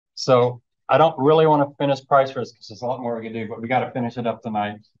So I don't really want to finish price risk because there's a lot more we can do, but we got to finish it up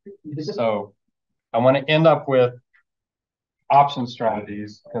tonight. So I want to end up with option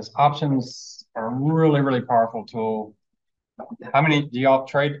strategies because options are a really, really powerful tool. How many do y'all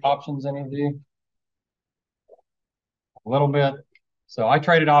trade options? Any of you? A little bit. So I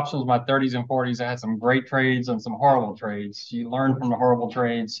traded options in my 30s and 40s. I had some great trades and some horrible trades. You learn from the horrible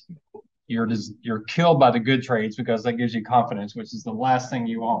trades. You're killed by the good trades because that gives you confidence, which is the last thing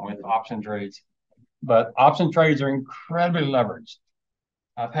you want with option trades. But option trades are incredibly leveraged.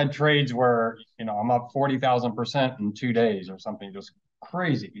 I've had trades where, I'm up 40,000% in 2 days or something just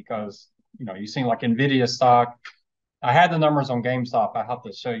crazy because, you see like NVIDIA stock. I had the numbers on GameStop. I have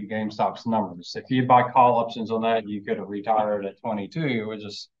to show you GameStop's numbers. If you buy call options on that, you could have retired at 22. It was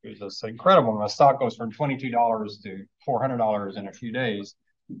just incredible. When the stock goes from $22 to $400 in a few days,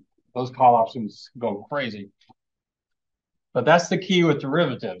 those call options go crazy. But that's the key with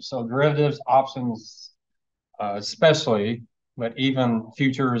derivatives. So derivatives, options, especially, but even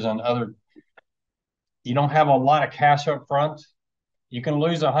futures and other, you don't have a lot of cash up front. You can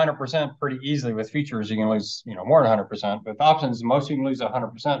lose 100% pretty easily with futures. You can lose, more than 100%. With options, most you can lose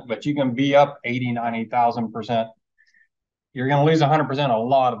 100%, but you can be up 80, 90,000%. You're going to lose 100% a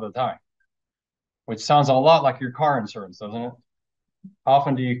lot of the time, which sounds a lot like your car insurance, doesn't it? How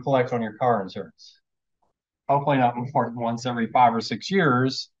often do you collect on your car insurance? Hopefully not more than once every 5 or 6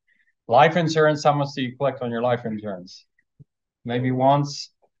 years. Life insurance, how much do you collect on your life insurance? Maybe once.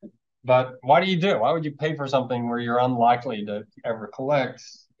 But why do you do it? Why would you pay for something where you're unlikely to ever collect?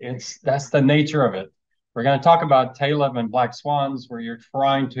 That's the nature of it. We're going to talk about tail and black swans, where you're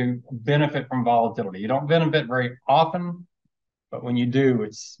trying to benefit from volatility. You don't benefit very often, but when you do,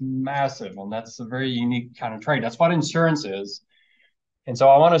 it's massive, and that's a very unique kind of trade. That's what insurance is. And so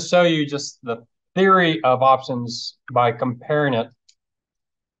I want to show you just the theory of options by comparing it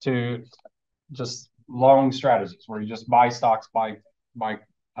to just long strategies where you just buy stocks, buy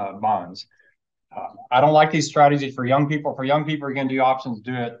bonds. I don't like these strategies for young people. For young people, you're going to do options.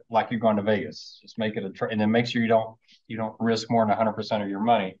 Do it like you're going to Vegas. Just make it a trade, and then make sure you don't risk more than 100% of your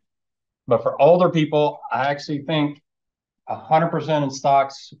money. But for older people, I actually think 100% in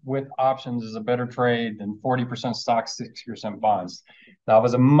stocks with options is a better trade than 40% stocks, 60% bonds. Now, I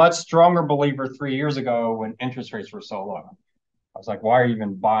was a much stronger believer 3 years ago when interest rates were so low. I was like, why are you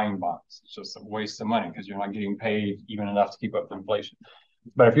even buying bonds? It's just a waste of money because you're not getting paid even enough to keep up with inflation.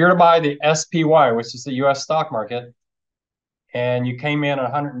 But if you're to buy the SPY, which is the US stock market, and you came in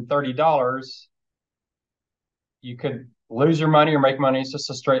at $130, you could lose your money or make money. It's just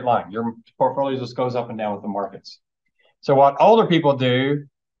a straight line. Your portfolio just goes up and down with the markets. So what older people do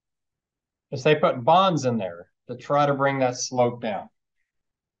is they put bonds in there to try to bring that slope down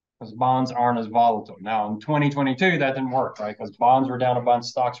because bonds aren't as volatile. Now, in 2022, that didn't work, right? Because bonds were down a bunch,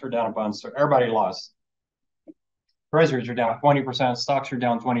 stocks were down a bunch, so everybody lost. Treasuries are down 20%, stocks are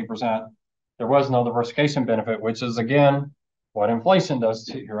down 20%. There was no diversification benefit, which is, again, what inflation does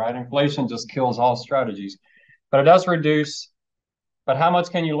to you, right? Inflation just kills all strategies. But it does reduce. But how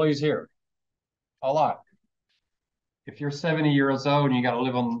much can you lose here? A lot. If you're 70 years old and you got to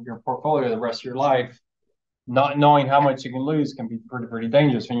live on your portfolio the rest of your life, not knowing how much you can lose can be pretty, pretty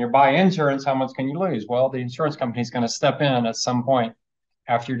dangerous. When you buy insurance, how much can you lose? Well, the insurance company is going to step in at some point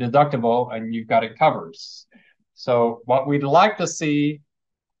after your deductible and you've got it covered. So what we'd like to see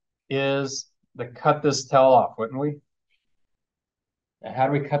is to cut this tail off, wouldn't we? And how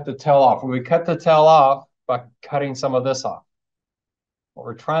do we cut the tail off? Well, we cut the tail off by cutting some of this off. What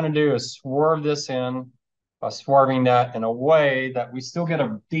we're trying to do is swerve this in by swerving that in a way that we still get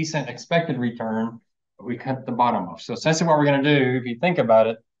a decent expected return, but we cut the bottom off. So essentially what we're going to do, if you think about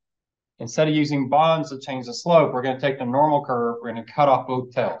it, instead of using bonds to change the slope, we're going to take the normal curve, we're going to cut off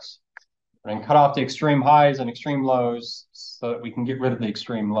both tails. We're going to cut off the extreme highs and extreme lows so that we can get rid of the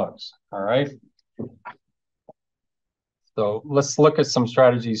extreme lows. All right. So let's look at some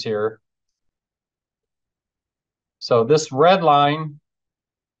strategies here. So this red line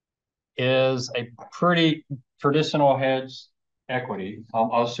is a pretty traditional hedge equity.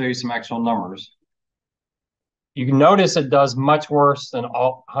 I'll show you some actual numbers. You can notice it does much worse than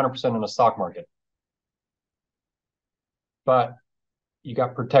 100% in the stock market. But you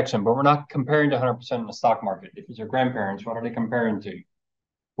got protection, but we're not comparing to 100% in the stock market. If it's your grandparents, what are they comparing to?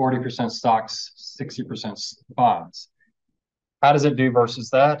 40% stocks, 60% bonds. How does it do versus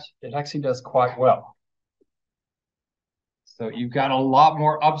that? It actually does quite well. So you've got a lot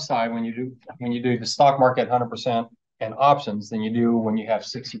more upside when you do the stock market 100% and options than you do when you have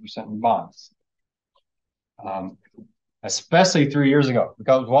 60% in bonds. Especially 3 years ago,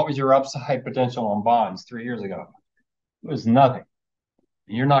 because what was your upside potential on bonds 3 years ago? It was nothing.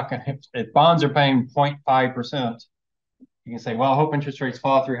 You're not going to, if bonds are paying 0.5%, you can say, well, I hope interest rates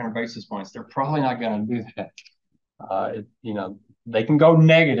fall 300 basis points. They're probably not going to do that. They can go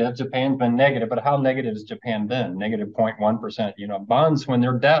negative. Japan's been negative, but how negative has Japan been? Negative 0.1%. Bonds, when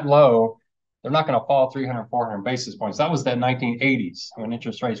they're that low, they're not going to fall 300, 400 basis points. That was that 1980s when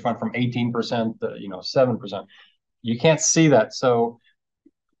interest rates went from 18% to, 7%. You can't see that. So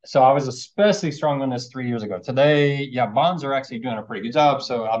I was especially strong on this 3 years ago. Today, yeah, bonds are actually doing a pretty good job.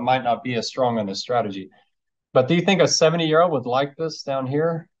 So I might not be as strong on this strategy. But do you think a 70-year-old would like this down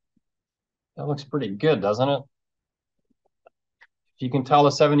here? That looks pretty good, doesn't it? If you can tell a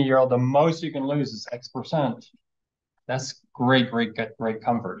 70-year-old the most you can lose is X%, that's great, great, great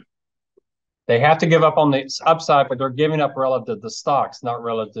comfort. They have to give up on the upside, but they're giving up relative to stocks, not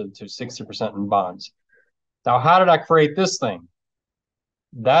relative to 60% in bonds. Now, how did I create this thing?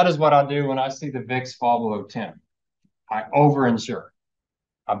 That is what I do when I see the VIX fall below 10. I overinsure.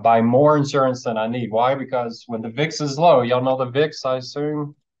 I buy more insurance than I need. Why? Because when the VIX is low, y'all know the VIX, I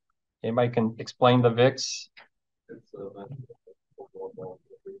assume. Anybody can explain the VIX?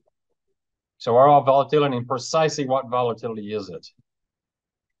 So overall volatility, and precisely what volatility is it?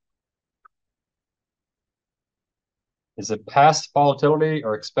 Is it past volatility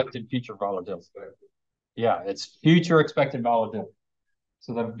or expected future volatility? Yeah, it's future expected volatility.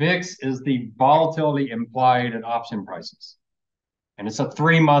 So the VIX is the volatility implied in option prices. And it's a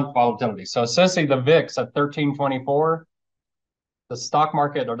 3-month volatility. So essentially the VIX at 1324, the stock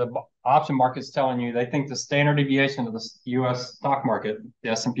market or the option market is telling you they think the standard deviation of the U.S. stock market, the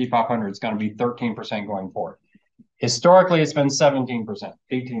S&P 500, is going to be 13% going forward. Historically, it's been 17%,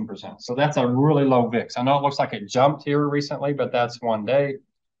 18%. So that's a really low VIX. I know it looks like it jumped here recently, but that's one day.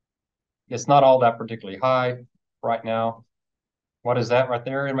 It's not all that particularly high right now. What is that right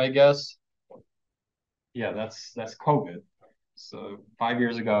there? Anybody guess? Yeah, that's COVID. So 5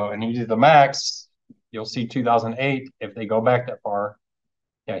 years ago, and you do the max, you'll see 2008 if they go back that far.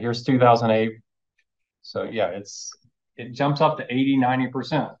 Yeah, here's 2008. So yeah, it jumps up to 80,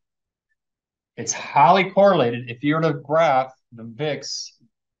 90%. It's highly correlated. If you were to graph the VIX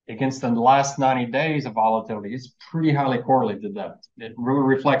against the last 90 days of volatility, it's pretty highly correlated to that. It really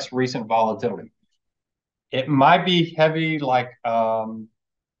reflects recent volatility. It might be heavy like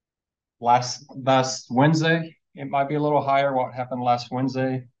last Wednesday. It might be a little higher. What happened last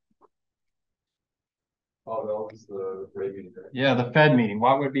Wednesday? Oh, that was the Fed meeting. Yeah, the Fed meeting.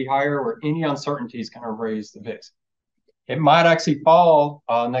 Why would it be higher? Or any uncertainties kind of raise the VIX. It might actually fall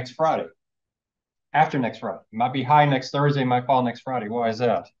next Friday. After next Friday. It might be high next Thursday, it might fall next Friday. Why is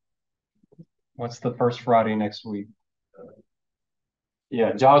that? What's the first Friday next week?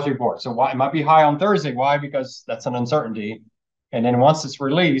 Yeah, jobs report. So why it might be high on Thursday. Why? Because that's an uncertainty. And then once it's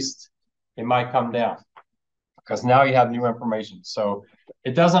released, it might come down because now you have new information. So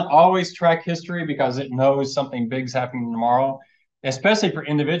it doesn't always track history because it knows something big's happening tomorrow, especially for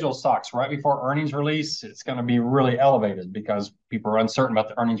individual stocks. Right before earnings release, it's going to be really elevated because people are uncertain about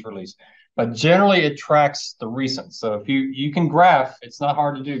the earnings release. But generally, it tracks the recent. So if you can graph, it's not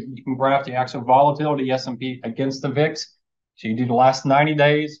hard to do. You can graph the actual volatility S&P against the VIX. So you do the last 90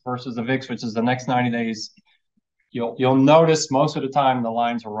 days versus the VIX, which is the next 90 days. You'll notice most of the time the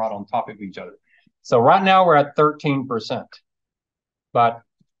lines are right on top of each other. So right now we're at 13%. But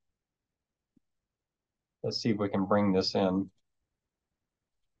let's see if we can bring this in.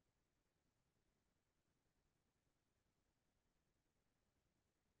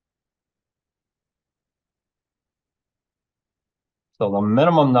 So the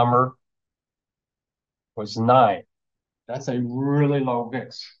minimum number was 9. That's a really low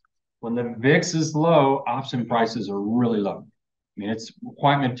VIX. When the VIX is low, option prices are really low. I mean, it's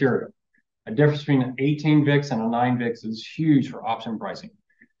quite material. A difference between an 18 VIX and a 9 VIX is huge for option pricing.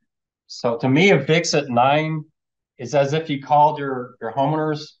 So to me, a VIX at 9 is as if you called your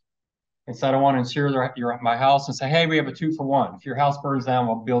homeowners and said, I want to insure my house and say, hey, we have a 2-for-1. If your house burns down,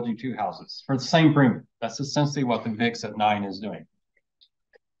 we'll build you 2 houses for the same premium. That's essentially what the VIX at 9 is doing.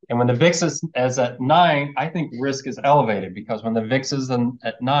 And when the VIX is at 9, I think risk is elevated because when the VIX is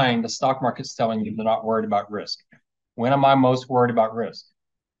at 9, the stock market's telling you they're not worried about risk. When am I most worried about risk?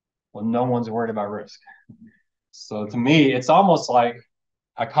 Well, no one's worried about risk. So to me, it's almost like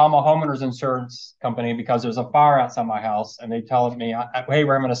I call my homeowners insurance company because there's a fire outside my house, and they tell me, "Hey,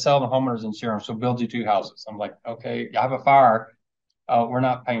 we're going to sell the homeowners insurance. We'll build you 2 houses." I'm like, "Okay, I have a fire. We're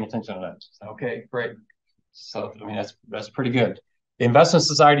not paying attention to that." So, okay, great. So I mean, that's pretty good. The Investment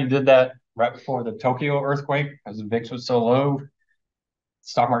Society did that right before the Tokyo earthquake because the VIX was so low.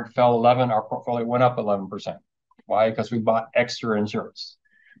 Stock market fell 11. Our portfolio went up 11%. Why? Because we bought extra insurance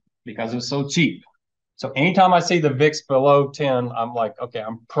because it was so cheap. So anytime I see the VIX below 10, I'm like, okay,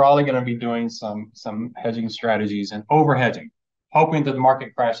 I'm probably going to be doing some hedging strategies and over hedging, hoping that the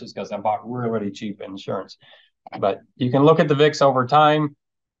market crashes because I bought really, really cheap insurance. But you can look at the VIX over time.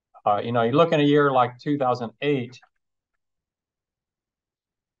 You look in a year like 2008.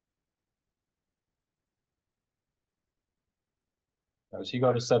 So you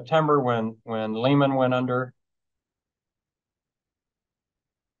go to September when Lehman went under.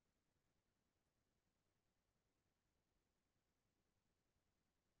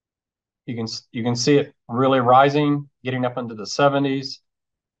 You can see it really rising, getting up into the 70s,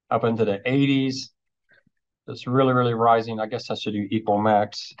 up into the 80s. It's really, really rising. I guess I should do equal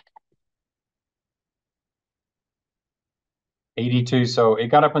max. 82. So it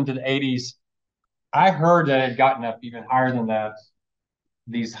got up into the 80s. I heard that it had gotten up even higher than that.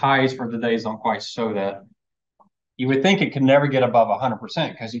 These highs for the days don't quite show that. You would think it could never get above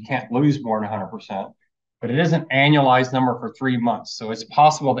 100% because you can't lose more than 100%. But it is an annualized number for 3 months. So it's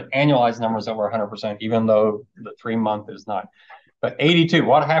possible to annualize numbers over 100%, even though the 3 month is not. But 82,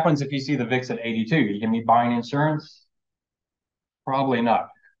 what happens if you see the VIX at 82? You can be buying insurance? Probably not.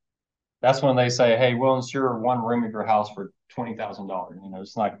 That's when they say, hey, we'll insure one room of your house for $20,000.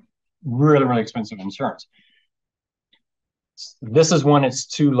 It's like really, really expensive insurance. This is when it's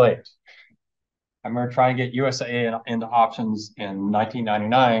too late. I remember trying to get USAA into options in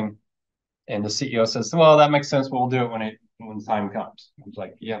 1999, and the CEO says, well, that makes sense. We'll do it when the time comes. I was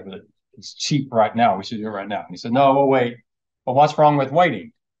like, yeah, but it's cheap right now. We should do it right now. And he said, no, we'll wait. Well, what's wrong with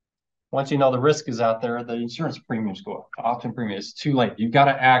waiting? Once you know the risk is out there, the insurance premiums go up. Option premium is too late. You've got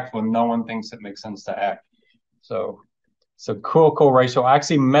to act when no one thinks it makes sense to act. So cool ratio. I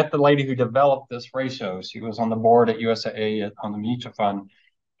actually met the lady who developed this ratio. She was on the board at USAA on the mutual fund.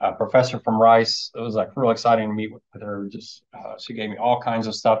 Professor from Rice. It was like real exciting to meet with her. Just she gave me all kinds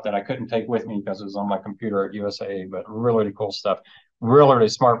of stuff that I couldn't take with me because it was on my computer at USAA, but really, really cool stuff. Really, really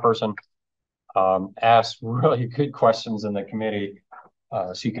smart person. Asked really good questions in the committee.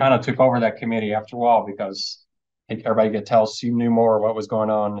 She kind of took over that committee after a while because everybody could tell she knew more what was going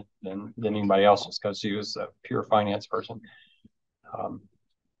on than anybody else, just because she was a pure finance person.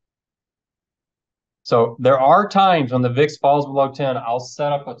 So there are times when the VIX falls below 10, I'll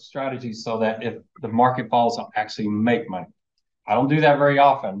set up a strategy so that if the market falls, I'll actually make money. I don't do that very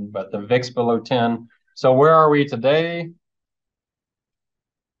often, but the VIX below 10. So where are we today?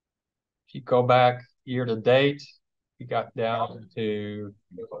 If you go back year to date, we got down to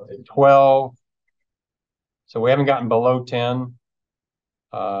 12. So we haven't gotten below 10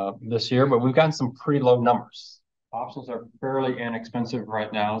 this year, but we've gotten some pretty low numbers. Options are fairly inexpensive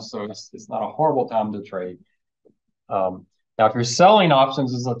right now, so it's not a horrible time to trade. Now, if you're selling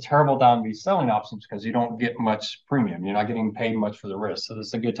options, it's a terrible time to be selling options because you don't get much premium. You're not getting paid much for the risk. So this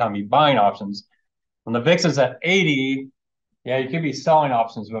is a good time to be buying options. When the VIX is at 80, yeah, you could be selling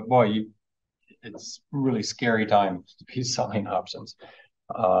options, but boy, it's really scary time to be selling options.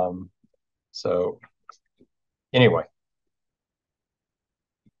 So anyway,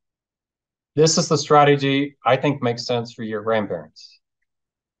 this is the strategy I think makes sense for your grandparents.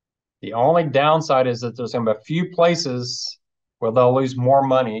 The only downside is that there's going to be a few places where they'll lose more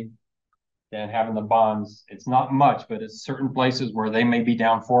money than having the bonds. It's not much, but it's certain places where they may be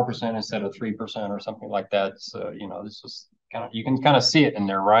down 4% instead of 3% or something like that. So, this is kind of, you can kind of see it in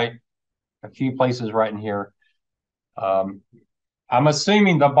there, right? A few places right in here. I'm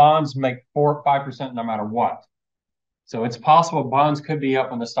assuming the bonds make 4 or 5% no matter what. So it's possible bonds could be up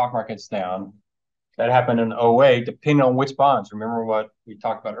when the stock market's down. That happened in 08, depending on which bonds. Remember what we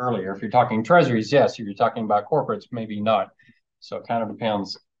talked about earlier. If you're talking treasuries, yes. If you're talking about corporates, maybe not. So it kind of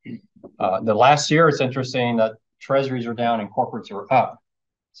depends. The last year, it's interesting that treasuries are down and corporates are up.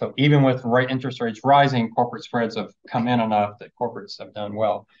 So even with interest rates rising, corporate spreads have come in enough that corporates have done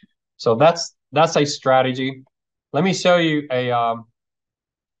well. So that's a strategy. Let me show you a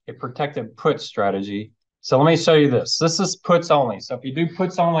protected put strategy. So let me show you this. This is puts only. So if you do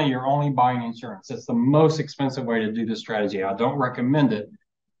puts only, you're only buying insurance. It's the most expensive way to do this strategy. I don't recommend it,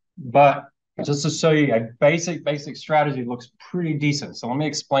 but just to show you a basic strategy looks pretty decent. So let me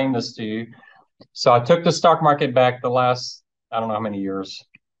explain this to you. So I took the stock market back the last, I don't know how many years.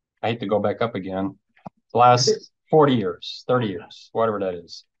 I hate to go back up again. The last 40 years, 30 years, whatever that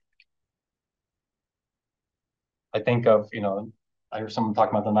is. I think of, I hear someone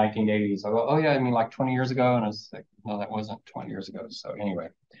talking about the 1980s. I go, oh yeah, I mean like 20 years ago. And I was like, no, that wasn't 20 years ago. So anyway.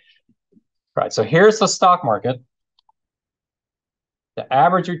 Right. So here's the stock market. The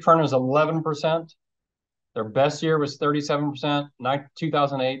average return is 11%. Their best year was 37%.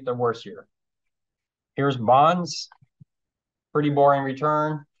 2008, their worst year. Here's bonds. Pretty boring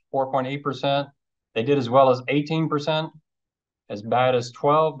return, 4.8%. They did as well as 18%, as bad as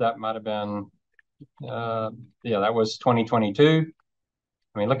 12. That might have been, yeah, that was 2022.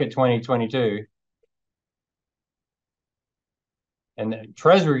 I mean, look at 2022. And the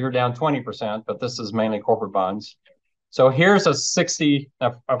Treasury, you're down 20%, but this is mainly corporate bonds. So here's a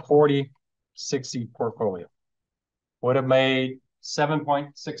 40, 60 portfolio. Would have made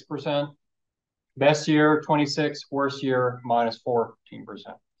 7.6%. Best year, 26, worst year, minus 14%.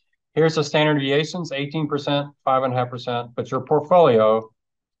 Here's the standard deviations, 18%, 5.5%, but your portfolio.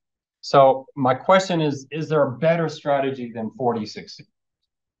 So my question is there a better strategy than 40-60?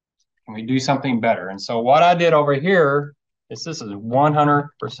 Can we do something better? And so what I did over here is this is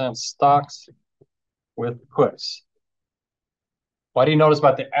 100% stocks with puts. What do you notice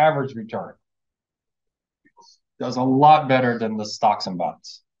about the average return? Does a lot better than the stocks and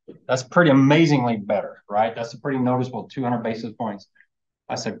bonds. That's pretty amazingly better, right? That's a pretty noticeable 200 basis points.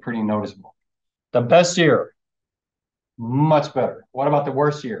 I said pretty noticeable. The best year, much better. What about the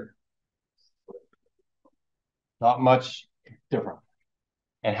worst year? Not much different.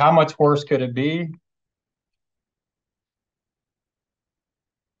 And how much worse could it be?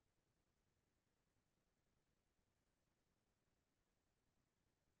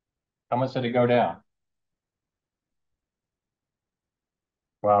 How much did it go down?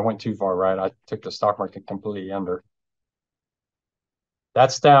 Well, I went too far, right? I took the stock market completely under.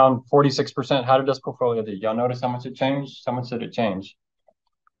 That's down 46%. How did this portfolio do? Y'all notice how much it changed? How much did it change?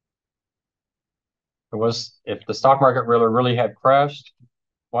 It was, if the stock market really had crashed,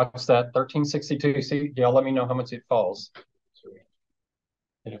 what's that? 1362. See, y'all let me know how much it falls.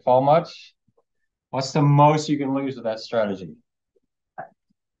 Did it fall much? What's the most you can lose with that strategy?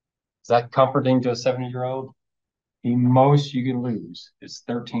 Is that comforting to a 70-year-old? The most you can lose is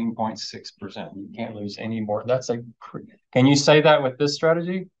 13.6%. You can't lose any more. Can you say that with this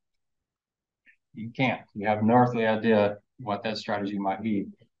strategy? You can't. You have no earthly idea what that strategy might be.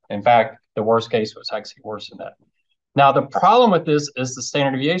 In fact, the worst case was actually worse than that. Now, the problem with this is the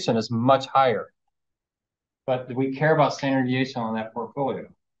standard deviation is much higher. But do we care about standard deviation on that portfolio?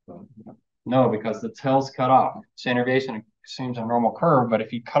 No, because the tail's cut off. Standard deviation assumes a normal curve, but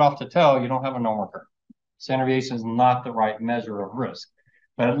if you cut off the tail, you don't have a normal curve. Standard deviation is not the right measure of risk,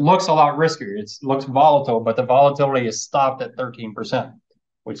 but it looks a lot riskier. It looks volatile, but the volatility is stopped at 13%,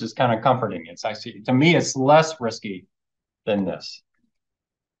 which is kind of comforting. It's actually, to me, it's less risky than this.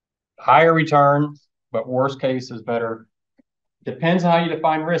 Higher return, but worst case is better. Depends on how you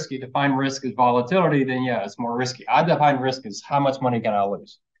define risk. You define risk as volatility, then yeah, it's more risky. I define risk as how much money can I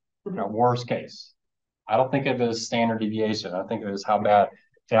lose? Worst case. I don't think of it as standard deviation. I think of it as how bad.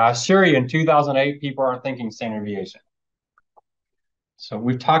 And I assure you, in 2008, people aren't thinking standard deviation. So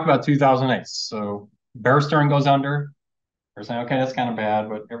we've talked about 2008. So Bear Stearns goes under. They're saying, okay, that's kind of bad,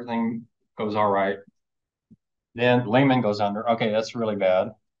 but everything goes all right. Then Lehman goes under. Okay, that's really bad.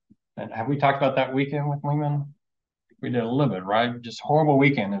 And have we talked about that weekend with Lehman? We did a little bit, right? Just horrible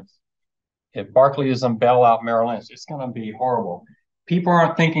weekend. If Barclays doesn't bail out Merrill Lynch, it's going to be horrible. People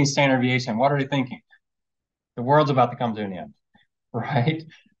aren't thinking standard deviation. What are they thinking? The world's about to come to an end, right?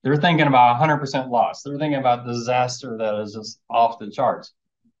 They're thinking about 100% loss. They're thinking about disaster that is just off the charts.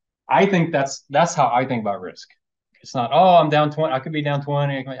 I think that's how I think about risk. It's not, oh, I'm down 20. I could be down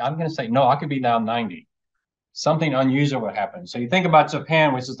 20. I'm going to say, no, I could be down 90. Something unusual would happen. So you think about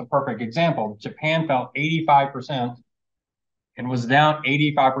Japan, which is the perfect example. Japan fell 85% and was down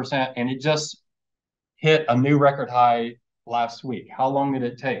 85%, and it just hit a new record high last week. How long did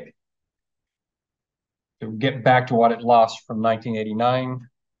it take to get back to what it lost from 1989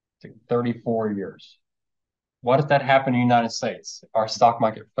 to 34 years? What if that happened in the United States? Our stock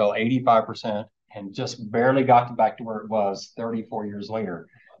market fell 85% and just barely got back to where it was 34 years later.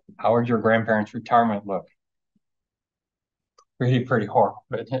 How would your grandparents' retirement look? Pretty horrible.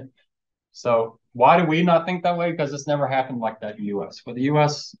 So why do we not think that way? Because it's never happened like that in the U.S. But the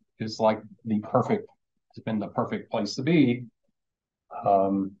U.S. is like it's been the perfect place to be.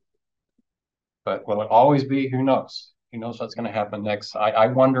 But will it always be? Who knows? Who knows what's going to happen next? I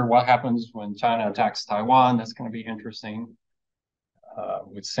wonder what happens when China attacks Taiwan. That's going to be interesting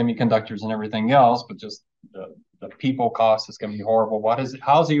with semiconductors and everything else. But just the people cost is going to be horrible.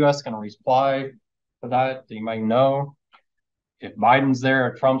 How's the U.S. going to reply to that? Do you might know? If Biden's there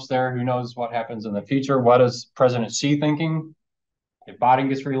or Trump's there, who knows what happens in the future? What is President Xi thinking? If Biden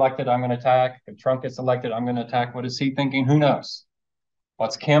gets reelected, I'm going to attack. If Trump gets elected, I'm going to attack. What is he thinking? Who knows?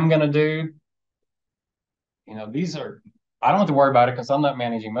 What's Kim going to do? I don't have to worry about it because I'm not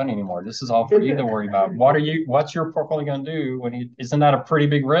managing money anymore. This is all for you to worry about. What's your portfolio going to do isn't that a pretty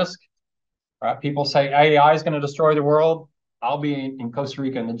big risk? Right? People say AI is going to destroy the world. I'll be in Costa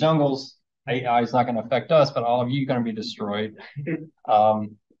Rica in the jungles AI is not going to affect us, but all of you are going to be destroyed.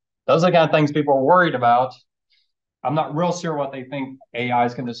 Those are the kind of things people are worried about. I'm not real sure what they think AI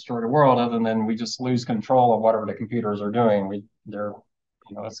is going to destroy the world, other than we just lose control of whatever the computers are doing.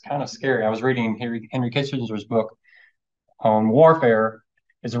 It's kind of scary. I was reading Henry Kissinger's book on warfare.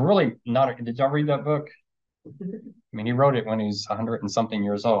 It's really not. Did y'all read that book? I mean, he wrote it when he's 100 and something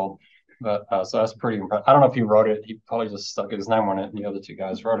years old, but so that's pretty impressive. I don't know if he wrote it. He probably just stuck his name on it, and the other two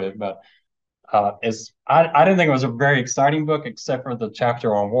guys wrote it. But I didn't think it was a very exciting book, except for the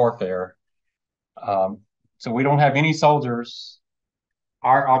chapter on warfare. So we don't have any soldiers.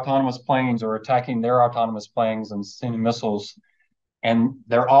 Our autonomous planes are attacking their autonomous planes and sending missiles, and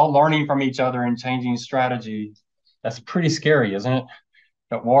they're all learning from each other and changing strategy. That's pretty scary, isn't it?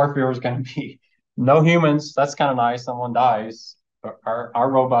 That warfare is going to be no humans. That's kind of nice. Someone dies.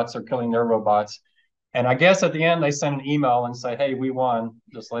 Our robots are killing their robots. And I guess at the end, they send an email and say, hey, we won.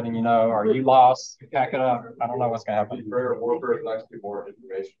 Just letting you know, or you lost. Pack it up. I don't know what's going to happen. Warfare is actually more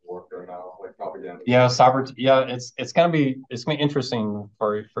information warfare now, like propaganda. Yeah, cyber. Yeah, it's gonna be interesting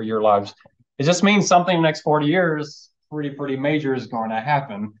for your lives. It just means something in the next 40 years, pretty major is going to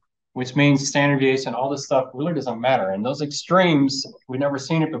happen, which means standard deviation, all this stuff really doesn't matter. And those extremes, we've never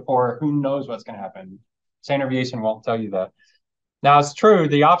seen it before. Who knows what's going to happen? Standard deviation won't tell you that. Now it's true,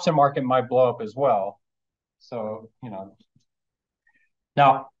 the option market might blow up as well. So,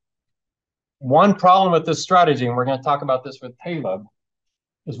 now one problem with this strategy, and we're going to talk about this with Caleb,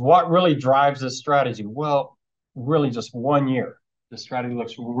 is what really drives this strategy? Well, really just 1 year. The strategy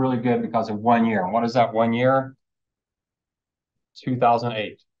looks really good because of 1 year. And what is that 1 year?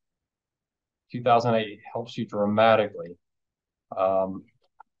 2008. 2008 helps you dramatically.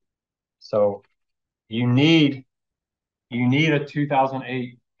 So you need a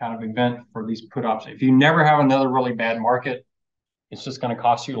 2008 kind of event for these put options. If you never have another really bad market, it's just going to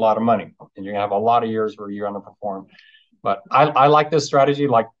cost you a lot of money, and you're going to have a lot of years where you underperform. But I like this strategy.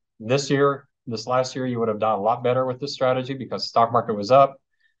 Like this last year, you would have done a lot better with this strategy because the stock market was up.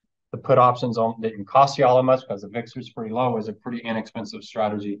 The put options didn't cost you all that much because the VIX was pretty low. It was a pretty inexpensive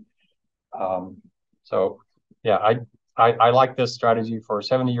strategy. So yeah, I like this strategy for a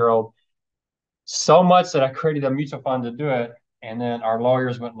 70-year-old so much that I created a mutual fund to do it, and then our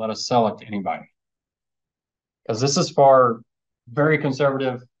lawyers wouldn't let us sell it to anybody because this is for very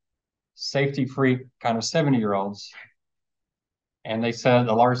conservative, safety-free kind of 70-year-olds. And they said,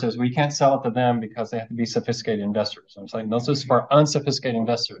 the lawyer says, we can't sell it to them because they have to be sophisticated investors. I'm saying, no, this is for unsophisticated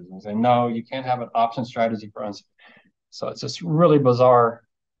investors. And say, no, you can't have an option strategy for unsophisticated. So it's just really bizarre.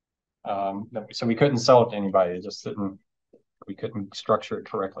 So we couldn't sell it to anybody. We couldn't structure it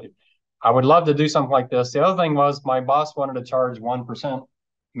correctly. I would love to do something like this. The other thing was my boss wanted to charge 1%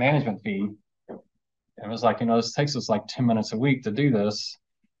 management fee. And it was like, this takes us like 10 minutes a week to do this.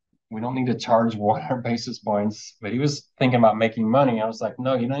 We don't need to charge 100 basis points. But he was thinking about making money. I was like,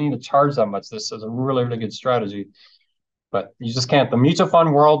 no, you don't need to charge that much. This is a really, really good strategy. But you just can't. The mutual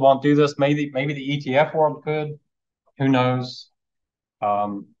fund world won't do this. Maybe the ETF world could. Who knows?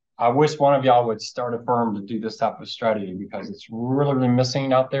 I wish one of y'all would start a firm to do this type of strategy because it's really, really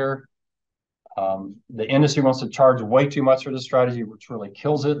missing out there. The industry wants to charge way too much for this strategy, which really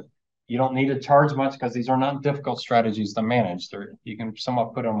kills it. You don't need to charge much because these are not difficult strategies to manage. You can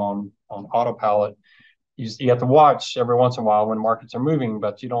somewhat put them on autopilot. You have to watch every once in a while when markets are moving,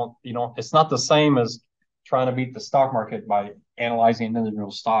 but you don't. It's not the same as trying to beat the stock market by analyzing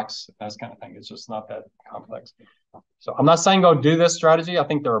individual stocks, that kind of thing. It's just not that complex. So I'm not saying go do this strategy. I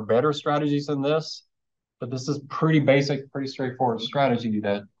think there are better strategies than this, but this is pretty basic, pretty straightforward strategy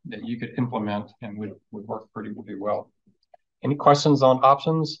that you could implement and would work pretty well. Any questions on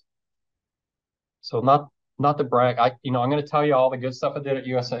options? So not to brag, I'm going to tell you all the good stuff I did at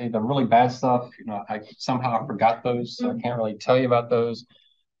USA. The really bad stuff, I somehow forgot those, so I can't really tell you about those.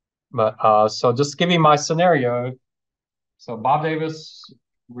 But so just to give you my scenario. So Bob Davis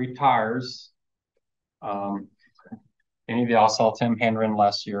retires. Any of y'all saw Tim Hendren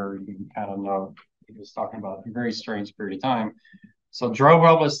last year, you can kind of know he was talking about a very strange period of time. So Joe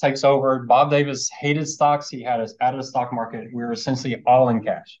Robles takes over. Bob Davis hated stocks. He had us out of the stock market. We were essentially all in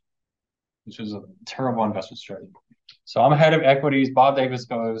cash, which was a terrible investment strategy. So I'm head of equities. Bob Davis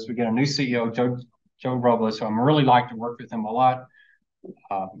goes. We get a new CEO, Joe Robles. So I'm really like to work with him a lot.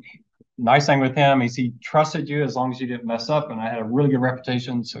 Nice thing with him is he trusted you as long as you didn't mess up. And I had a really good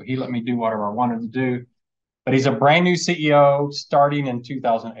reputation. So he let me do whatever I wanted to do. But he's a brand new CEO starting in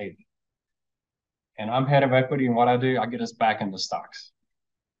 2008. And I'm head of equity. And what I do, I get us back into stocks.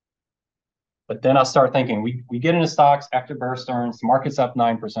 But then I start thinking, we get into stocks after Bear Stearns, the market's up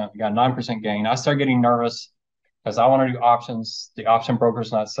 9%. We got 9% gain. I start getting nervous. because I want to do options. The option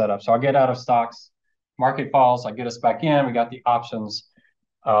broker's not set up. So I get out of stocks, market falls, I get us back in. We got the options.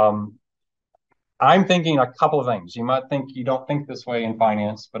 Um, I'm thinking a couple of things. You might think you don't think this way in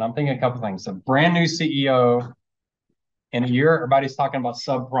finance, but I'm thinking a couple of things. A brand new CEO in a year, everybody's talking about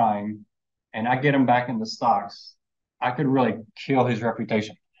subprime, and I get him back in the stocks. I could really kill his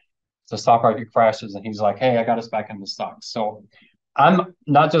reputation. The stock market crashes, and he's like, "Hey, I got us back in the stocks." So I'm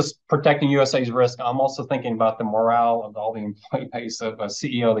not just protecting USA's risk. I'm also thinking about the morale of all the employee base of a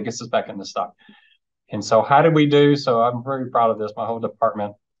CEO that gets us back in the stock. And so, how did we do? So I'm very proud of this. My whole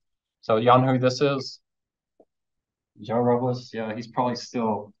department. So y'all know who this is? Joe Robles. Yeah, he's probably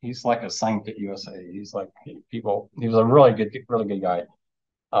still. He's like a saint at USA. He's like people. He was a really good guy.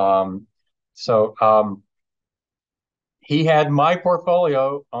 Um, so he had my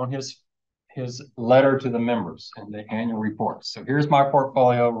portfolio on his letter to the members in the annual report. So here's my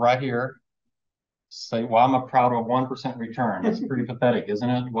portfolio right here. Say, why am I proud of a 1% return? That's pretty pathetic, isn't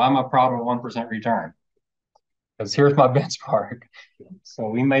it? Why am I proud of a 1% return? Because here's my benchmark. So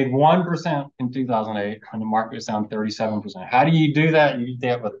we made 1% in 2008 and the market was down 37%. How do you do that? You do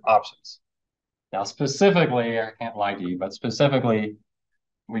that with options. Now, specifically, I can't lie to you, but specifically,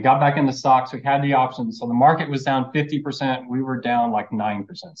 we got back in the stocks. We had the options. So the market was down 50%. We were down like 9%.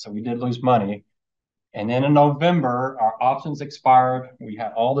 So we did lose money. And then in November, our options expired. We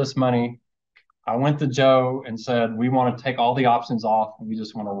had all this money. I went to Joe and said, we want to take all the options off. We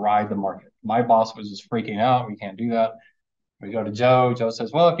just want to ride the market. My boss was just freaking out. We can't do that. We go to Joe. Joe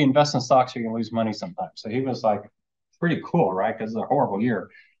says, well, if you invest in stocks, you can lose money sometimes. So he was like, pretty cool, right? Because it's a horrible year.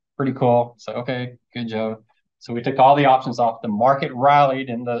 Pretty cool. So, okay, good, Joe. So we took all the options off. The market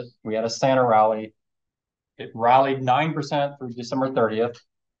rallied we had a Santa rally. It rallied 9% through December 30th.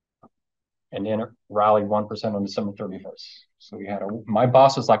 And then it rallied 1% on December 31st. So my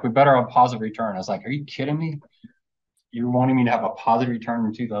boss was like, we better have a positive return. I was like, are you kidding me? You're wanting me to have a positive return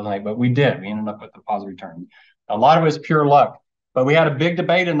in 2008, but we did. We ended up with a positive return. A lot of it was pure luck, but we had a big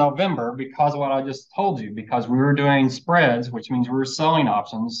debate in November because of what I just told you, because we were doing spreads, which means we were selling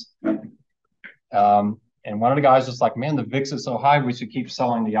options. And one of the guys was like, man, the VIX is so high, we should keep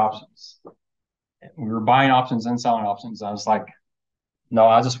selling the options. We were buying options and selling options. I was like, no,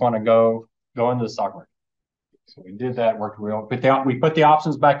 I just want to go into the stock market. So we did that, worked real. But we put the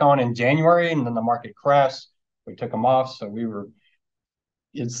options back on in January, and then the market crashed. We took them off. So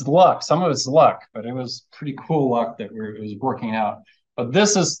it's luck. Some of it's luck, but it was pretty cool luck that it was working out. But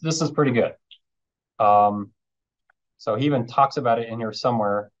this is pretty good. So he even talks about it in here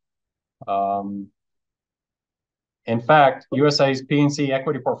somewhere. In fact, USA's PNC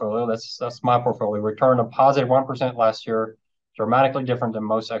equity portfolio, that's my portfolio, returned a positive 1% last year, dramatically different than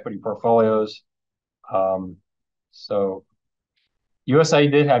most equity portfolios. So USA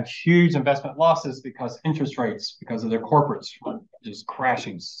did have huge investment losses because interest rates, because of their corporates were just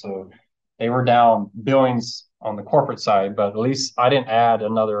crashing. So they were down billions on the corporate side, but at least I didn't add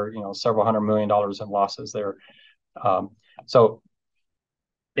another, several $100 million in losses there. So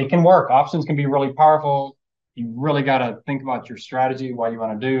it can work. Options can be really powerful. You really got to think about your strategy, what you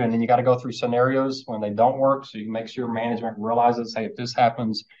want to do, and then you got to go through scenarios when they don't work. So you make sure management realizes, hey, if this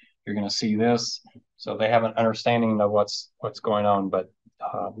happens, you're going to see this. So they have an understanding of what's going on. But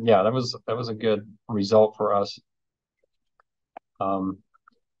yeah, that was a good result for us. Do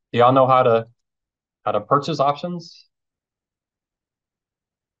y'all know how to purchase options?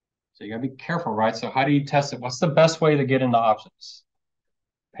 So you got to be careful, right? So how do you test it? What's the best way to get into options?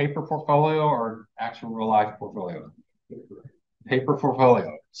 Paper portfolio or actual real life portfolio? Paper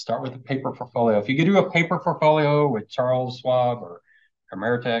portfolio. Start with a paper portfolio. If you could do a paper portfolio with Charles Schwab or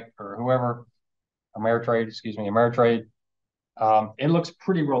Ameritech or whoever, Ameritrade, it looks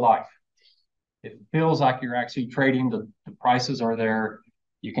pretty real life. It feels like you're actually trading. The prices are there.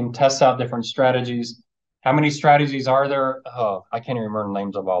 You can test out different strategies. How many strategies are there? Oh, I can't even remember the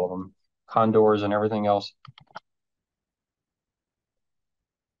names of all of them. Condors and everything else.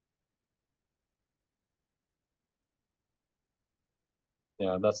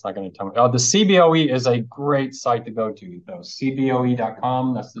 Yeah, that's not going to tell me. Oh, the CBOE is a great site to go to, though.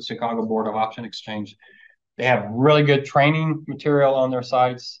 CBOE.com, that's the Chicago Board of Option Exchange. They have really good training material on their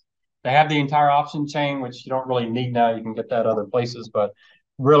sites. They have the entire option chain, which you don't really need now. You can get that other places, but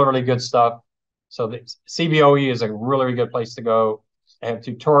really, really good stuff. So the CBOE is a really, really good place to go. They have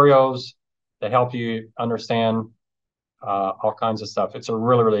tutorials that help you understand all kinds of stuff. It's a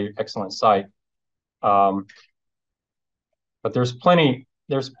really, really excellent site. But there's plenty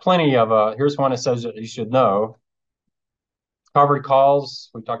of here's one that says that you should know. Covered calls.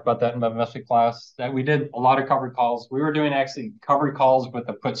 We talked about that in my investment class. That we did a lot of covered calls. We were doing actually covered calls with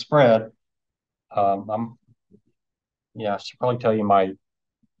a put spread. Yeah, I should probably tell you my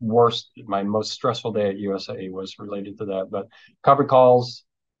most stressful day at USA was related to that. But covered calls,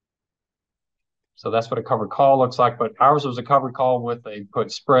 so that's what a covered call looks like. But ours was a covered call with a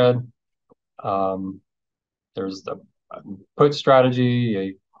put spread. Um, there's the put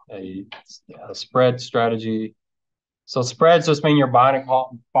strategy, a spread strategy. So spreads just mean you're buying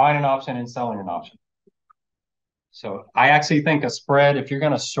an option and selling an option. So I actually think a spread, if you're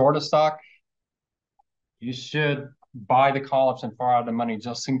going to short a stock, you should buy the call option far out of the money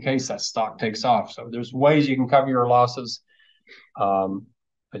just in case that stock takes off. So there's ways you can cover your losses,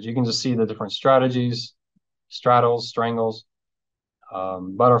 but you can just see the different strategies, straddles, strangles,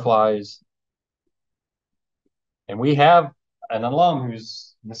 butterflies. And we have an alum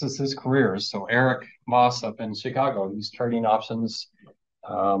this is his career. So Eric Moss up in Chicago, he's trading options.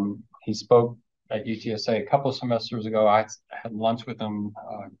 He spoke at UTSA a couple of semesters ago. I had lunch with him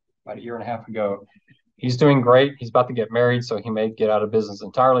about a year and a half ago. He's doing great. He's about to get married, so he may get out of business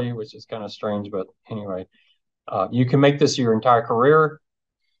entirely, which is kind of strange. But anyway, you can make this your entire career.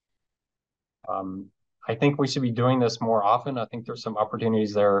 I think we should be doing this more often. I think there's some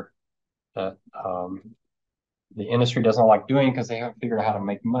opportunities there that the industry doesn't like doing because they haven't figured out how to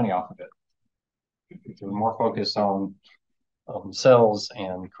make money off of it. They're more focused on sales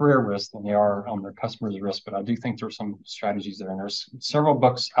and career risk than they are on their customers' risk. But I do think there's some strategies there, and there's several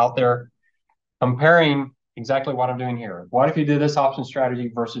books out there comparing exactly what I'm doing here. What if you did this option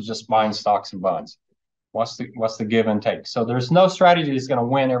strategy versus just buying stocks and bonds? What's the give and take? So there's no strategy that's going to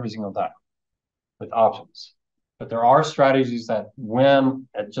win every single time with options, but there are strategies that win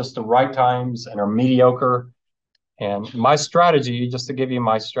at just the right times and are mediocre. And my strategy, just to give you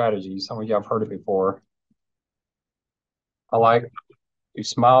my strategy, some of you have heard it before. I like you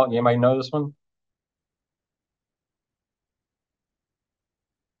smile. You might know this one.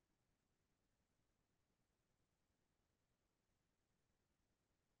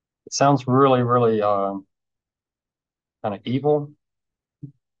 It sounds really, really kind of evil,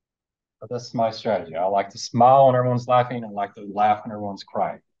 but that's my strategy. I like to smile when everyone's laughing. I like to laugh when everyone's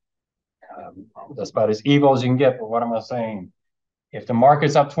crying. That's about as evil as you can get. But what am I saying? If the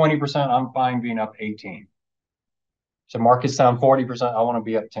market's up 20%, I'm fine being up 18. If the market's down 40%, I want to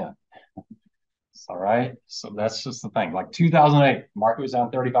be up 10. All right. So that's just the thing. Like 2008, market was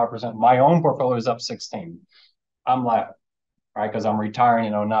down 35%. My own portfolio is up 16. I'm laughing, right? Because I'm retiring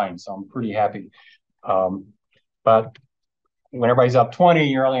in 09. So I'm pretty happy. But when everybody's up 20,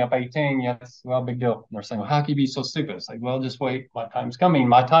 you're only up 18. Yes, well, big deal. And they're saying, well, how can you be so stupid? It's like, well, just wait. My time's coming.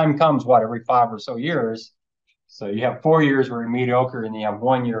 My time comes, what, every 5 or so years. So you have 4 years where you're mediocre, and you have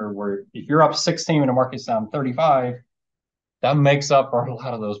 1 year where if you're up 16 and the market's down 35, that makes up for a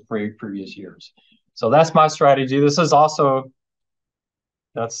lot of those previous years. So that's my strategy. That's also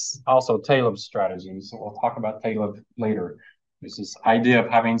Taleb's strategy. So we'll talk about Taleb later. There's this idea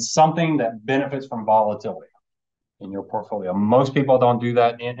of having something that benefits from volatility in your portfolio. Most people don't do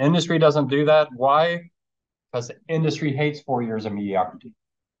that. And industry doesn't do that. Why? Because the industry hates 4 years of mediocrity.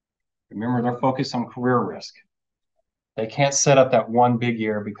 Remember, they're focused on career risk. They can't set up that one big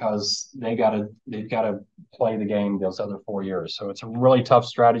year because they've got to play the game those other 4 years. So it's a really tough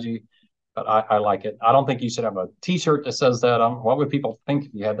strategy, but I like it. I don't think you should have a T-shirt that says that. What would people think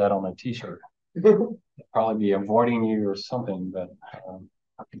if you had that on a T-shirt? They'd probably be avoiding you or something. But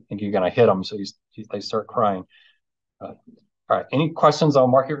I think you're going to hit them, so they start crying. All right. Any questions on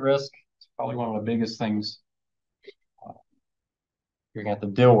market risk? It's probably one of the biggest things you're going to have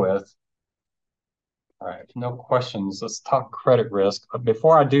to deal with. All right, no questions. Let's talk credit risk. But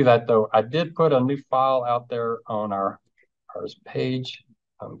before I do that, though, I did put a new file out there on our page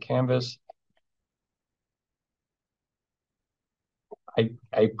on Canvas. I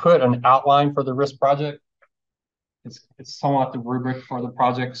put an outline for the risk project. It's somewhat the rubric for the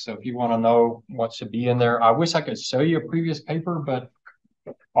project. So if you want to know what should be in there, I wish I could show you a previous paper, but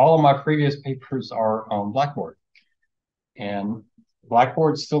all of my previous papers are on Blackboard. And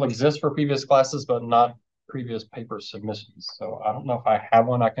Blackboard still exists for previous classes, but not previous paper submissions. So I don't know if I have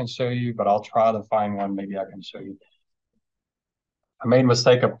one I can show you, but I'll try to find one. Maybe I can show you. I made a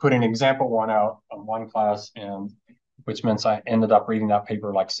mistake of putting example one out on one class, and which means I ended up reading that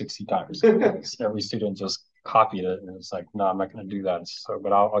paper like 60 times. Every student just copied it, and it's like, no, I'm not going to do that. So,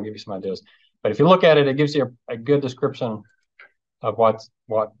 but I'll give you some ideas. But if you look at it, it gives you a good description of what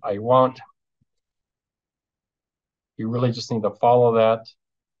I want. You really just need to follow that.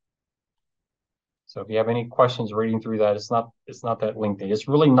 So if you have any questions reading through that, it's not that lengthy. It's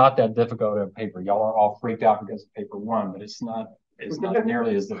really not that difficult of a paper. Y'all are all freaked out because of paper one, but it's not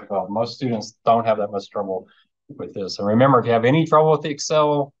nearly as difficult. Most students don't have that much trouble with this. And remember, if you have any trouble with the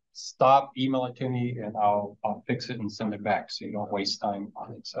Excel, stop, email it to me, and I'll fix it and send it back so you don't waste time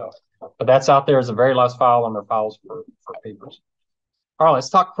on it. So, but that's out there as the very last file under files for papers. All right, let's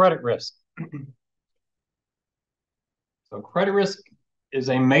talk credit risk. So credit risk is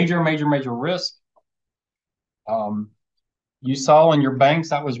a major risk. You saw in your banks,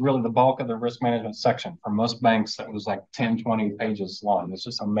 that was really the bulk of the risk management section. For most banks, that was like 10, 20 pages long. It's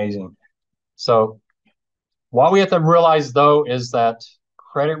just amazing. So what we have to realize, though, is that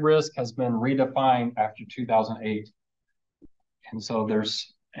credit risk has been redefined after 2008. And so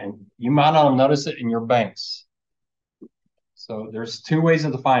and you might not have noticed it in your banks. So there's two ways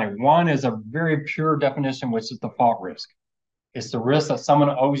of defining it. One is a very pure definition, which is default risk. It's the risk that someone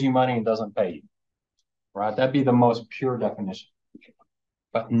owes you money and doesn't pay you, right? That'd be the most pure definition.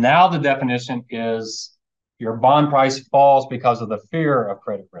 But now the definition is your bond price falls because of the fear of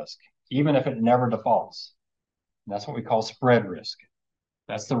credit risk, even if it never defaults. And that's what we call spread risk.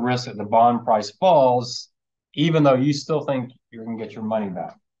 That's the risk that the bond price falls, even though you still think you're going to get your money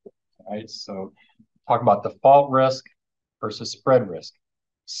back, right? So talk about default risk versus spread risk.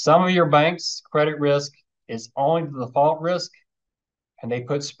 Some of your banks' credit risk is only the default risk, and they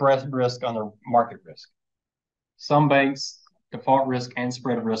put spread risk on their market risk. Some banks, default risk and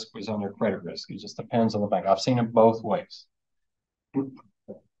spread risk was on their credit risk. It just depends on the bank. I've seen it both ways.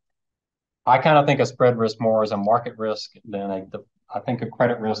 I kind of think of spread risk more as a market risk than I think a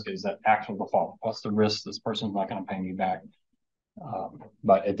credit risk is that actual default. What's the risk this person's not going to pay me back?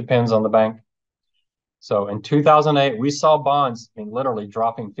 But it depends on the bank. So in 2008, we saw bonds literally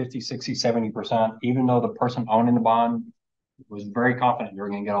dropping 50, 60, 70%, even though the person owning the bond was very confident they were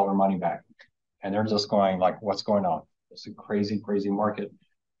going to get all their money back. And they're just going like, what's going on? It's a crazy, crazy market.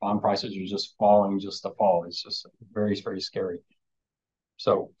 Bond prices are just falling just to fall. It's just very, very scary.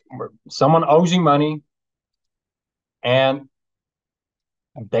 So someone owes you money and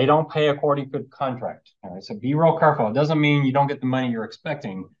they don't pay according to the contract. All right, so be real careful. It doesn't mean you don't get the money you're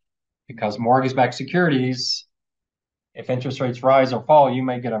expecting, because mortgage-backed securities, if interest rates rise or fall, you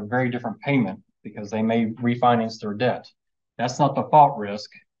may get a very different payment because they may refinance their debt. That's not default risk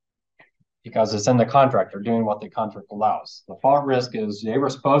because it's in the contract. They're doing what the contract allows. The default risk is they were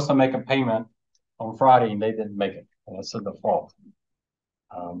supposed to make a payment on Friday and they didn't make it. And that's a default.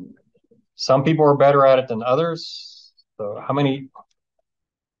 Some people are better at it than others. So how many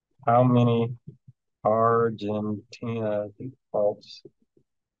Argentina defaults?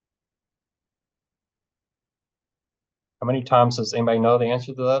 How many times does anybody know the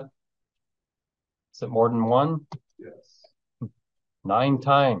answer to that? Is it more than one? Yes. 9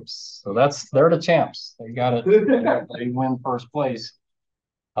 times. So they're the champs. They got it. They win first place.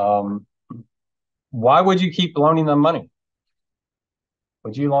 Why would you keep loaning them money?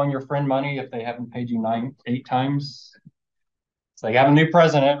 Would you loan your friend money if they haven't paid you 8 times? So they have a new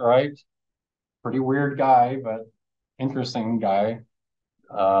president, right? Pretty weird guy, but interesting guy.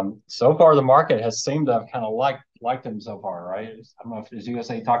 So far, the market has seemed to have kind of liked him so far, right? I don't know if is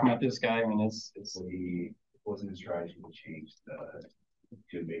USA talking about this guy. I mean, it's wasn't a strategy to change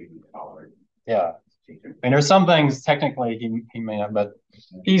to maybe tolerate. Yeah. I mean, there's some things technically he may have, but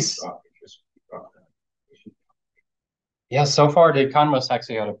he's yeah. So far, The Economist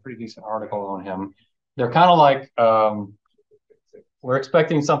actually had a pretty decent article on him. They're kind of like we're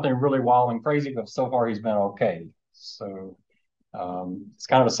expecting something really wild and crazy, but so far he's been okay. So it's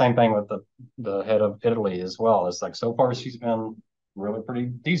kind of the same thing with the head of Italy as well. It's like so far she's been really pretty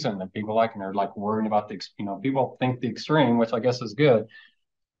decent, and people like, and they're like worrying about people think the extreme, which I guess is good,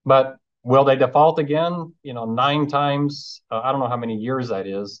 but will they default again? 9 times. I don't know how many years that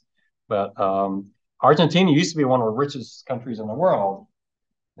is, but Argentina used to be one of the richest countries in the world,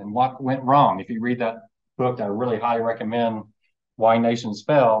 and what went wrong? If you read that book, I really highly recommend, Why Nations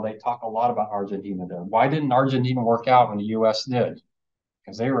Fell. They talk a lot about Argentina there. Why didn't Argentina work out when the U.S. did?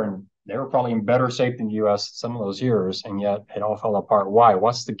 Because they were probably in better shape than the U.S. some of those years, and yet it all fell apart. Why?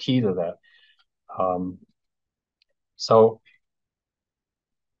 What's the key to that? So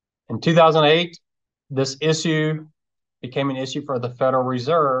in 2008, this issue became an issue for the Federal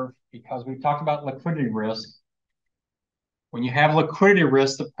Reserve because we talked about liquidity risk. When you have liquidity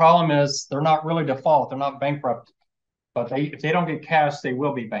risk, the problem is they're not really default, they're not bankrupt, but if they don't get cash, they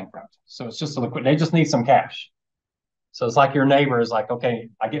will be bankrupt. So it's just they just need some cash. So it's like your neighbor is like, okay,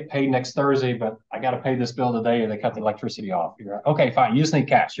 I get paid next Thursday, but I got to pay this bill today or they cut the electricity off. You're like, okay, fine. You just need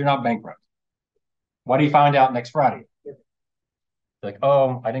cash. You're not bankrupt. What do you find out next Friday? Like,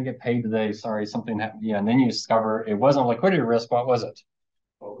 oh, I didn't get paid today. Sorry, something happened. Yeah, and then you discover it wasn't a liquidity risk. What was it?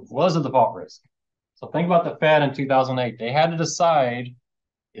 It was a default risk. So think about the Fed in 2008. They had to decide,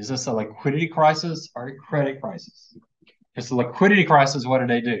 is this a liquidity crisis or a credit crisis? it's a liquidity crisis, what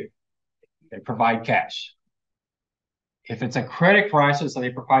do? They provide cash. If it's a credit crisis and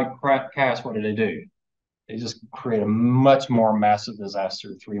they provide cash, what do? They just create a much more massive disaster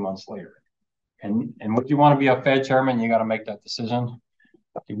 3 months later. And would you want to be a Fed chairman? You got to make that decision.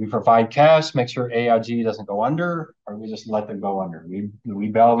 Do we provide cash, make sure AIG doesn't go under, or we just let them go under? We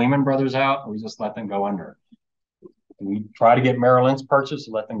bail Lehman Brothers out, or we just let them go under? We try to get Merrill Lynch purchased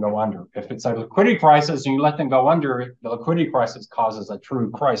and let them go under. If it's a liquidity crisis and you let them go under, the liquidity crisis causes a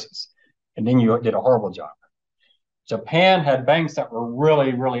true crisis. And then you did a horrible job. Japan had banks that were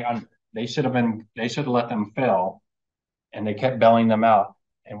really, really under. They should have let them fail, and they kept bailing them out.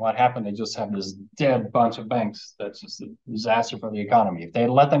 And what happened? They just have this dead bunch of banks. That's just a disaster for the economy. If they had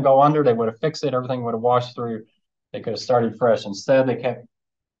let them go under, they would have fixed it. Everything would have washed through. They could have started fresh. Instead, they kept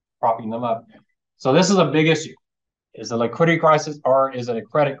propping them up. So this is a big issue. Is it a liquidity crisis or is it a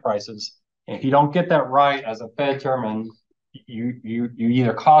credit crisis? And if you don't get that right as a Fed chairman, you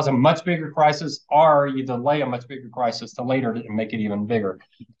either cause a much bigger crisis or you delay a much bigger crisis to later and make it even bigger.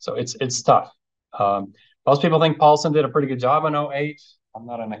 So it's tough. Most people think Paulson did a pretty good job in 08. I'm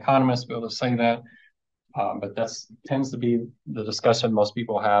not an economist to be able to say that, but that tends to be the discussion most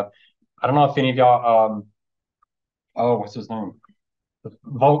people have. I don't know if any of y'all, what's his name?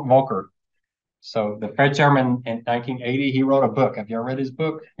 Volcker. So the Fed chairman in 1980, he wrote a book. Have you ever read his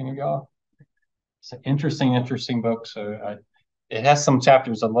book? Any of y'all? It's an interesting book. So it has some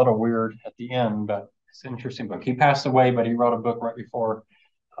chapters a little weird at the end, but it's an interesting book. He passed away, but he wrote a book right before.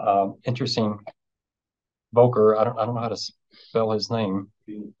 Interesting. Volcker. I don't know how to spell his name.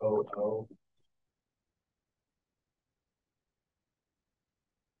 V-O-O. Is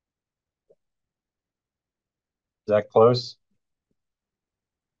that close?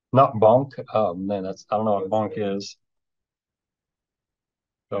 Not Bonk. Oh man, I don't know what Bonk is.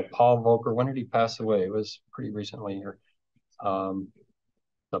 So Paul Volcker. When did he pass away? It was pretty recently here.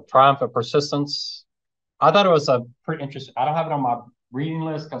 The Triumph of Persistence. I thought it was a pretty interesting. I don't have it on my reading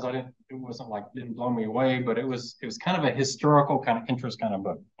list because it didn't blow me away, but it was kind of a historical kind of interest kind of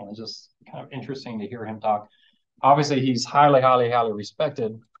book. And it was just kind of interesting to hear him talk. Obviously, he's highly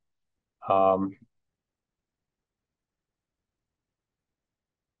respected.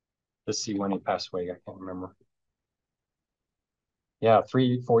 Let's see when he passed away. I can't remember. Yeah,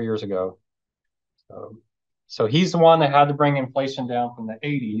 4 years ago. So he's the one that had to bring inflation down from the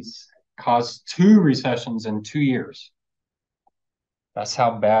 80s, caused 2 recessions in 2 years. That's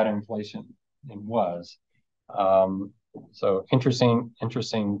how bad inflation was. So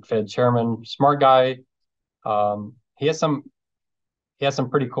interesting Fed chairman, smart guy. He has some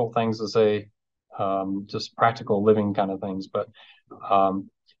pretty cool things to say, just practical living kind of things. But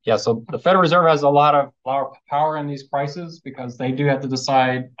yeah, so the Federal Reserve has a lot of power in these prices because they do have to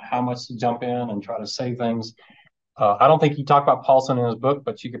decide how much to jump in and try to save things. I don't think he talked about Paulson in his book,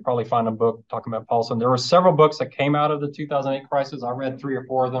 but you could probably find a book talking about Paulson. There were several books that came out of the 2008 crisis. I read 3 or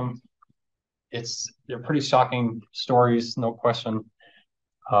 4 of them. They're pretty shocking stories, no question.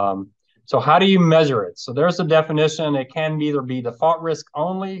 So how do you measure it? So there's a definition. It can either be default risk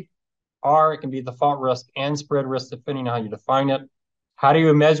only, or it can be default risk and spread risk, depending on how you define it. How do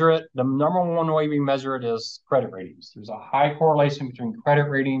you measure it? The number one way we measure it is credit ratings. There's a high correlation between credit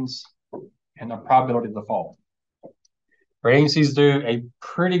ratings and the probability of default. Agencies do a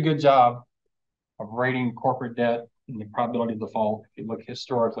pretty good job of rating corporate debt and the probability of default if you look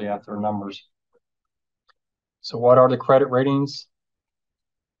historically at their numbers. So what are the credit ratings?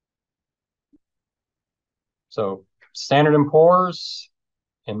 So Standard & Poor's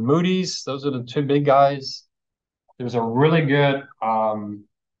and Moody's, those are the 2 big guys. There's a really good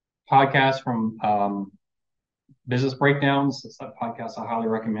podcast from Business Breakdowns. It's that podcast I highly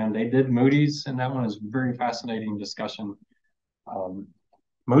recommend. They did Moody's, and that one is very fascinating discussion.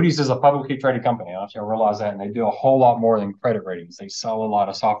 Moody's is a publicly traded company. I don't know if you realize that, and they do a whole lot more than credit ratings. They sell a lot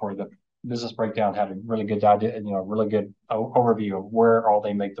of software. The Business Breakdown had a really good idea, really good overview of where all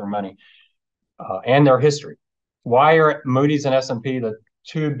they make their money and their history. Why are Moody's and S&P the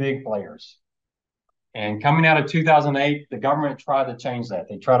 2 big players? And coming out of 2008, the government tried to change that.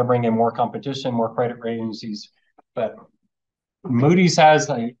 They try to bring in more competition, more credit agencies. But Moody's has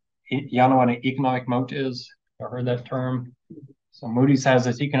y'all know what an economic moat is? I heard that term. So Moody's has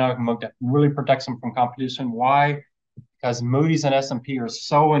this economic moat that really protects them from competition. Why? Because Moody's and S&P are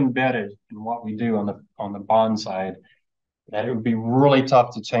so embedded in what we do on the bond side that it would be really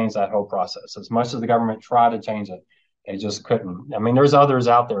tough to change that whole process. As much as the government tried to change it, they just couldn't. I mean, there's others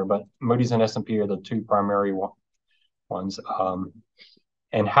out there, but Moody's and S&P are the 2 primary ones.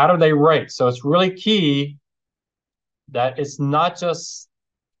 And how do they rate? So it's really key that it's not just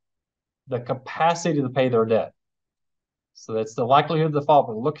the capacity to pay their debt. So that's the likelihood of default.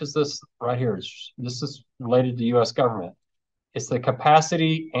 But look at this right here. This is related to U.S. government. It's the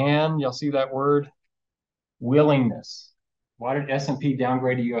capacity and, you'll see that word, willingness. Why did S&P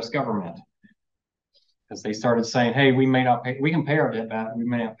downgrade the U.S. government? Because they started saying, hey, we may not pay, we can pay our debt back, we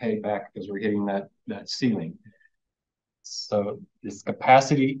may not pay it back because we're hitting that ceiling. So it's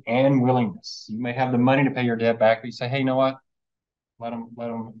capacity and willingness. You may have the money to pay your debt back, but you say, hey, you know what? Let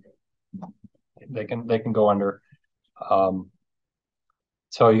them, they can go under.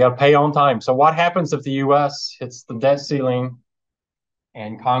 So you got to pay on time. So what happens if the U.S. hits the debt ceiling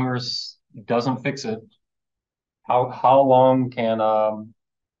and Congress doesn't fix it? How long can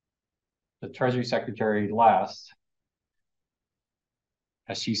the Treasury Secretary last?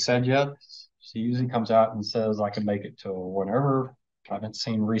 Has she said yet? She usually comes out and says, I can make it till whenever. I haven't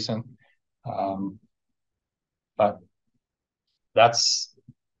seen recent. But that's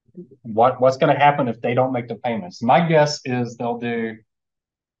what's going to happen if they don't make the payments. My guess is they'll do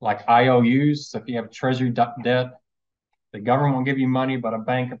like IOUs. So if you have Treasury debt, the government will give you money, but a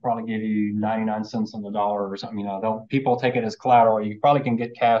bank will probably give you 99 cents on the dollar or something. You know, people take it as collateral. You probably can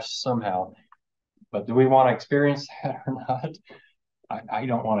get cash somehow. But do we want to experience that or not? I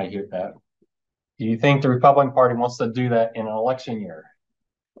don't want to hear that. Do you think the Republican Party wants to do that in an election year?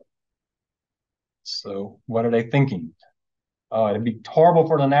 So what are they thinking? It'd be horrible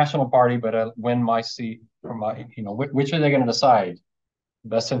for the National Party, but I'd win my seat from my, which are they going to decide?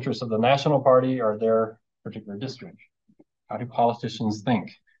 Best interest of the National Party or their particular district? How do politicians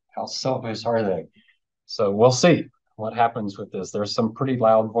think? How selfish are they? So we'll see what happens with this. There's some pretty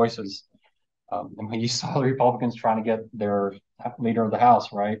loud voices. And when you saw the Republicans trying to get their leader of the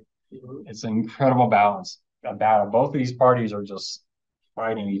House, right? It's an incredible balance. Both of these parties are just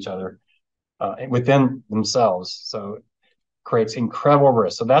fighting each other within themselves. So it creates incredible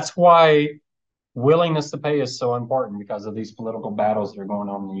risk. So that's why willingness to pay is so important, because of these political battles that are going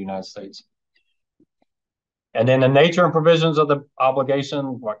on in the United States. And then the nature and provisions of the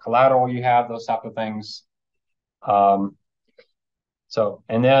obligation, what collateral you have, those type of things. And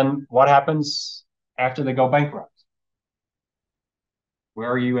then what happens after they go bankrupt?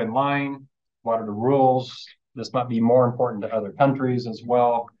 Where are you in line? What are the rules? This might be more important to other countries as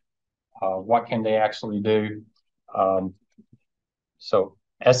well. What can they actually do? So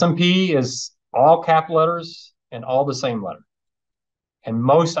S&P is all cap letters and all the same letter. And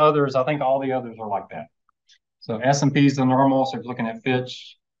most others, I think all the others are like that. So S&P is the normal. So if you're looking at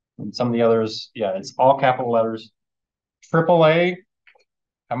Fitch and some of the others, yeah, it's all capital letters. AAA,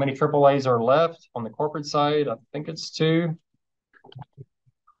 how many AAAs are left on the corporate side? I think it's 2.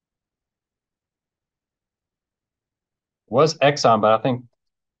 Was Exxon, but I think,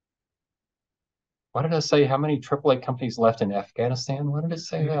 what did I say? How many AAA companies left in Afghanistan? What did it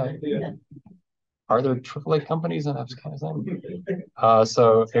say that? Yeah. Are there AAA companies in Afghanistan?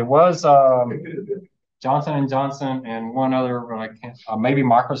 So it was Johnson & Johnson and one other, but I can't, maybe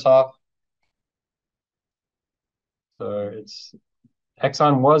Microsoft. So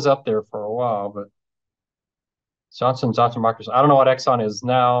Exxon was up there for a while, but Johnson, Microsoft. I don't know what Exxon is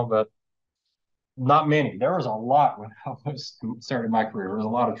now, but not many. There was a lot when I was started my career. There was a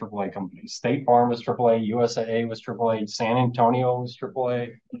lot of AAA companies. State Farm was AAA, USAA was AAA, San Antonio was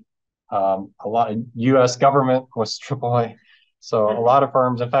AAA. A lot of U.S. government was AAA. So a lot of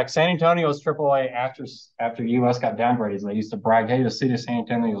firms. In fact, San Antonio was AAA after U.S. got downgraded. They used to brag, "Hey, the city of San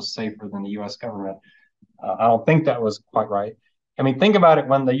Antonio is safer than the U.S. government." I don't think that was quite right. I mean, think about it.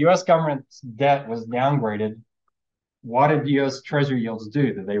 When the U.S. government's debt was downgraded, what did U.S. Treasury yields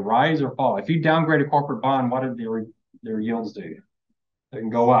do? Did they rise or fall? If you downgrade a corporate bond, what did their yields do? They can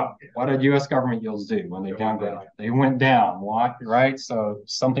go up. What did U.S. government yields do when they downgraded? They went down. What? Right? So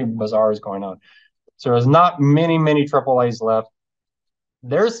something bizarre is going on. So there's not many AAAs left.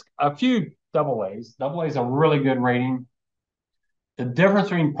 There's a few AAs. AA is a really good rating. The difference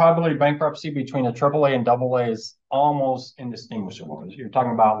between probability of bankruptcy between a AAA and AA is almost indistinguishable. You're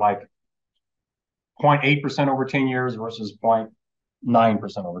talking about like 0.8% over 10 years versus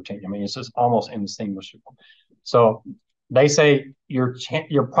 0.9% over 10. I mean, it's just almost indistinguishable. So they say your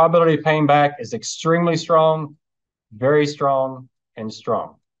probability of paying back is extremely strong, very strong, and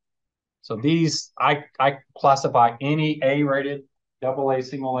strong. So these, I classify any A-rated, AA,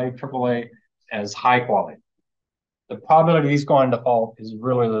 single A, AAA as high quality. The probability of these going to default is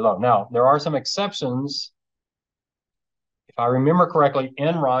really, really low. Now, there are some exceptions. If I remember correctly,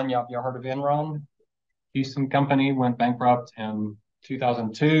 Enron, y'all heard of Enron? Houston company went bankrupt in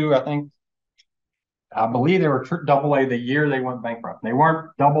 2002, I think. I believe they were AA the year they went bankrupt. They weren't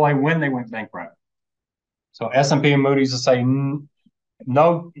AA when they went bankrupt. So S&P and Moody's will say,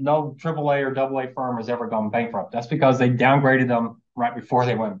 no AAA or AA firm has ever gone bankrupt. That's because they downgraded them right before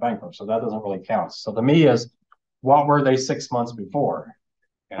they went bankrupt. So that doesn't really count. So to me is what were they 6 months before?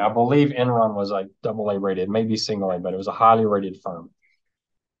 And I believe Enron was like AA rated, maybe single A, but it was a highly rated firm.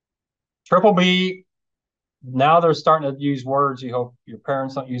 Triple B, now they're starting to use words you hope your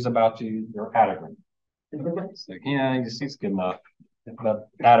parents don't use about you. They're adequate. It's like, yeah, it's good enough, but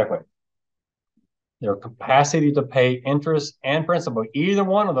adequate. Their capacity to pay interest and principal, either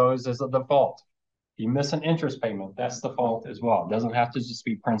one of those is a default. If you miss an interest payment, that's default as well. It doesn't have to just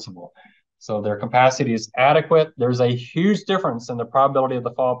be principal. So their capacity is adequate. There's a huge difference in the probability of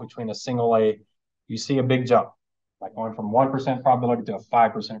default between a single A. You see a big jump, like going from 1% probability to a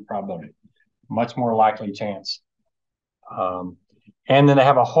 5% probability. Much more likely chance. And then they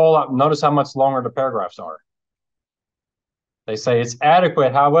have a whole lot. Notice how much longer the paragraphs are. They say it's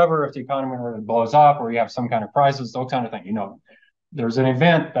adequate. However, if the economy really blows up or you have some kind of crisis, those kind of thing, there's an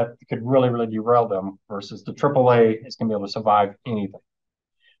event that could really, really derail them versus the AAA is going to be able to survive anything.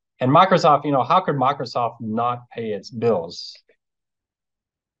 And Microsoft, how could Microsoft not pay its bills?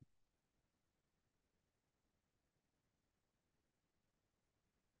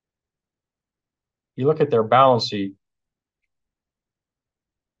 You look at their balance sheet,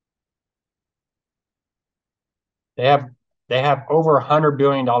 they have over $100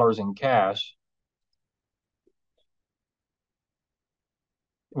 billion in cash,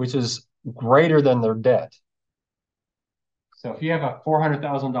 which is greater than their debt. So if you have a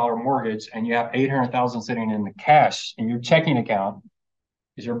 $400,000 mortgage and you have 800,000 sitting in the cash in your checking account,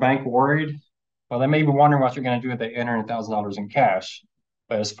 is your bank worried? Well, they may be wondering what you're going to do with the $800,000 in cash.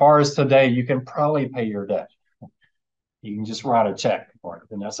 But as far as today, you can probably pay your debt. You can just write a check for it.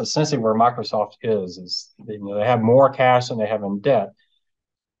 And that's essentially where Microsoft is they have more cash than they have in debt.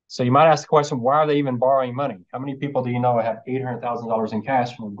 So you might ask the question, why are they even borrowing money? How many people do you know have $800,000 in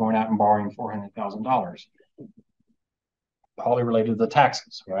cash from going out and borrowing $400,000? Probably related to the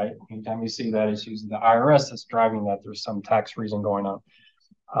taxes, right? Anytime you see that, it's usually the IRS that's driving that. There's some tax reason going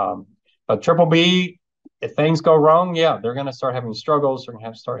on. But triple B, if things go wrong, yeah, they're going to start having struggles. They're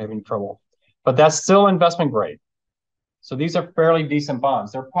going to start having trouble. But that's still investment grade. So these are fairly decent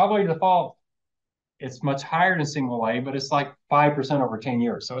bonds. They're probably default. It's much higher than single A, but it's like 5% over 10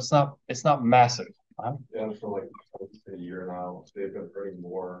 years. So it's not massive. Yeah, for like a year now, they've been putting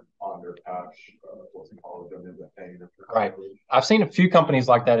more on their cash, what's it called, than they've been paying. Right. I've seen a few companies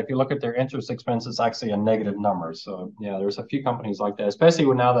like that. If you look at their interest expense, it's actually a negative number. So yeah, there's a few companies like that, especially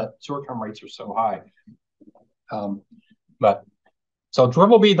when now that short-term rates are so high. But so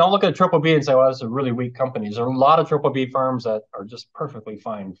triple B, don't look at triple B and say, well, it's a really weak company. There are a lot of triple B firms that are just perfectly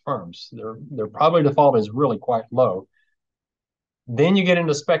fine firms. Their probability default is really quite low. Then you get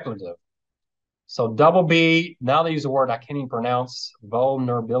into speculative. So double B, now they use a word I can't even pronounce,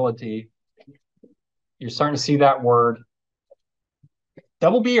 vulnerability. You're starting to see that word.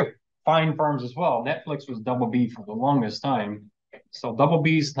 Double B are fine firms as well. Netflix was double B for the longest time. So double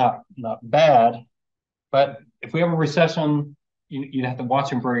B is not bad. But if we have a recession, you'd have to watch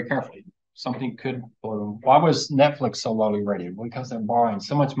them very carefully. Something could blow. Why was Netflix so lowly rated? Because they're borrowing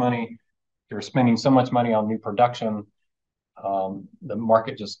so much money. They're spending so much money on new production. The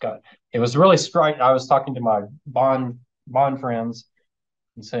market just got. It was really striking. I was talking to my bond friends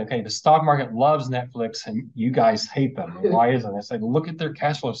and say, okay, the stock market loves Netflix and you guys hate them. Why isn't it? I said, look at their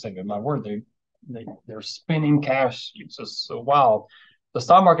cash flow statement. My word, they're spending cash. It's just so wild. The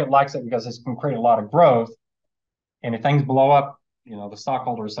stock market likes it because it's going to create a lot of growth. And if things blow up, the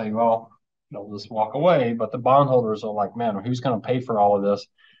stockholders say, well, they'll just walk away. But the bondholders are like, man, who's going to pay for all of this?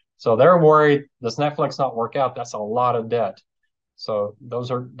 So they're worried. Does Netflix not work out? That's a lot of debt. So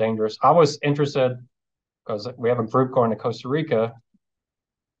those are dangerous. I was interested because we have a group going to Costa Rica.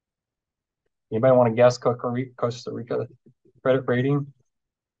 Anybody want to guess Costa Rica credit rating?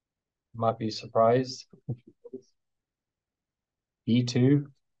 Might be surprised. B2,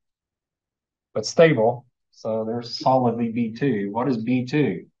 but stable. So they're solidly B2. What is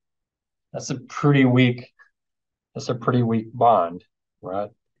B2? That's a pretty weak bond, right?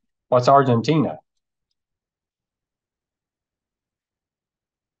 What's Argentina?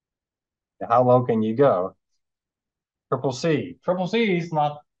 How low can you go? Triple C. Triple C is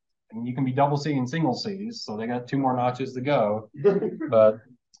not, you can be double C and single C's, so they got two more notches to go, but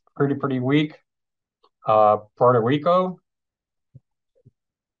pretty weak. Puerto Rico,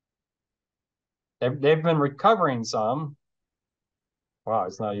 they've been recovering some. Wow,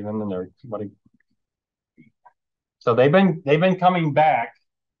 it's not even in there. So they've been coming back.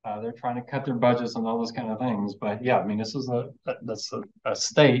 They're trying to cut their budgets and all those kind of things. But yeah, I mean, this is a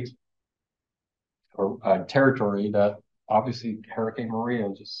state or a territory that obviously Hurricane Maria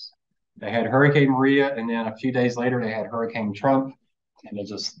they had Hurricane Maria, and then a few days later they had Hurricane Trump, and it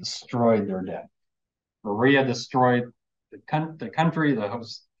just destroyed their debt. Maria destroyed the country, the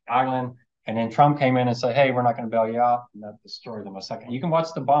host island, and then Trump came in and said, "Hey, we're not going to bail you out," and that destroyed them a second. You can watch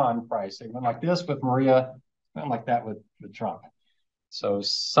the bond price; it went like this with Maria, it went like that with Trump. So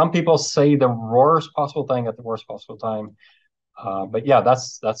some people say the worst possible thing at the worst possible time. But yeah,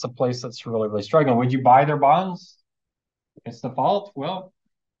 that's a place that's really, really struggling. Would you buy their bonds? It's default. Well,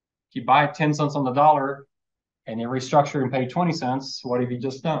 if you buy 10 cents on the dollar and you restructure and pay 20 cents, what have you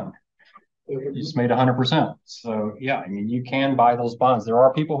just done? You just made 100%. So yeah, I mean, you can buy those bonds. There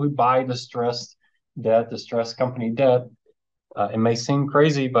are people who buy distressed debt, distressed company debt. It may seem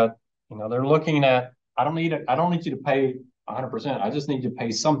crazy, but they're looking at, I don't need you to pay 100%. I just need you to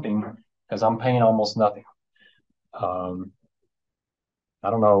pay something because I'm paying almost nothing. Um, I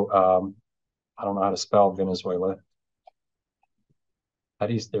don't know. I don't know how to spell Venezuela. How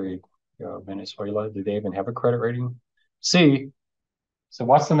do you, there you go, Venezuela. Do they even have a credit rating? C. So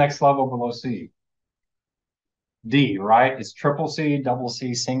what's the next level below C? D, right? It's triple C, double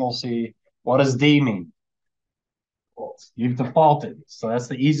C, single C. What does D mean? You've defaulted. So that's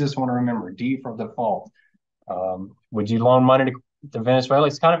the easiest one to remember. D for default. Would you loan money to Venezuela?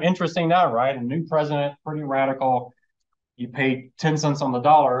 It's kind of interesting now, right? A new president, pretty radical. You pay 10 cents on the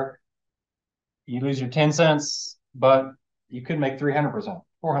dollar, you lose your 10 cents, but you could make 300%,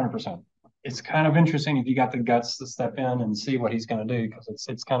 400%. It's kind of interesting if you got the guts to step in and see what he's going to do, because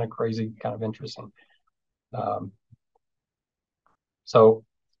it's kind of crazy, kind of interesting. So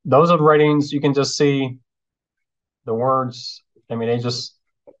those are the ratings. You can just see the words. I mean,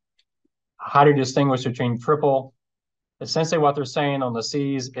 how to distinguish between triple. Essentially what they're saying on the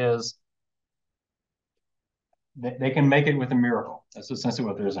C's is they can make it with a miracle. That's essentially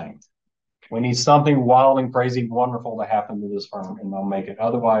what they're saying. We need something wild and crazy, wonderful to happen to this firm, and they'll make it.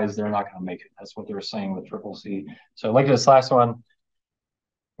 Otherwise, they're not going to make it. That's what they're saying with triple C. So look at this last one,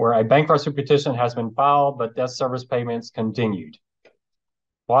 where a bankruptcy petition has been filed, but debt service payments continued.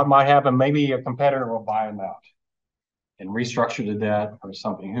 What might happen? Maybe a competitor will buy them out and restructure the debt or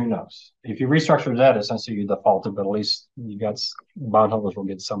something. Who knows? If you restructure the debt, essentially you defaulted, but at least you got bondholders will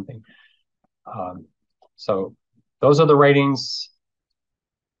get something. So those are the ratings.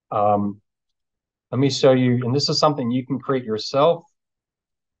 Let me show you, and this is something you can create yourself.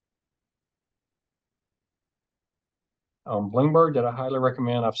 Bloomberg that I highly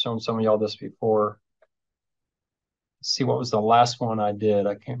recommend. I've shown some of y'all this before. Let's see, what was the last one I did?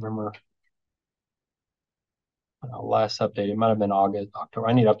 I can't remember. Last update. It might have been August, October.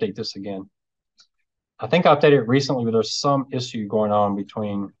 I need to update this again. I think I updated it recently, but there's some issue going on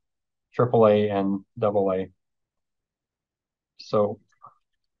between AAA and AA. So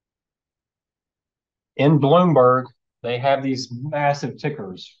in Bloomberg, they have these massive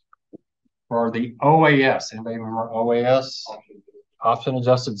tickers for the OAS. Anybody remember OAS? Option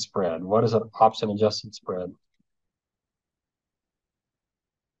adjusted spread. What is an option adjusted spread?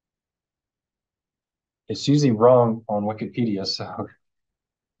 It's usually wrong on Wikipedia. So,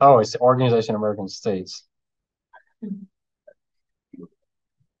 oh, it's the Organization of American States.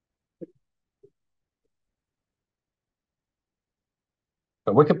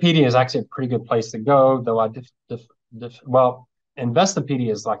 But Wikipedia is actually a pretty good place to go, though well,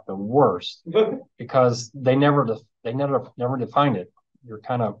 Investopedia is like the worst because they never define it.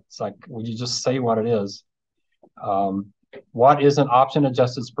 It's like, would you just say what it is? What is an option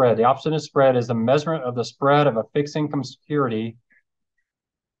adjusted spread? The option adjusted spread is a measurement of the spread of a fixed income security,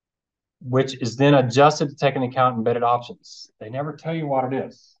 which is then adjusted to take into account embedded options. They never tell you what it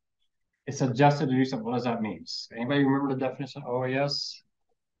is. It's adjusted to do something. What does that mean? Anybody remember the definition of OAS?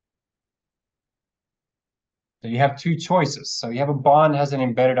 So you have two choices. So you have a bond has an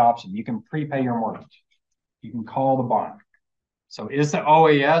embedded option. You can prepay your mortgage. You can call the bond. So is the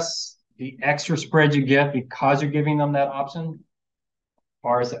OAS the extra spread you get because you're giving them that option?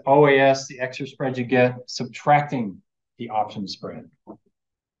 Or is the OAS the extra spread you get subtracting the option spread,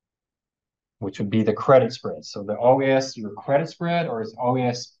 which would be the credit spread? So the OAS your credit spread, or is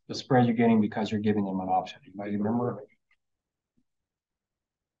OAS the spread you're getting because you're giving them an option? Anybody remember?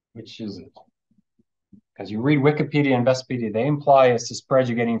 Which is it? Because you read Wikipedia and Investopedia, they imply it's the spread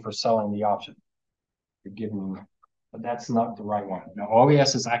you're getting for selling the option. You're giving, but that's not the right one. Now,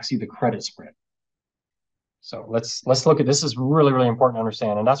 OAS is actually the credit spread. So let's look at this. Is really, really important to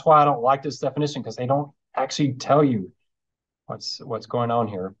understand. And that's why I don't like this definition, because they don't actually tell you what's going on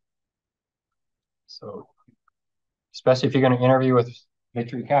here. So especially if you're going to interview with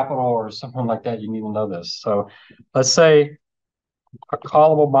Victory Capital or something like that, you need to know this. So let's say a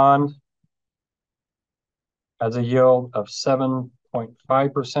callable bond has a yield of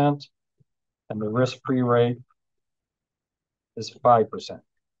 7.5%, and the risk-free rate is 5%.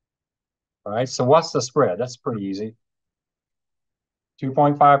 All right, so what's the spread? That's pretty easy.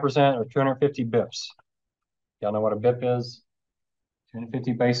 2.5% or 250 bips. Y'all know what a bip is?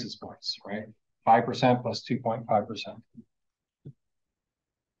 250 basis points, right? 5% plus 2.5%.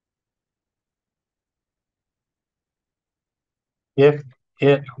 If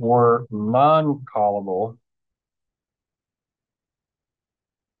it were non-callable,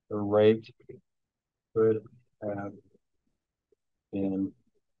 the rate could have been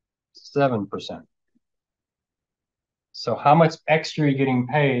 7%. So how much extra are you getting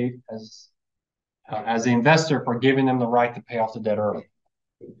paid as the investor for giving them the right to pay off the debt early?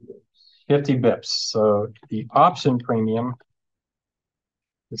 50 bips. So the option premium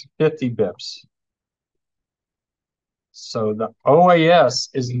is 50 bips. So the OAS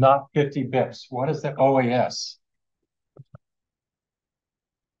is not 50 bips. What is the OAS?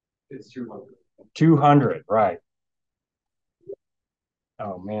 It's 200. 200, right.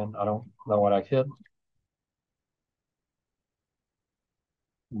 Oh man, I don't know what I hit.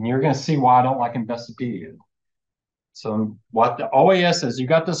 And you're going to see why I don't like Investopedia. So what the OAS is, you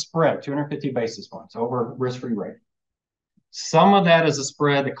got the spread, 250 basis points over risk-free rate. Some of that is a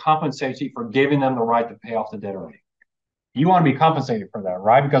spread that compensates you for giving them the right to pay off the debt early. You want to be compensated for that,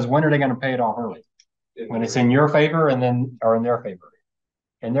 right? Because when are they going to pay it off early? When it's in your favor and then, or in their favor?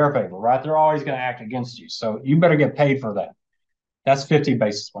 In their favor, right? They're always going to act against you. So you better get paid for that. That's 50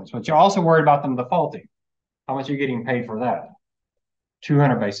 basis points. But you're also worried about them defaulting. How much are you getting paid for that?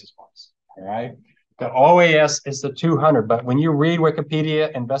 200 basis points, all right? The OAS is the 200, but when you read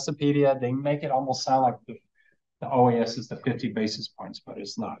Wikipedia, Investopedia, they make it almost sound like the OAS is the 50 basis points, but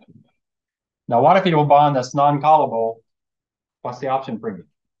it's not. Now, what if you have a bond that's non-callable? What's the option premium?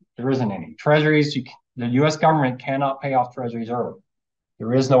 There isn't any. Treasuries, the U.S. government cannot pay off treasuries early.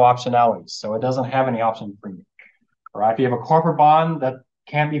 There is no optionality, so it doesn't have any option premium. All right, if you have a corporate bond that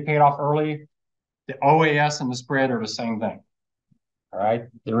can't be paid off early, the OAS and the spread are the same thing. All right,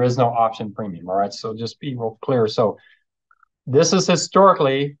 there is no option premium. All right, so just be real clear. So this is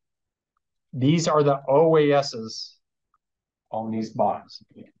historically, these are the OASs on these bonds.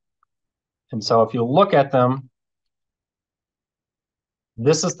 And so if you look at them,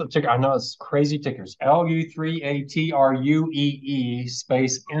 this is the ticker. I know it's crazy tickers. LU3ATRUEE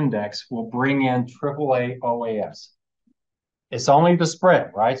space index will bring in AAA OAS. It's only the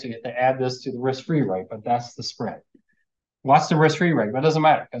spread, right? So you have to add this to the risk-free rate, but that's the spread. What's the risk-free rate? But it doesn't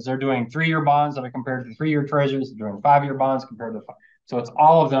matter because they're doing 3-year bonds that are compared to 3-year treasuries. They're doing 5-year bonds compared to 5. So it's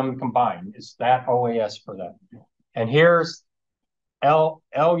all of them combined. It's that OAS for that. And here's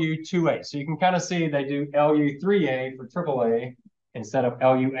LU2A. So you can kind of see they do LU3A for AAA instead of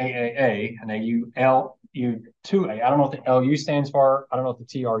LUAAA, and they use LU2A. I don't know what the LU stands for. I don't know what the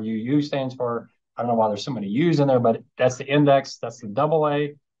TRUU stands for. I don't know why there's so many U's in there, but that's the index. That's the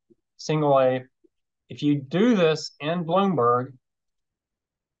AA, single A. If you do this in Bloomberg,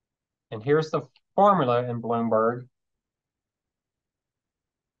 and here's the formula in Bloomberg,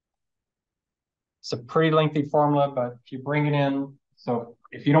 it's a pretty lengthy formula, but if you bring it in, so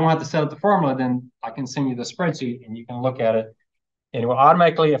if you don't have to set up the formula, then I can send you the spreadsheet and you can look at it. And it will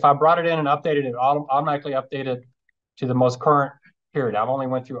automatically, if I brought it in and updated it, automatically update it to the most current period. I've only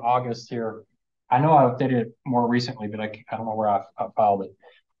went through August here. I know I updated it more recently, but I don't know where I filed it.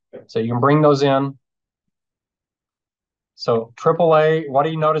 So you can bring those in. So AAA, what do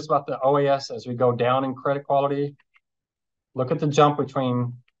you notice about the OAS as we go down in credit quality? Look at the jump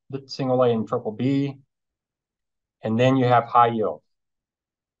between the single A and triple B. And then you have high yield.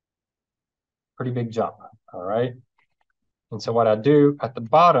 Pretty big jump, all right? And so what I do at the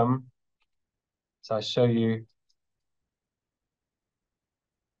bottom is I show you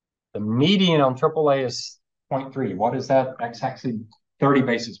the median on AAA is 0.3. What is that? That's actually 30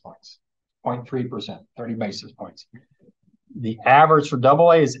 basis points, 0.3%, 30 basis points. The average for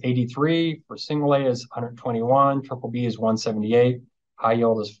AA is 83, for single A is 121, triple B is 178, high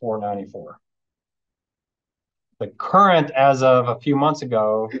yield is 494. The current as of a few months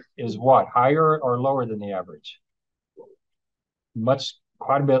ago is what? Higher or lower than the average?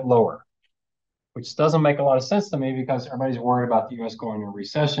 Quite a bit lower, which doesn't make a lot of sense to me because everybody's worried about the U.S. going into a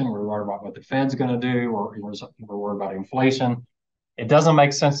recession. We're worried about what the Fed's going to do, or we're worried about inflation. It doesn't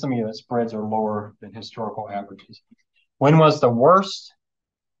make sense to me that spreads are lower than historical averages. When was the worst?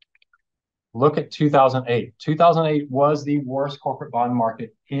 Look at 2008. 2008 was the worst corporate bond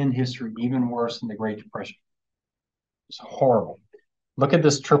market in history, even worse than the Great Depression. It's horrible. Look at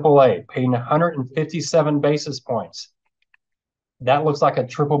this AAA, paying 157 basis points. That looks like a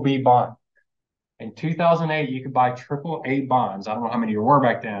triple B bond. In 2008, you could buy AAA bonds. I don't know how many there were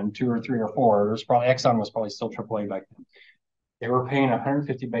back then, two or three or four. There's probably Exxon was probably still AAA back then. They were paying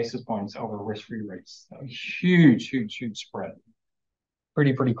 150 basis points over risk-free rates. Huge, huge, huge spread.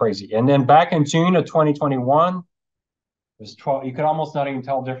 Pretty crazy. And then back in June of 2021, it was 12. You could almost not even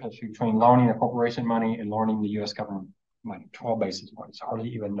tell the difference between loaning a corporation money and loaning the U.S. government money. 12 basis points. Hardly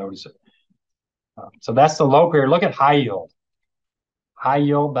even notice it. So that's the low period. Look at high yield. High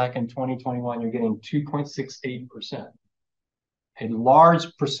yield back in 2021, you're getting 2.68%. A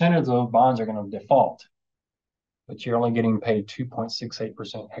large percentage of those bonds are going to default, but you're only getting paid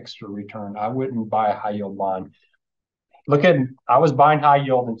 2.68% extra return. I wouldn't buy a high yield bond. I was buying high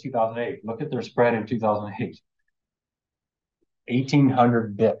yield in 2008. Look at their spread in 2008.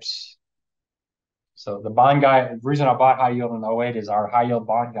 1,800 bips. So the bond guy, the reason I bought high yield in 08 is our high yield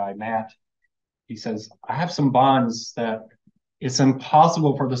bond guy, Matt. He says, I have some bonds that it's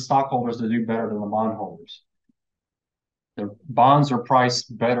impossible for the stockholders to do better than the bondholders. The bonds are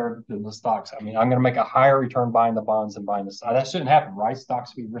priced better than the stocks. I mean, I'm going to make a higher return buying the bonds than buying the stock. That shouldn't happen, right?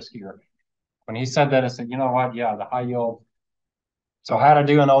 Stocks be riskier. When he said that, I said, you know what? Yeah, the high yield. So how did I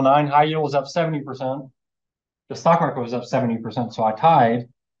do in 09? High yield was up 70%. The stock market was up 70%. So I tied.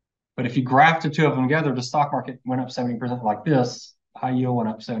 But if you graph the two of them together, the stock market went up 70% like this. High yield went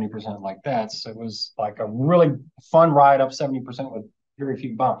up 70% like that. So it was like a really fun ride up 70% with very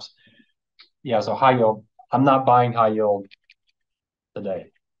few bumps. Yeah, so high yield. I'm not buying high yield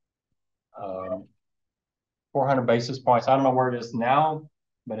today. 400 basis points. I don't know where it is now,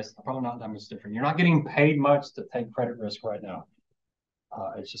 but it's probably not that much different. You're not getting paid much to take credit risk right now.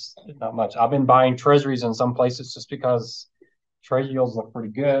 It's just not much. I've been buying treasuries in some places just because treasury yields look pretty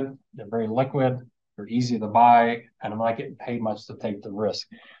good. They're very liquid. They're easy to buy, and I'm not getting paid much to take the risk.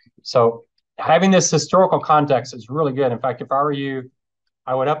 So having this historical context is really good. In fact, if I were you,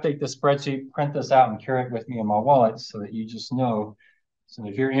 I would update this spreadsheet, print this out, and carry it with me in my wallet so that you just know. So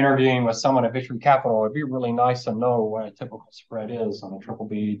if you're interviewing with someone at Victory Capital, it'd be really nice to know what a typical spread is on a triple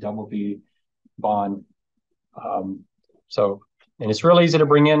B, double B bond. And it's real easy to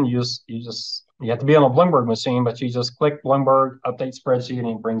bring in. You have to be on a Bloomberg machine, but you just click Bloomberg, update spreadsheet, and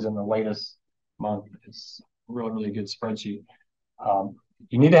it brings in the latest month. It's a really good spreadsheet.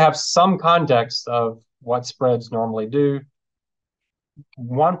 You need to have some context of what spreads normally do.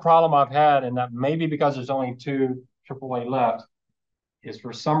 One problem I've had, and that maybe because there's only two AAA left, is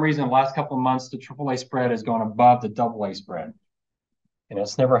for some reason the last couple of months the AAA spread has gone above the AA spread, and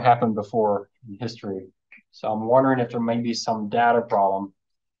it's never happened before in history. So I'm wondering if there may be some data problem,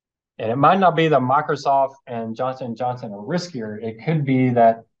 and it might not be that Microsoft and Johnson & Johnson are riskier. It could be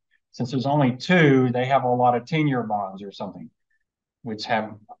that since there's only two, they have a lot of 10-year bonds or something, which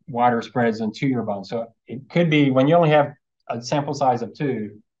have wider spreads than 2-year bonds. So it could be when you only have a sample size of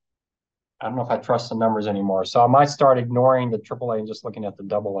two, I don't know if I trust the numbers anymore. So I might start ignoring the AAA and just looking at the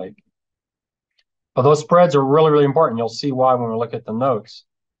AA. But those spreads are really important. You'll see why when we look at the notes.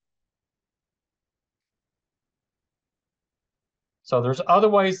 So there's other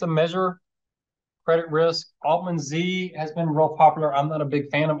ways to measure credit risk. Altman Z has been real popular. I'm not a big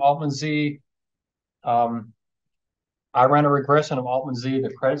fan of Altman Z. I ran a regression of Altman Z,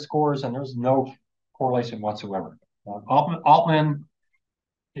 the credit scores, and there's no correlation whatsoever. Altman,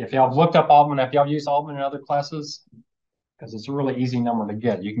 if y'all have looked up Altman, if y'all used Altman in other classes, because it's a really easy number to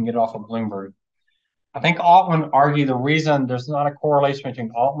get. You can get it off of Bloomberg. I think Altman argued the reason there's not a correlation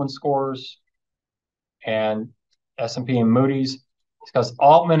between Altman scores and S&P and Moody's is because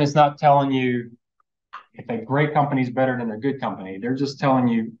Altman is not telling you if a great company is better than a good company. They're just telling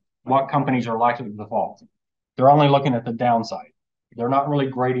you what companies are likely to default. They're only looking at the downside. They're not really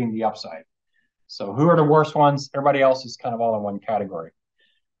grading the upside. So who are the worst ones? Everybody else is kind of all in one category.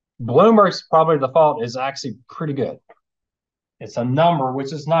 Bloomberg's probably default is actually pretty good. It's a number,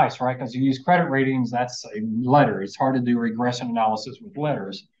 which is nice, right? Because you use credit ratings, that's a letter. It's hard to do regression analysis with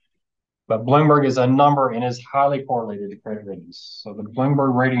letters. But Bloomberg is a number and is highly correlated to credit ratings. So the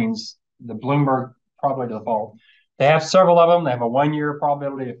Bloomberg ratings, the Bloomberg probably default, they have several of them. They have a 1-year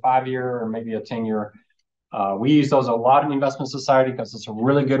probability, a 5-year, or maybe a 10-year. We use those a lot in Investment Society because it's a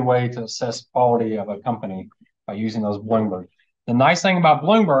really good way to assess quality of a company by using those Bloomberg. The nice thing about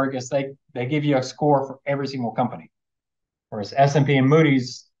Bloomberg is they give you a score for every single company. Whereas S&P and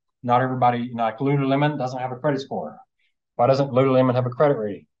Moody's, not everybody, like Lululemon doesn't have a credit score. Why doesn't Lululemon have a credit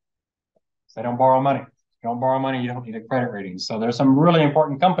rating? They don't borrow money. If you don't borrow money, you don't need a credit rating. So there's some really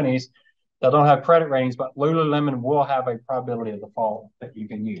important companies that don't have credit ratings, but Lululemon will have a probability of default that you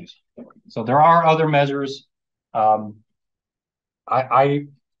can use. So there are other measures. I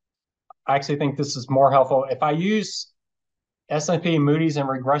actually think this is more helpful. If I use S&P, Moody's, and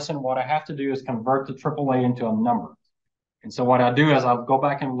regression, what I have to do is convert the AAA into a number. And so what I do is I'll go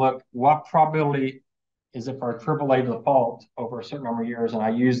back and look what probability is it for a AAA default over a certain number of years, and I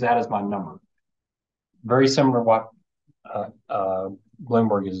use that as my number. Very similar to what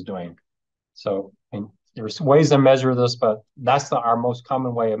Bloomberg is doing. So there's ways to measure this, but that's our most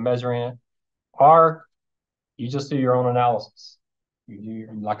common way of measuring it. Or you just do your own analysis. You do,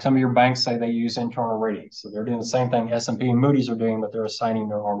 like some of your banks say they use internal ratings. So they're doing the same thing S&P and Moody's are doing, but they're assigning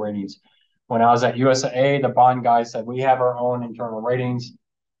their own ratings. When I was at UTSA, the bond guy said, we have our own internal ratings.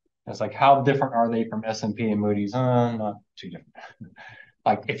 It's like, how different are they from S&P and Moody's? Not too different.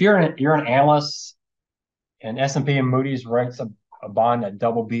 Like if you're an analyst and S&P and Moody's rates a bond at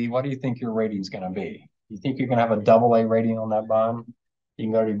double B, what do you think your rating's going to be? You think you're going to have a double A rating on that bond? You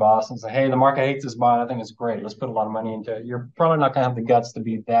can go to your boss and say, hey, the market hates this bond. I think it's great. Let's put a lot of money into it. You're probably not going to have the guts to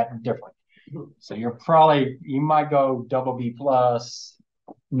be that different. So you might go double B plus,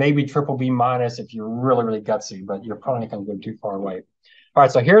 maybe triple B minus if you're really, really gutsy, but you're probably not going to go too far away. All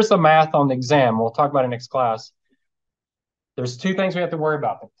right, so here's the math on the exam. We'll talk about it next class. There's two things we have to worry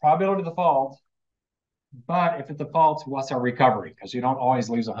about. The probability of default, but if it defaults, what's our recovery? Because you don't always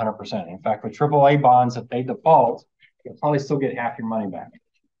lose 100%. In fact, with AAA bonds, if they default, you'll probably still get half your money back.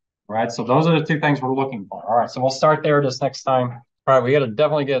 All right, so those are the two things we're looking for. All right, so we'll start there this next time. All right, we got to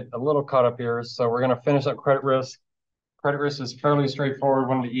definitely get a little caught up here. So we're going to finish up credit risk. Credit risk is fairly straightforward,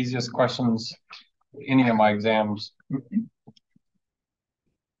 one of the easiest questions in any of my exams.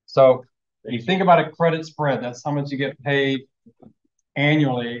 So you think about a credit spread, that's how much you get paid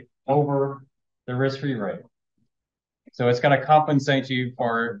annually over the risk-free rate. So it's going to compensate you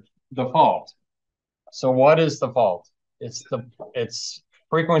for default. So what is default? It's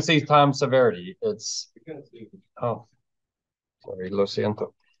frequency times severity. It's lo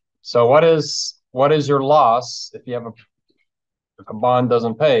siento. So what is your loss if you have if a bond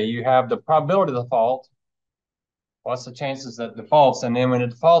doesn't pay? You have the probability of default. What's the chances that defaults? And then when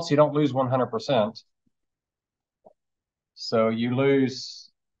it defaults, you don't lose 100%. So you lose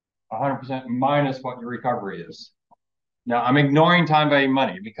 100% minus what your recovery is. Now, I'm ignoring time value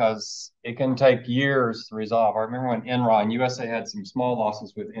money because it can take years to resolve. I remember when Enron, USA had some small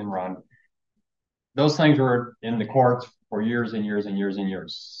losses with Enron. Those things were in the courts for years and years and years and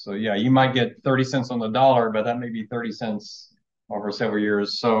years. So yeah, you might get 30 cents on the dollar, but that may be 30 cents over several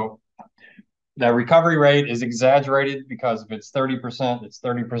years. So the recovery rate is exaggerated because if it's 30%, it's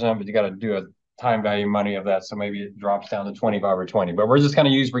 30%, but you got to do a time value money of that. So maybe it drops down to 25 or 20, but we're just going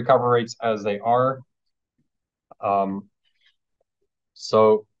to use recovery rates as they are.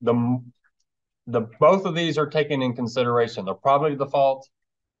 So both of these are taken in consideration, the probability of default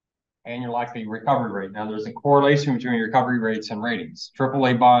and your likely recovery rate. Now there's a correlation between recovery rates and ratings.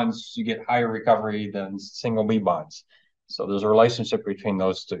 AAA bonds, you get higher recovery than single B bonds. So there's a relationship between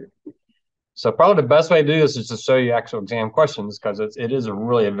those two. So probably the best way to do this is to show you actual exam questions because it is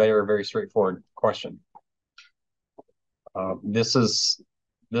really a very, very straightforward question. This is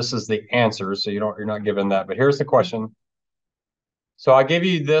the answer, so you're not given that. But here's the question. So I give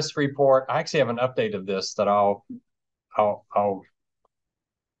you this report. I actually have an update of this that I'll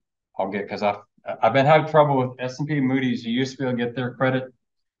get because I've been having trouble with S&P Moody's. You used to be able to get their credit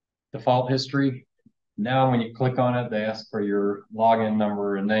default history. Now, when you click on it, they ask for your login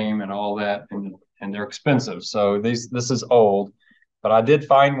number and name and all that, and they're expensive. So this is old, but I did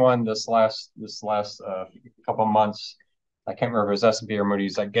find one this last couple months. I can't remember if it was S&P or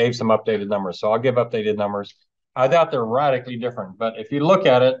Moody's. I gave some updated numbers, so I'll give updated numbers. I doubt they're radically different, but if you look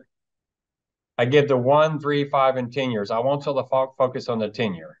at it, I give the 1, 3, 5, and 10 years. I won't tell the focus on the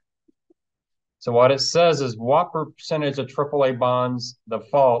 10-year. So what it says is what percentage of AAA bonds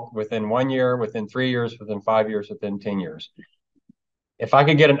default within 1 year, within 3 years, within 5 years, within 10 years. If I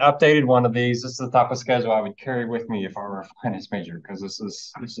could get an updated one of these, this is the type of schedule I would carry with me if I were a finance major, because this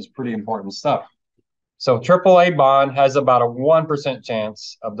is pretty important stuff. So AAA bond has about a 1%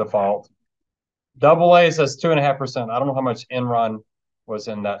 chance of default. AA says 2.5%. I don't know how much Enron was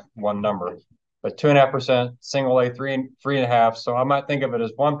in that one number, but 2.5%, single A 3.5%. So I might think of it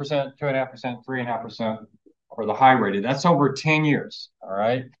as 1%, 2.5%, 3.5% for the high rated. That's over 10 years. All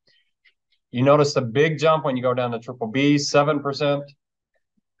right. You notice the big jump when you go down to triple B, 7%.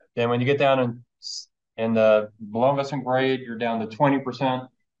 Then when you get down in the below investment grade, you're down to 20%,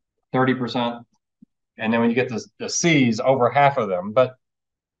 30%. And then when you get to the C's, over half of them. But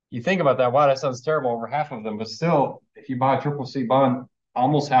you think about that, wow, that sounds terrible, over half of them. But still, if you buy a triple C bond,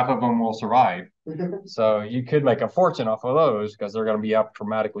 almost half of them will survive. So you could make a fortune off of those because they're going to be up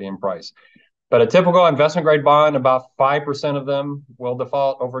dramatically in price. But a typical investment grade bond, about 5% of them will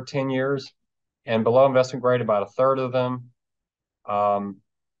default over 10 years. And below investment grade, about a third of them.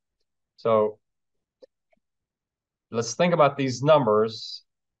 So let's think about these numbers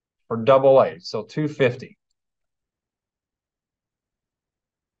for double A. So 250.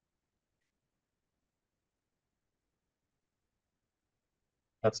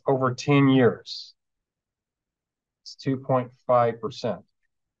 That's over 10 years. It's 2.5%.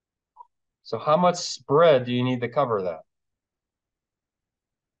 So how much spread do you need to cover that?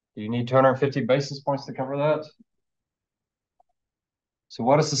 Do you need 250 basis points to cover that? So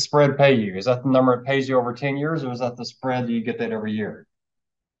what does the spread pay you? Is that the number it pays you over 10 years, or is that the spread you get that every year?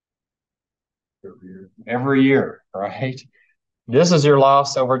 Every year. Every year, right? This is your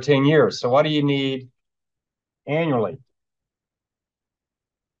loss over 10 years. So what do you need annually?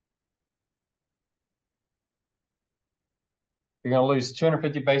 You're going to lose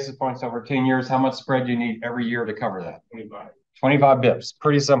 250 basis points over 10 years. How much spread do you need every year to cover that? 25. 25 bips.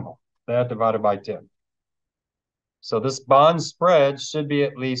 Pretty simple. That divided by 10. So this bond spread should be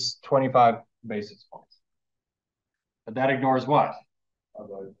at least 25 basis points. But that ignores what?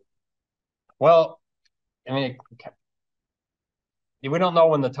 Well, I mean, we don't know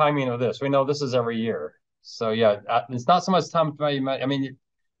when the timing of this. We know this is every year. So yeah, it's not so much time value money. I mean,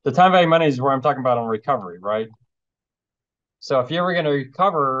 the time value money is where I'm talking about on recovery, right? So if you're ever going to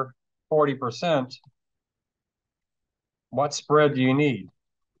recover 40%, what spread do you need?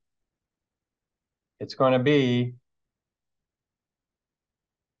 It's going to be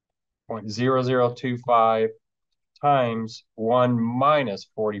 0.0025 times 1 minus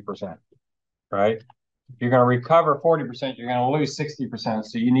 40%, right? If you're going to recover 40%, you're going to lose 60%.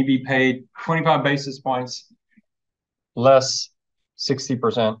 So you need to be paid 25 basis points less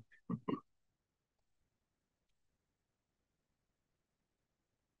 60%.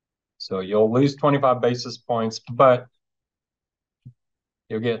 So you'll lose 25 basis points, but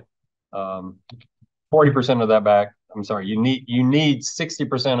you'll get 40% of that back. I'm sorry, you need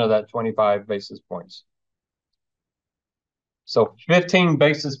 60% of that 25 basis points. So 15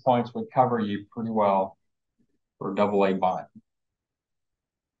 basis points would cover you pretty well for a double A bond.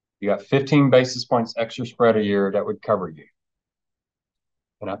 You got 15 basis points extra spread a year that would cover you.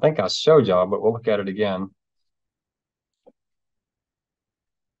 And I think I showed y'all, but we'll look at it again.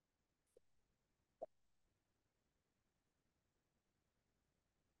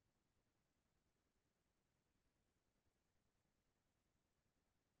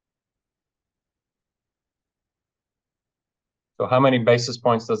 So how many basis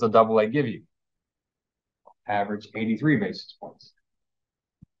points does a double A give you? Average 83 basis points.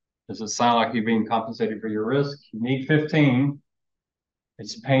 Does it sound like you're being compensated for your risk? You need 15.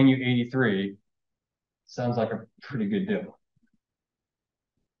 It's paying you 83. Sounds like a pretty good deal.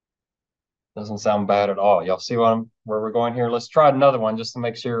 Doesn't sound bad at all. Y'all see where we're going here? Let's try another one just to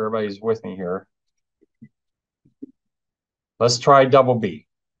make sure everybody's with me here. Let's try double B.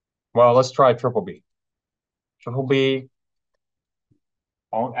 Well, let's try triple B. Triple B,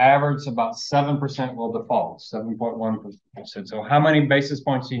 on average, about 7% will default, 7.1%. So how many basis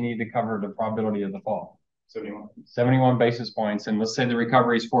points do you need to cover the probability of default? 71. 71 basis points. And let's say the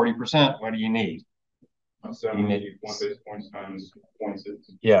recovery is 40%. What do you need? 71 basis points times 0.6.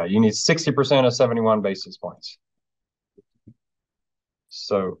 Yeah, you need 60% of 71 basis points.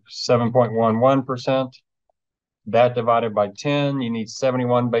 So 7.11%. That divided by 10, you need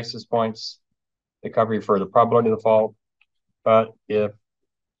 71 basis points to cover you for the probability of default. But if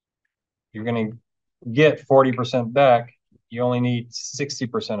you're going to get 40% back, you only need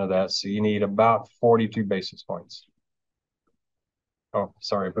 60% of that. So you need about 42 basis points. Oh,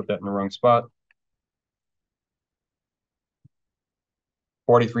 sorry, I put that in the wrong spot.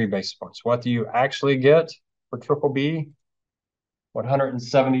 43 basis points. What do you actually get for triple B?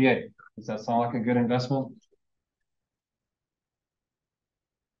 178. Does that sound like a good investment?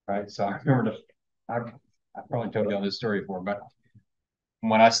 Right. So I remember I probably told you all this story before, but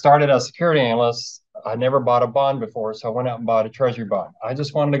when I started as a security analyst, I never bought a bond before. So I went out and bought a treasury bond. I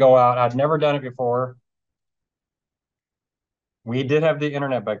just wanted to go out. I'd never done it before. We did have the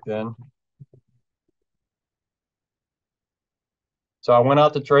internet back then. So I went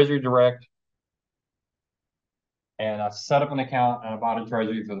out to Treasury Direct and I set up an account and I bought a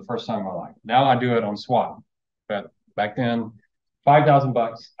treasury for the first time in my life. Now I do it on swap. But back then,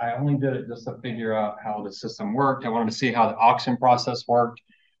 $5,000. I only did it just to figure out how the system worked. I wanted to see how the auction process worked,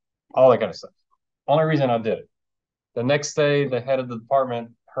 all that kind of stuff. Only reason I did it. The next day, the head of the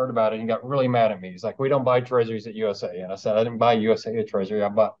department heard about it and got really mad at me. He's like, "We don't buy treasuries at USA." And I said, "I didn't buy USA a treasury. I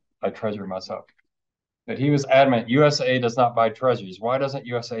bought a treasury myself." But he was adamant, USA does not buy treasuries. Why doesn't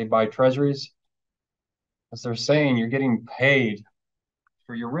USA buy treasuries? Because they're saying you're getting paid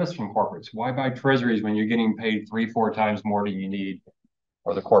for your risk from corporates. Why buy treasuries when you're getting paid 3-4 times more than you need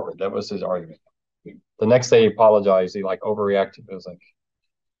for the corporate? That was his argument. The next day he apologized. He like overreacted. It was like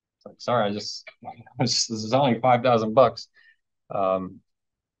sorry, this is only $5,000.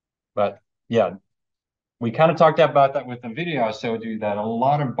 But yeah, we kind of talked about that with the video I showed you, that a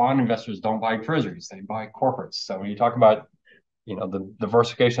lot of bond investors don't buy treasuries, they buy corporates. So when you talk about, the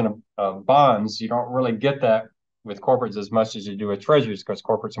diversification of bonds, you don't really get that with corporates as much as you do with treasuries, because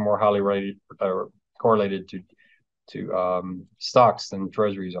corporates are more highly rated or correlated to stocks than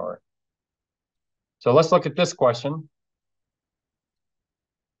treasuries are. So let's look at this question.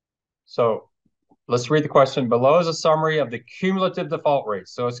 So let's read the question. Below is a summary of the cumulative default rate.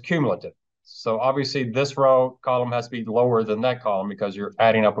 So it's cumulative. So obviously this row column has to be lower than that column because you're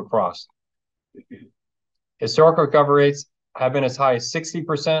adding up across. Historical recovery rates have been as high as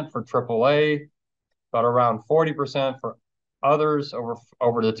 60% for AAA, but around 40% for others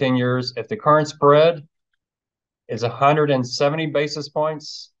over the 10 years. If the current spread is 170 basis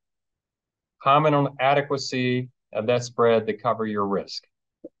points, comment on the adequacy of that spread to cover your risk.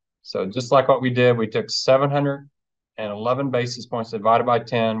 So just like what we did, we took 711 basis points divided by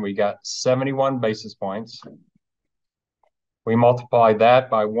 10. We got 71 basis points. We multiply that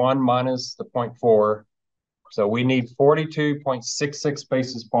by 1 minus the 0.4. So we need 42.66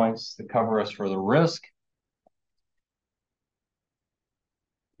 basis points to cover us for the risk.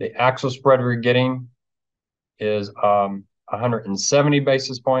 The actual spread we're getting is 170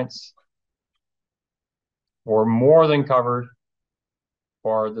 basis points. We're more than covered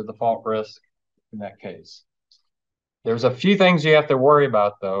for the default risk in that case. There's a few things you have to worry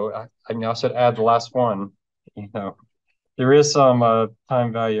about, though. I should add the last one. There is some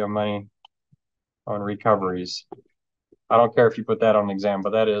time value of money on recoveries. I don't care if you put that on the exam, but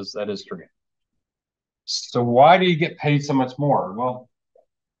that is true. So why do you get paid so much more? Well,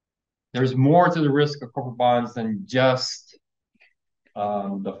 there's more to the risk of corporate bonds than just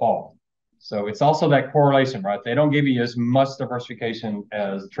default. So it's also that correlation, right? They don't give you as much diversification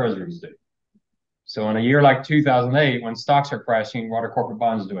as treasuries do. So in a year like 2008, when stocks are crashing, what are corporate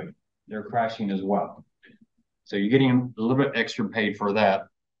bonds doing? They're crashing as well. So you're getting a little bit extra paid for that.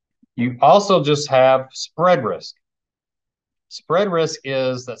 You also just have spread risk. Spread risk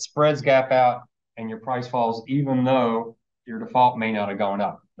is that spreads gap out and your price falls even though your default may not have gone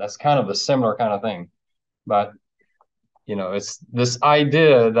up. That's kind of a similar kind of thing. But, it's this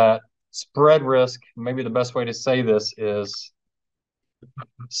idea that spread risk, maybe the best way to say this is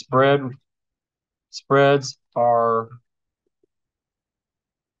spreads are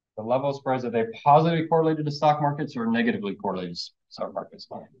the level of spreads, are they positively correlated to stock markets or negatively correlated to stock markets?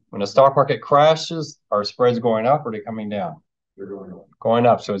 When the stock market crashes, are spreads going up or are they coming down? They're going up. Going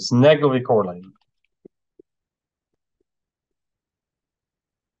up, so it's negatively correlated.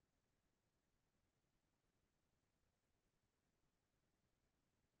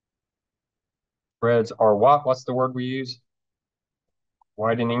 Spreads are what? What's the word we use?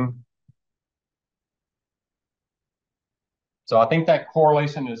 Widening. So I think that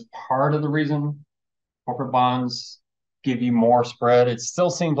correlation is part of the reason corporate bonds give you more spread. It still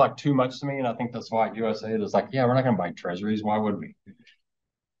seems like too much to me, and I think that's why USAA is like, yeah, we're not going to buy treasuries. Why would we?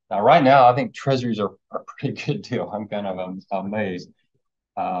 Now, right now, I think treasuries are a pretty good deal. I'm kind of amazed.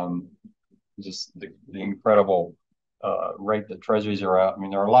 Just the incredible rate that treasuries are at. I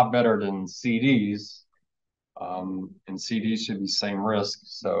mean, they're a lot better than CDs, and CDs should be same risk.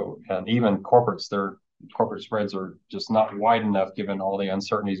 So, and even corporates, their corporate spreads are just not wide enough given all the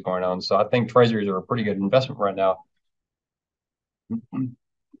uncertainties going on. So I think treasuries are a pretty good investment right now.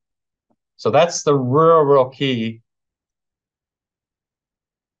 So that's the real key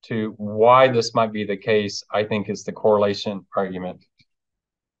to why this might be the case, I think, is the correlation argument.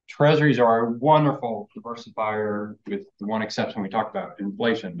 Treasuries are a wonderful diversifier with the one exception we talked about,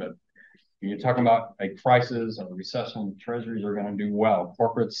 inflation. But when you're talking about a crisis or a recession, treasuries are going to do well.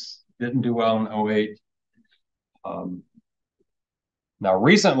 Corporates didn't do well in 2008. Now,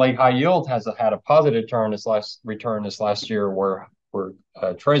 recently, high yield has had a positive return this last year where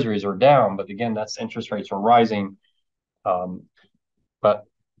treasuries are down. But again, that's interest rates are rising. But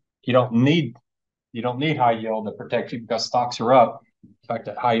you don't need high yield to protect you because stocks are up. The fact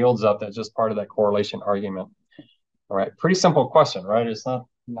that high yield's up, that's just part of that correlation argument. All right, pretty simple question, right? It's not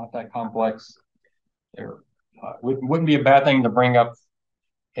that complex. There wouldn't be a bad thing to bring up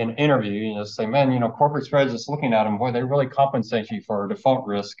in an interview. Say, man, corporate spreads, just looking at them, boy, they really compensate you for default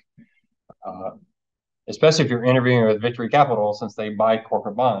risk. Especially if you're interviewing with Victory Capital, since they buy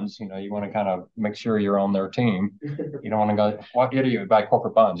corporate bonds, you want to kind of make sure you're on their team. You don't want to go, what idiot would buy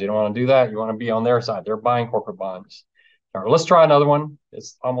corporate bonds? You don't want to do that. You want to be on their side. They're buying corporate bonds. All right, let's try another one.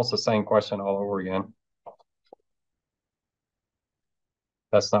 It's almost the same question all over again.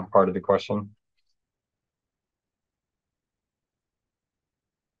 That's not part of the question.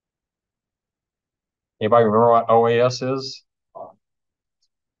 Anybody remember what OAS is?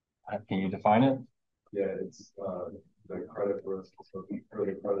 Can you define it? Yeah, it's the credit risk. So the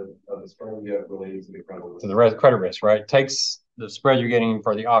spread you get related to the credit risk. To the credit risk, right? It takes the spread you're getting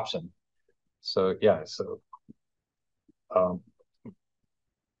for the option. So yeah, so all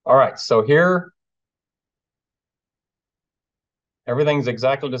right. So here, everything's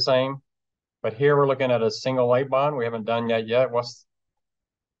exactly the same, but here we're looking at a single A bond. We haven't done that yet. What's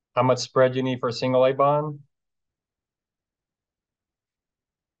how much spread you need for a single A bond?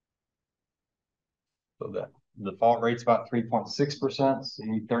 So the default rate's about 3.6%. So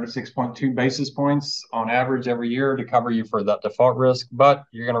you need 36.2 basis points on average every year to cover you for that default risk, but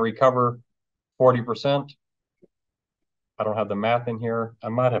you're going to recover 40%. I don't have the math in here. I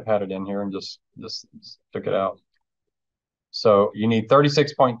might have had it in here and just took it out. So you need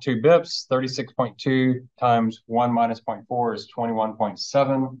 36.2 bips. 36.2 times 1 minus 0.4 is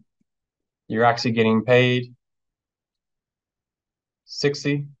 21.7. You're actually getting paid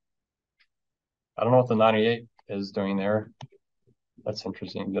 60. I don't know what the 98 is doing there. That's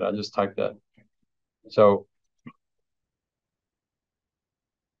interesting. Did I just type that? So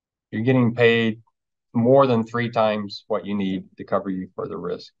you're getting paid more than 3 times what you need to cover you for the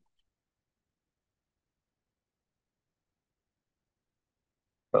risk.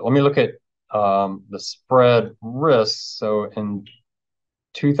 But let me look at the spread risk. So in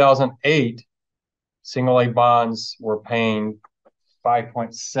 2008, single A bonds were paying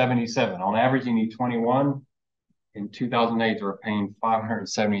 5.77. On average, you need 21. In 2008, they were paying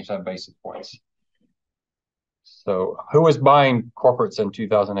 577 basis points. So who was buying corporates in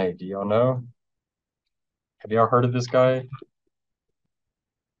 2008? Do y'all know? Have y'all heard of this guy?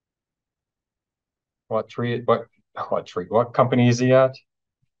 What company is he at?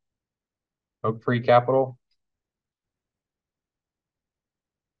 Oak Tree Capital.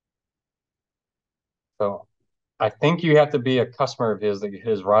 So I think you have to be a customer of his to get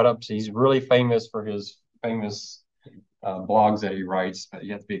his write-ups. He's really famous for his famous blogs that he writes, but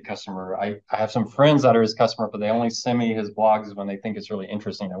you have to be a customer. I have some friends that are his customer, but they only send me his blogs when they think it's really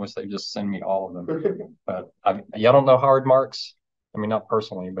interesting. I wish they just send me all of them. But y'all don't know Howard Marks? I mean, not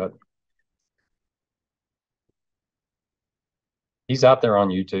personally, but he's out there on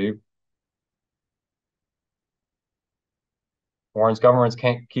YouTube. Warren's governments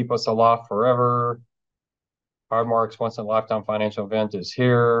can't keep us aloft forever. Howard Marks once in a lifetime financial event is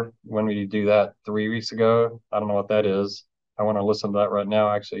here. When did you do that? 3 weeks ago? I don't know what that is. I want to listen to that right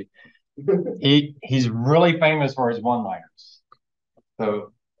now, actually. He's really famous for his one-liners.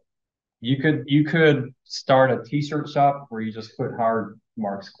 So you could start a t-shirt shop where you just put Howard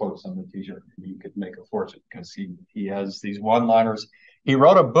Marks quotes on the t-shirt and you could make a fortune because he has these one-liners. He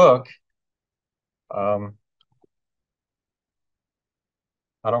wrote a book.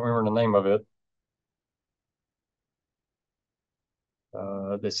 I don't remember the name of it.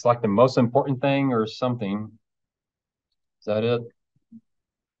 It's like the most important thing or something. Is that it?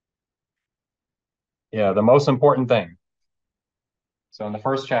 Yeah, the most important thing. So in the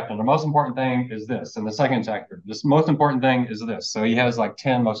first chapter, the most important thing is this. In the second chapter, this most important thing is this. So he has like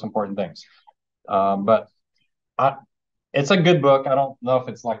 10 most important things. But it's a good book. I don't know if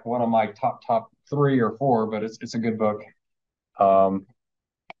it's like one of my top 3 or 4, but it's a good book.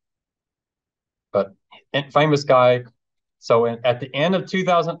 But famous guy. So at the end of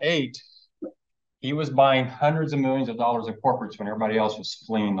 2008, he was buying hundreds of millions of dollars of corporates when everybody else was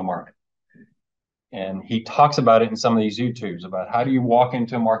fleeing the market. And he talks about it in some of these YouTubes about how do you walk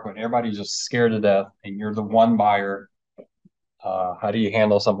into a market when everybody's just scared to death and you're the one buyer. How do you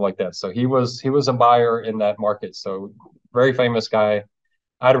handle something like that? So he was a buyer in that market. So very famous guy.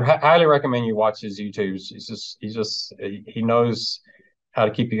 I'd highly recommend you watch his YouTubes. He knows how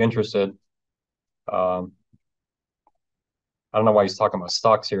to keep you interested. I don't know why he's talking about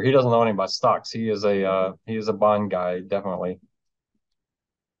stocks here. He doesn't know anything about stocks. He is a bond guy, definitely.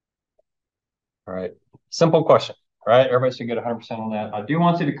 All right. Simple question. All right. Everybody should get 100% on that. I do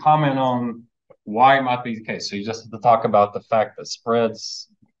want you to comment on why it might be the case. So you just have to talk about the fact that spreads,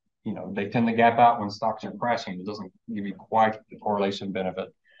 they tend to gap out when stocks are crashing. It doesn't give you quite the correlation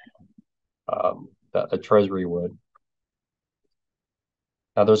benefit that a treasury would.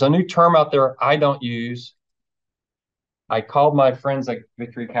 Now, there's a new term out there I don't use. I called my friends at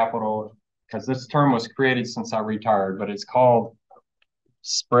Victory Capital because this term was created since I retired, but it's called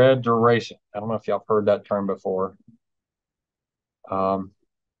spread duration. I don't know if y'all have heard that term before.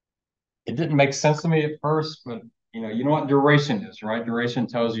 It didn't make sense to me at first, but you know what duration is, right? Duration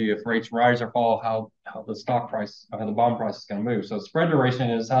tells you if rates rise or fall, how the stock price, how the bond price is going to move. So spread duration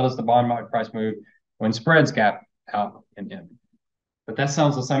is how does the bond market price move when spreads gap out and in. But that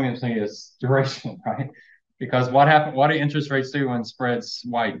sounds the same thing as duration, right? Because what do interest rates do when spreads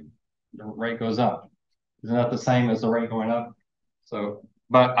widen? The rate goes up. Isn't that the same as the rate going up? So,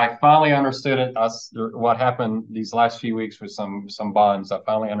 but I finally understood it. What happened these last few weeks with some bonds. I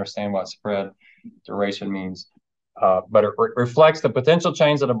finally understand what spread duration means. But it reflects the potential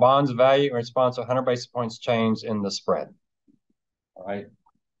change of the bond's value in response to 100 basis points change in the spread. All right.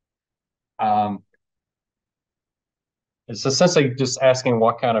 It's essentially just asking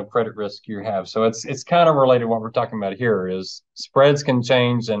what kind of credit risk you have. So it's kind of related to what we're talking about here is spreads can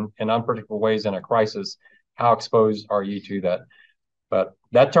change in unpredictable ways in a crisis. How exposed are you to that? But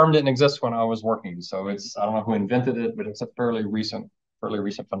that term didn't exist when I was working. So I don't know who invented it, but it's a fairly recent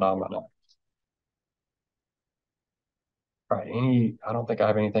phenomenon. All right. I don't think I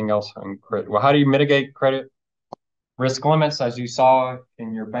have anything else on credit. Well, how do you mitigate credit risk limits? As you saw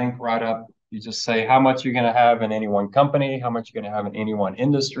in your bank write-up, you just say how much you're going to have in any one company, how much you're going to have in any one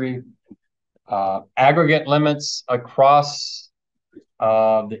industry, aggregate limits across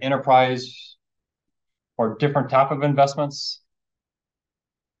the enterprise for different type of investments.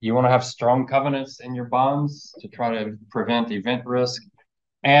 You want to have strong covenants in your bonds to try to prevent event risk.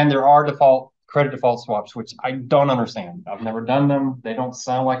 And there are credit default swaps, which I don't understand. I've never done them. They don't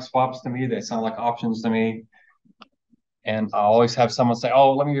sound like swaps to me. They sound like options to me. And I always have someone say,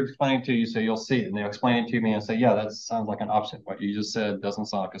 "Oh, let me explain it to you so you'll see it." And they explain it to me and say, "Yeah, that sounds like an option. What you just said doesn't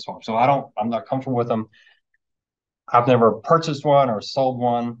sound like a swap." So I'm not comfortable with them. I've never purchased one or sold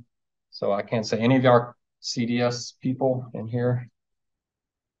one. So I can't say any of our CDS people in here.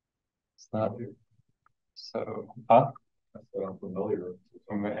 It's not. So, huh? I'm familiar.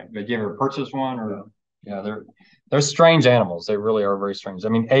 Did you ever purchase one or? Yeah, they're strange animals. They really are very strange. I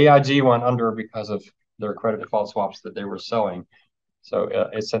mean, AIG went under because of their credit default swaps that they were selling. So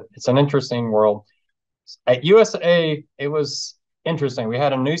it's an interesting world. At USA, it was interesting. We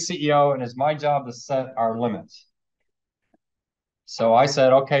had a new CEO, and it's my job to set our limits. So I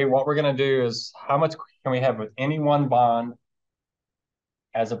said, okay, what we're going to do is how much can we have with any one bond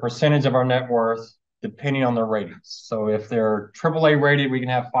as a percentage of our net worth, depending on their ratings. So if they're AAA rated, we can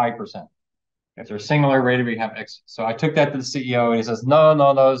have 5%. If they're single A rated, we have X. So I took that to the CEO, and he says, no,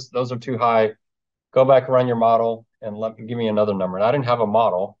 those are too high. Go back and run your model and give me another number. And I didn't have a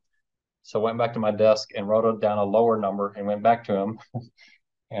model. So I went back to my desk and wrote down a lower number and went back to him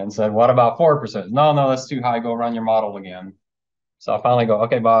and said, what about 4%? No, that's too high. Go run your model again. So I finally go,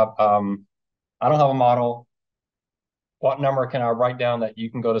 okay, Bob, I don't have a model. What number can I write down that you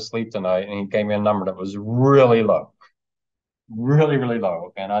can go to sleep tonight? And he gave me a number that was really low, really, really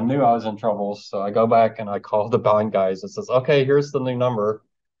low. And I knew I was in trouble. So I go back and I call the bond guys and says, okay, here's the new number.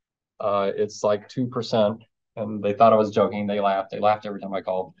 It's like 2%. And they thought I was joking. They laughed. They laughed every time I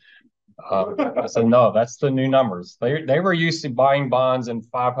called. I said, no, that's the new numbers. They were used to buying bonds in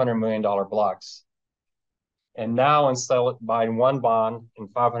 $500 million blocks. And now instead of buying one bond in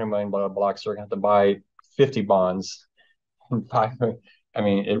 $500 million blocks, they're going to have to buy 50 bonds. I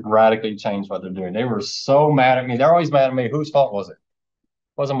mean, it radically changed what they're doing. They were so mad at me. They're always mad at me. Whose fault was it?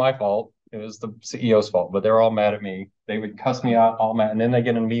 It wasn't my fault. It was the CEO's fault, but they were all mad at me. They would cuss me out, all mad. And then they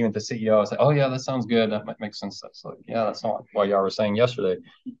get in a meeting with the CEO and say, oh, yeah, that sounds good. That might make sense. That's like, yeah, that's not what y'all were saying yesterday.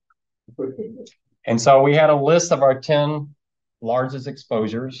 And so we had a list of our 10 largest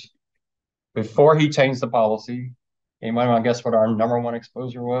exposures before he changed the policy. Anybody want to guess what our number one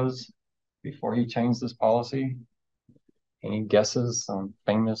exposure was before he changed this policy? Any guesses on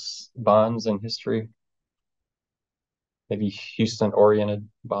famous bonds in history? Maybe Houston-oriented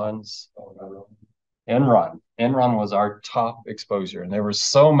bonds? Enron. Enron was our top exposure, and they were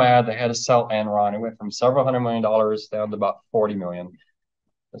so mad they had to sell Enron. It went from several $100 million down to about 40 million.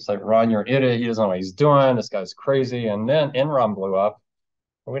 It's like, Ron, you're an idiot. He doesn't know what he's doing. This guy's crazy. And then Enron blew up.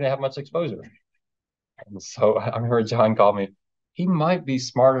 And we didn't have much exposure. And so I remember John called me. He might be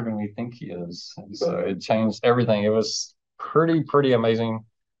smarter than we think he is. And so it changed everything. It was pretty amazing.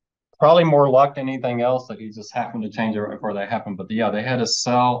 Probably more luck than anything else that he just happened to change it right before that happened. But yeah, they had to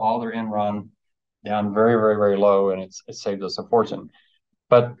sell all their Enron down very low, and it saved us a fortune.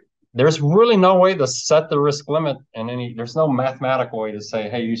 But there's really no way to set the risk limit there's no mathematical way to say,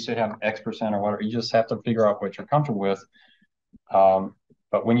 hey, you should have X% or whatever. You just have to figure out what you're comfortable with.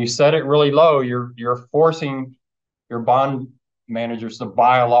 But when you set it really low, you're forcing your bond managers to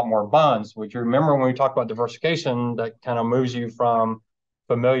buy a lot more bonds, which you remember when we talked about diversification, that kind of moves you from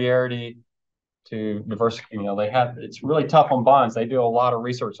familiarity to diversity. It's really tough on bonds. They do a lot of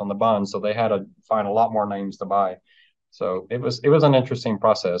research on the bonds, so they had to find a lot more names to buy. So it was an interesting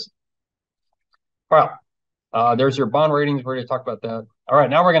process. Well, there's your bond ratings. We already talked about that. All right,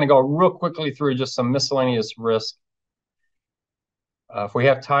 now we're going to go real quickly through just some miscellaneous risk. If we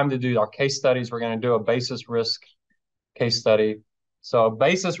have time to do our case studies, we're going to do a basis risk case study. So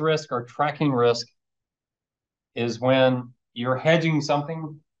basis risk or tracking risk is when you're hedging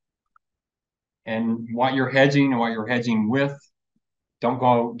something and what you're hedging and what you're hedging with don't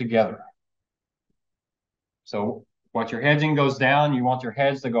go together. So what you're hedging goes down, you want your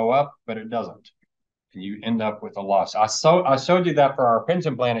hedge to go up, but it doesn't. And you end up with a loss. I showed you that for our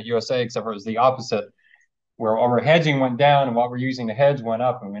pension plan at USA, except for it was the opposite, where our hedging went down and what we're using to hedge went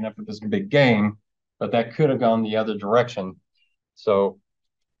up, and we ended up with this big gain, but that could have gone the other direction. So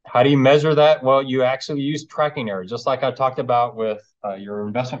how do you measure that? Well, you actually use tracking error, just like I talked about with your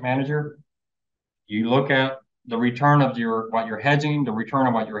investment manager. You look at the return of what you're hedging, the return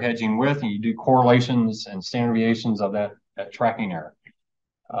of what you're hedging with, and you do correlations and standard deviations of that tracking error.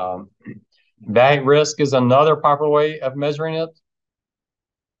 Value risk is another proper way of measuring it.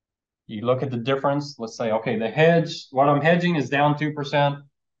 You look at the difference. Let's say, okay, what I'm hedging is down 2%,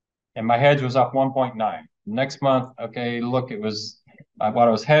 and my hedge was up 1.9. Next month, okay, look, what I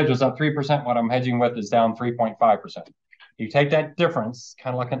was hedged was up 3%. What I'm hedging with is down 3.5%. You take that difference,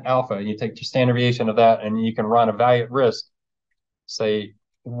 kind of like an alpha, and you take the standard deviation of that, and you can run a value at risk. Say,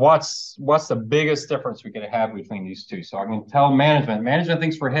 what's the biggest difference we could have between these two? So I can tell management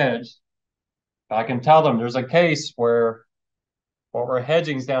thinks we're hedged. I can tell them there's a case where what we're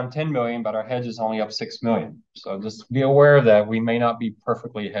hedging is down 10 million, but our hedge is only up 6 million. So just be aware of that. We may not be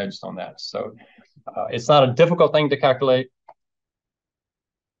perfectly hedged on that. So it's not a difficult thing to calculate.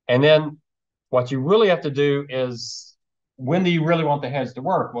 And then what you really have to do is, when do you really want the hedge to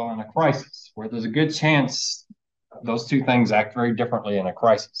work? Well, in a crisis, where there's a good chance those two things act very differently in a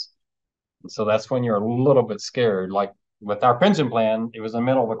crisis. And so that's when you're a little bit scared. Like with our pension plan, it was in the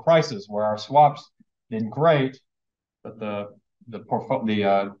middle of a crisis where our swaps did great, but the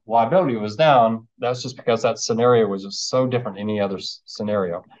liability was down. That's just because that scenario was just so different than any other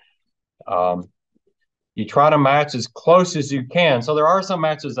scenario. You try to match as close as you can. So there are some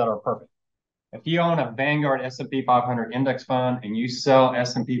matches that are perfect. If you own a Vanguard S&P 500 index fund and you sell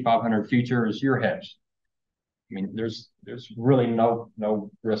S&P 500 futures, you're hedged. I mean, there's really no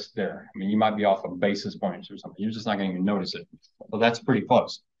risk there. I mean, you might be off of basis points or something. You're just not going to even notice it. So that's pretty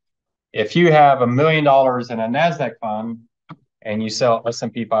close. If you have $1 million in a NASDAQ fund and you sell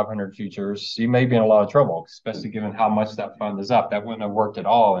S&P 500 futures, you may be in a lot of trouble, especially given how much that fund is up. That wouldn't have worked at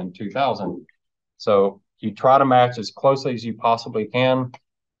all in 2000. So you try to match as closely as you possibly can.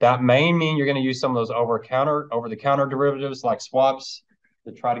 That may mean you're going to use some of those over-the-counter derivatives like swaps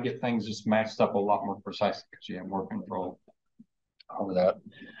to try to get things just matched up a lot more precisely because you have more control over that.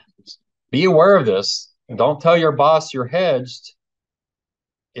 Be aware of this. Don't tell your boss you're hedged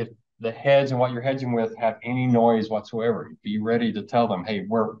if the hedge and what you're hedging with have any noise whatsoever. Be ready to tell them, hey,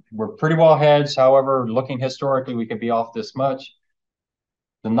 we're pretty well hedged. However, looking historically, we could be off this much.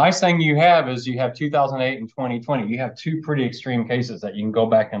 The nice thing you have is you have 2008 and 2020. You have two pretty extreme cases that you can go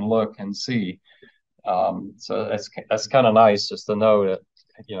back and look and see. So that's kind of nice just to know that,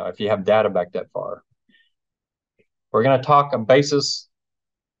 if you have data back that far. We're going to talk a basis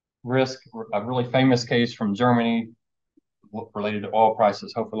risk, a really famous case from Germany related to oil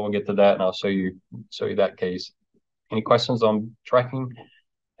prices. Hopefully we'll get to that and I'll show you that case. Any questions on tracking?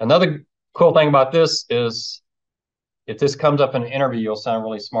 Another cool thing about this is if this comes up in an interview, you'll sound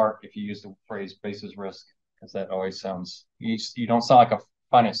really smart if you use the phrase basis risk, because that always sounds, you don't sound like a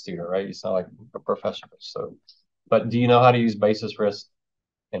finance student, right? You sound like a professional. So, but do you know how to use basis risk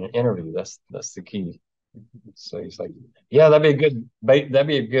in an interview? That's the key. So he's like, yeah, that'd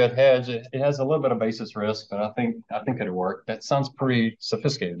be a good hedge. It has a little bit of basis risk, but I think it'll work. That sounds pretty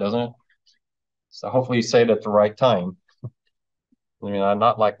sophisticated, doesn't it? So hopefully you say it at the right time. I mean,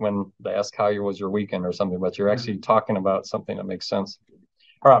 not like when they ask how was your weekend or something, but you're actually talking about something that makes sense.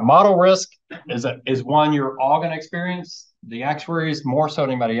 All right, model risk is one you're all going to experience. The actuaries more so than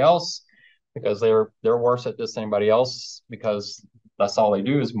anybody else, because they're worse at this than anybody else, because that's all they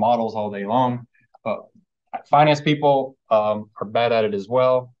do is models all day long. But finance people are bad at it as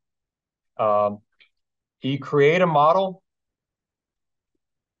well. You create a model.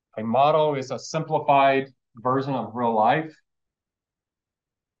 A model is a simplified version of real life.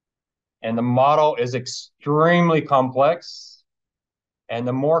 And the model is extremely complex. And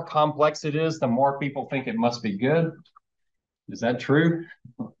the more complex it is, the more people think it must be good. Is that true?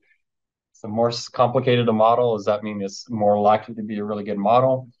 The more complicated a model, does that mean it's more likely to be a really good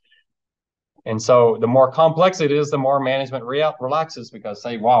model? And so the more complex it is, the more management relaxes because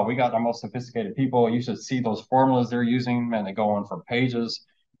say, wow, we got our most sophisticated people. You should see those formulas they're using, and they go on for pages.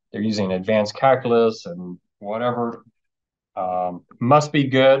 They're using advanced calculus and whatever. Must be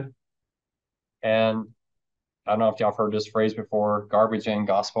good. And I don't know if y'all have heard this phrase before, garbage in,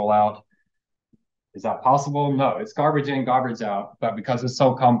 gospel out. Is that possible? No, it's garbage in, garbage out. But because it's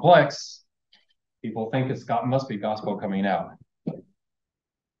so complex, people think must be gospel coming out.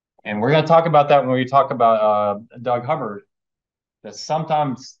 And we're going to talk about that when we talk about Doug Hubbard, that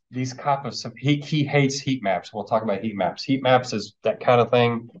sometimes these type of he hates heat maps. We'll talk about heat maps. Heat maps is that kind of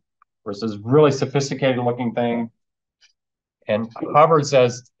thing, where it's this really sophisticated looking thing. And Hubbard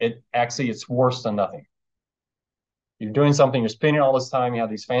says it's worse than nothing. You're doing something, you're spending all this time, you have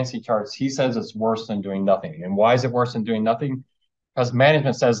these fancy charts. He says it's worse than doing nothing. And why is it worse than doing nothing? Because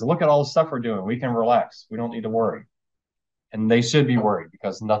management says, look at all the stuff we're doing. We can relax. We don't need to worry. And they should be worried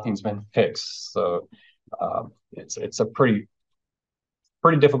because nothing's been fixed. So it's a pretty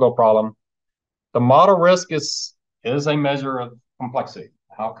difficult problem. The model risk is a measure of complexity.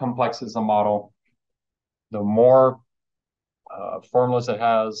 How complex is the model? The more formulas it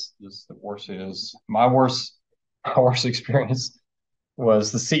has, just the worse it is. My worst experience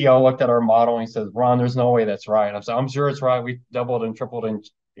was the CEO looked at our model and he says, Ron, there's no way that's right. I said, I'm sure it's right. We doubled and tripled and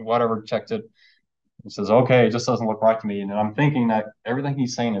whatever, checked it. He says, okay, it just doesn't look right to me. And I'm thinking that everything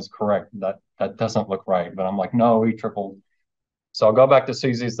he's saying is correct. That doesn't look right. But I'm like, no, we tripled. So I'll go back to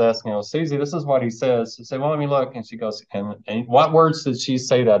Susie's desk, Susie, this is what he says. I say, well, let me look. And she goes, and what words did she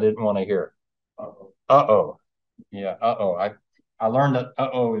say that I didn't want to hear? Uh-oh. Uh-oh. Yeah, uh-oh. I learned that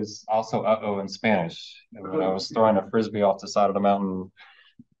uh-oh is also uh-oh in Spanish when I was throwing a frisbee off the side of the mountain.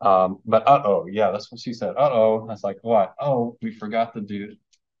 But uh-oh, yeah, that's what she said. Uh-oh. I was like, what? Oh, we forgot to do it.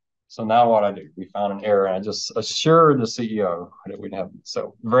 So now what I do? We found an error, and I just assured the CEO that we'd have.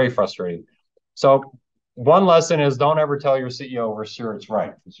 So very frustrating. So one lesson is don't ever tell your CEO we're sure it's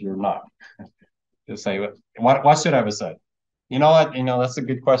right because you're not. Just say what should I have said? You know what? That's a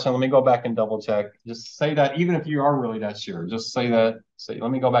good question. Let me go back and double check. Just say that even if you are really that sure, just say that. Say,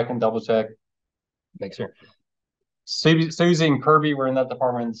 let me go back and double check. Make sure. Susie and Kirby were in that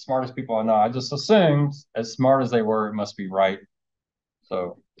department, the smartest people I know. I just assumed, as smart as they were, it must be right.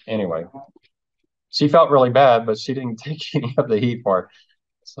 So anyway, she felt really bad, but she didn't take any of the heat for it.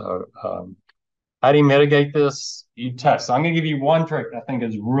 So how do you mitigate this? You test. So I'm going to give you one trick I think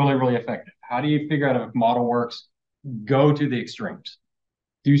is really, really effective. How do you figure out if a model works? Go to the extremes.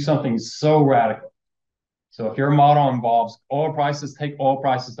 Do something so radical. So if your model involves oil prices, take oil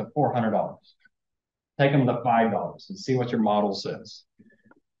prices to $400. Take them to $5 and see what your model says.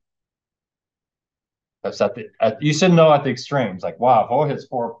 That's you should know at the extremes. Like, wow, if oil hits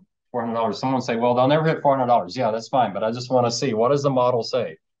 $400, someone say, well, they'll never hit $400. Yeah, that's fine. But I just want to see, what does the model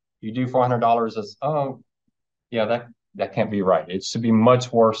say? You do $400 as, oh, yeah, that can't be right. It should be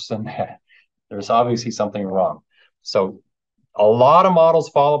much worse than that. There's obviously something wrong. So a lot of models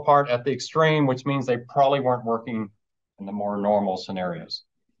fall apart at the extreme, which means they probably weren't working in the more normal scenarios.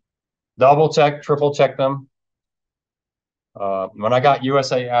 Double check, triple check them. When I got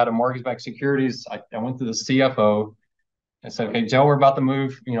USAA out of mortgage-backed securities, I went to the CFO and said, okay, Joe, we're about to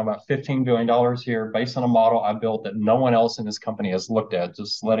move, about $15 billion here based on a model I built that no one else in this company has looked at,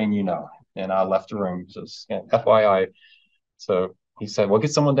 just letting you know. And I left the room, just FYI. So he said, well,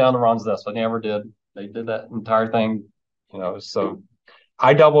 get someone down to Ron's desk. But they never did. They did that entire thing, so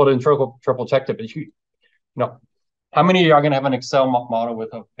I doubled and triple checked it. But how many of you are going to have an Excel model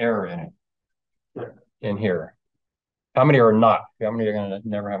with an error in it in here? How many are not? How many are going to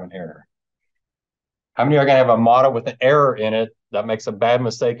never have an error? How many are going to have a model with an error in it that makes a bad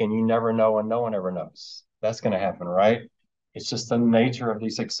mistake and you never know and no one ever knows? That's going to happen, right? It's just the nature of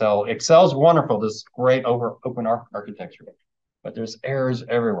these Excel. Excel's wonderful, this great open architecture, but there's errors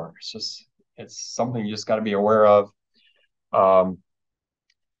everywhere. It's something you just got to be aware of.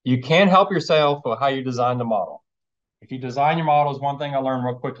 You can help yourself with how you design the model. If you design your models, one thing I learned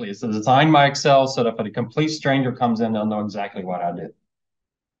real quickly is to design my Excel so that if a complete stranger comes in, they'll know exactly what I did.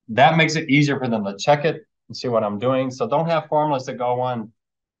 That makes it easier for them to check it and see what I'm doing. So don't have formulas that go on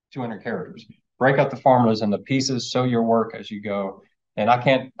 200 characters. Break out the formulas into pieces, show your work as you go. And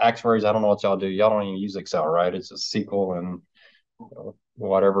actuaries, I don't know what y'all do. Y'all don't even use Excel, right? It's just SQL and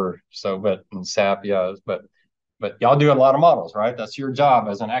whatever. So, in SAP, yeah, but y'all do a lot of models, right? That's your job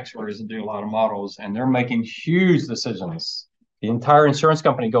as an actuary, is to do a lot of models, and they're making huge decisions. The entire insurance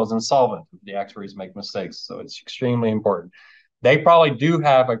company goes insolvent if the actuaries make mistakes. So it's extremely important. They probably do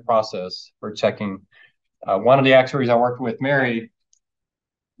have a process for checking. One of the actuaries I worked with, Mary,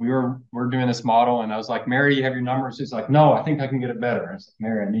 we're doing this model, and I was like, Mary, you have your numbers? She's like, no, I think I can get it better. I was like,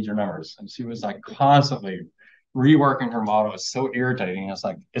 Mary, I need your numbers. And she was like constantly reworking her model. It's so irritating. I was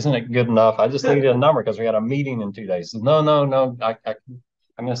like, isn't it good enough? I just needed a number because we had a meeting in 2 days. Said, no, no, no.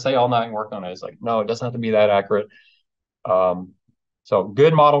 I'm going to stay all night and work on it. It's like, no, it doesn't have to be that accurate. So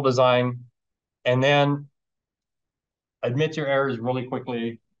good model design, and then admit your errors really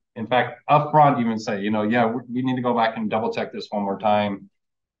quickly. In fact, upfront, even say, yeah, we need to go back and double check this one more time.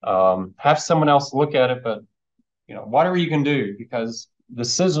 Have someone else look at it, but whatever you can do, because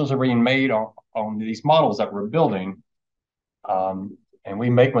decisions are being made on these models that we're building, and we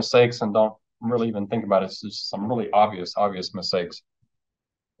make mistakes and don't really even think about it. It's just some really obvious mistakes.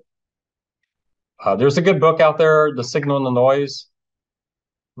 There's a good book out there, The Signal and the Noise.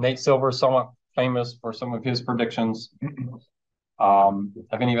 Nate Silver is somewhat famous for some of his predictions.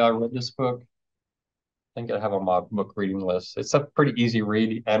 Have any of you read this book? I think I have on my book reading list. It's a pretty easy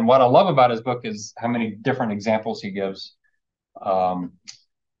read. And what I love about his book is how many different examples he gives on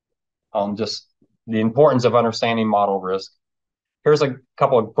just the importance of understanding model risk. Here's a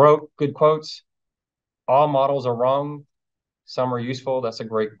couple of good quotes. All models are wrong. Some are useful. That's a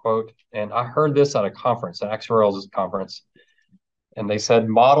great quote. And I heard this at a conference, an actuarial conference. And they said,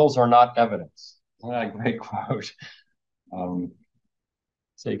 models are not evidence. Isn't that a great quote?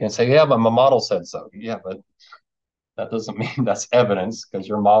 So you can say, yeah, but my model said so. Yeah, but that doesn't mean that's evidence because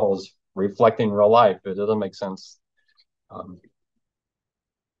your model is reflecting real life. It doesn't make sense. I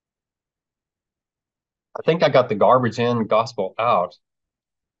think I got the garbage in, gospel out.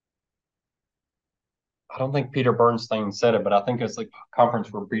 I don't think Peter Bernstein said it, but I think it's like a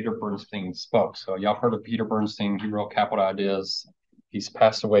conference where Peter Bernstein spoke. So y'all heard of Peter Bernstein. He wrote Capital Ideas. He's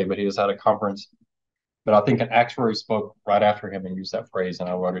passed away, but he was at a conference. But I think an actuary spoke right after him and used that phrase, and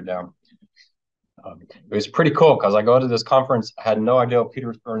I wrote it down. It was pretty cool because I go to this conference, I had no idea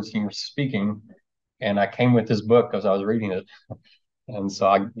Peter Bernstein was speaking, and I came with his book because I was reading it. And so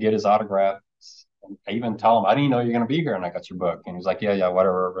I get his autograph. I even tell him, I didn't know you're going to be here, and I got your book. And he's like, yeah,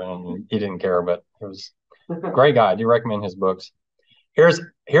 whatever. And he didn't care, but it was a great guy. I do recommend his books. Here's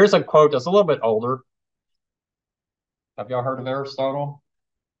a quote that's a little bit older. Have y'all heard of Aristotle?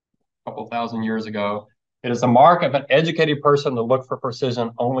 A couple thousand years ago. It is the mark of an educated person to look for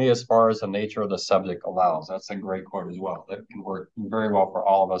precision only as far as the nature of the subject allows. That's a great quote as well. That can work very well for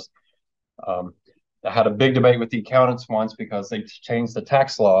all of us. I had a big debate with the accountants once because they changed the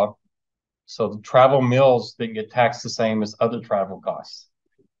tax law. So the travel meals didn't get taxed the same as other travel costs.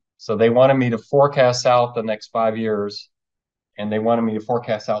 So they wanted me to forecast out the next 5 years, and they wanted me to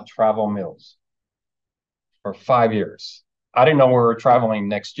forecast out travel meals for 5 years. I didn't know we were traveling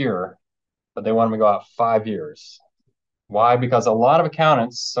next year, but they wanted me to go out 5 years. Why? Because a lot of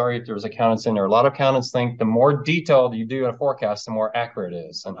accountants, sorry if there's accountants in there, a lot of accountants think the more detailed you do a forecast, the more accurate it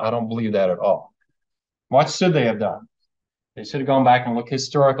is. And I don't believe that at all. What should they have done? They should have gone back and looked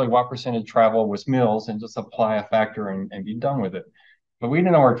historically what percentage travel was meals and just apply a factor and be done with it. But we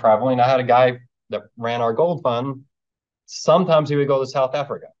didn't know we were traveling. I had a guy that ran our gold fund. Sometimes he would go to South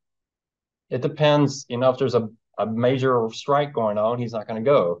Africa. It depends, if there's a major strike going on, he's not going to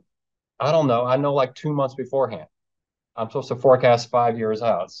go. I don't know. I know like 2 months beforehand. I'm supposed to forecast 5 years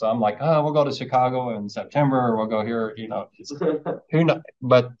out. So I'm like, oh, we'll go to Chicago in September. We'll go here, who knows?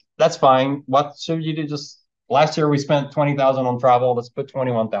 But that's fine. What should you do? Just last year we spent 20,000 on travel. Let's put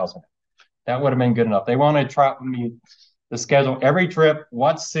 21,000. That would have been good enough. They wanted to try me to schedule every trip,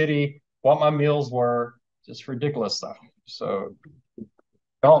 what city, what my meals were, just ridiculous stuff. So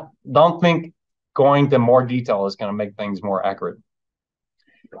don't think going to more detail is going to make things more accurate.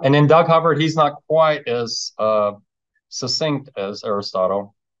 And then Doug Hubbard, he's not quite as succinct as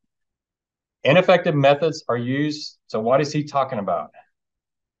Aristotle. Ineffective methods are used. So what is he talking about?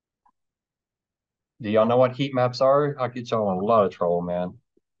 Do y'all know what heat maps are? I'll get y'all in a lot of trouble, man.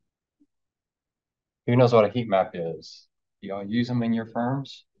 Who knows what a heat map is? Do y'all use them in your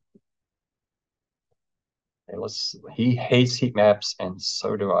firms? Okay, he hates heat maps, and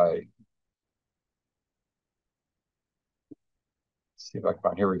so do I. Let's see if I can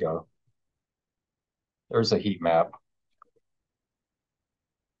find, here we go. There's a heat map.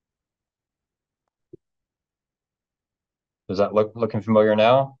 Does that looking familiar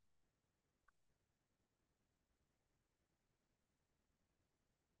now?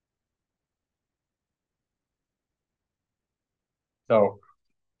 So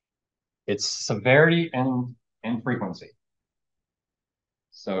it's severity and frequency.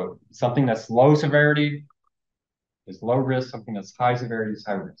 So something that's low severity is low risk, something that's high severity is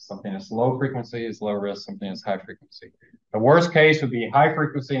high risk. Something that's low frequency is low risk, something that's high frequency. The worst case would be high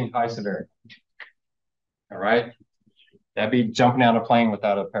frequency and high severity. All right. That'd be jumping out of a plane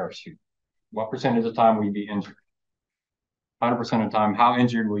without a parachute. What percentage of the time will you be injured? 100% of the time, how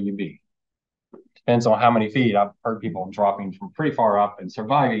injured will you be? Depends on how many feet. I've heard people dropping from pretty far up and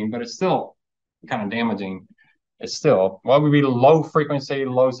surviving, but it's still kind of damaging. It's still, what would be low frequency,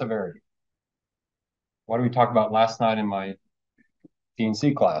 low severity? What did we talk about last night in my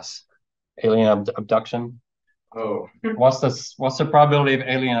DNC class? Alien abduction. Oh, What's the probability of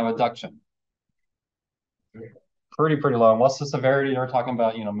alien abduction? Pretty low. And what's the severity? They're talking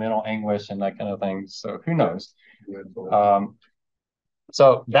about, mental anguish and that kind of thing. So who knows? Um,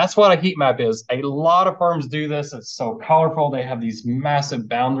 so that's what a heat map is. A lot of firms do this. It's so colorful. They have these massive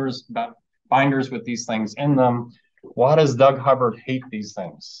binders with these things in them. Why does Doug Hubbard hate these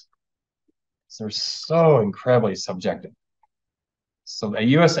things? They're so incredibly subjective. So at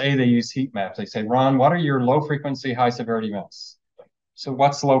USA, they use heat maps. They say, Ron, what are your low frequency, high severity events? So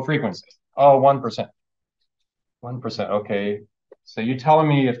what's low frequency? Oh, 1%. 1%. Okay. So you're telling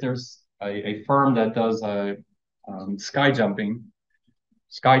me if there's a firm that does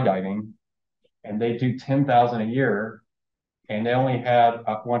skydiving, and they do 10,000 a year, and they only had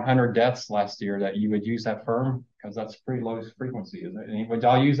 100 deaths last year, that you would use that firm because that's pretty low frequency, isn't it? And would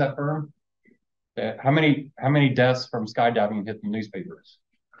y'all use that firm? How many deaths from skydiving hit the newspapers?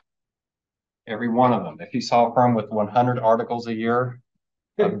 Every one of them. If you saw a firm with 100 articles a year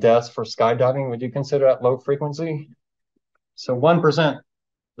of deaths for skydiving, would you consider that low frequency? So 1%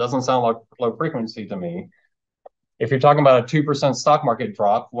 doesn't sound like low frequency to me. If you're talking about a 2% stock market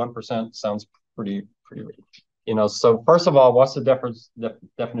drop, 1% sounds pretty. So first of all, what's the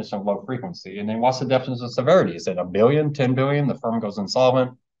definition of low frequency? And then what's the definition of severity? Is it a billion, 10 billion? The firm goes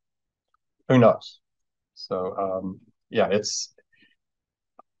insolvent? Who knows? So yeah,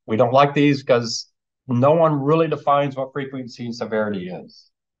 we don't like these because no one really defines what frequency and severity is.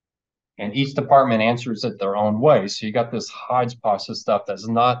 And each department answers it their own way. So you got this hodgepodge of stuff that's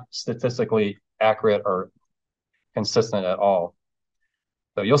not statistically accurate or consistent at all.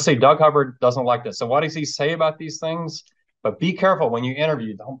 So you'll see Doug Hubbard doesn't like this. So what does he say about these things? But be careful when you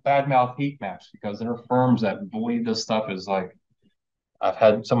interview. Don't badmouth heat maps, because there are firms that believe this stuff is like, I've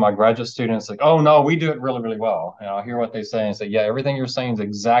had some of my graduate students like, oh no, we do it really, really well. And I'll hear what they say and say, yeah, everything you're saying is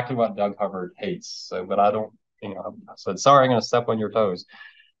exactly what Doug Hubbard hates. So, but I don't, I said, sorry, I'm going to step on your toes.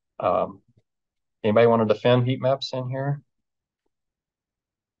 Anybody want to defend heat maps in here?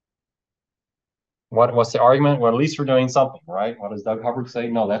 What's the argument? Well, at least we're doing something, right? What does Doug Hubbard say?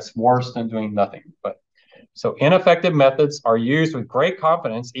 No, that's worse than doing nothing. But so ineffective methods are used with great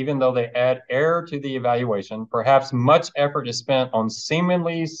confidence, even though they add error to the evaluation. Perhaps much effort is spent on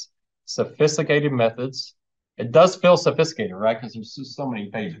seemingly sophisticated methods. It does feel sophisticated, right? Because there's just so many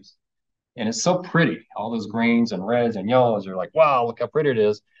pages. And it's so pretty. All those greens and reds and yellows. You're like, wow, look how pretty it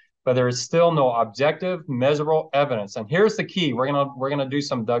is. But there is still no objective, measurable evidence. And here's the key. We're gonna do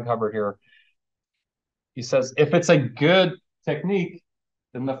some Doug Hubbard here. He says, if it's a good technique,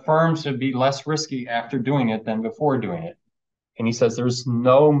 then the firm should be less risky after doing it than before doing it. And he says there's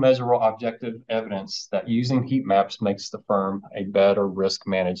no measurable objective evidence that using heat maps makes the firm a better risk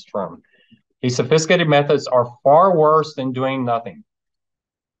managed firm. These sophisticated methods are far worse than doing nothing.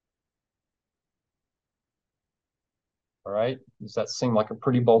 All right. Does that seem like a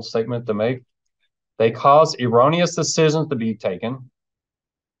pretty bold statement to make? They cause erroneous decisions to be taken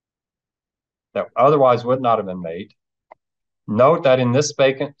that otherwise would not have been made. Note that in this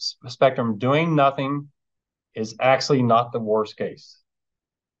spectrum, doing nothing is actually not the worst case.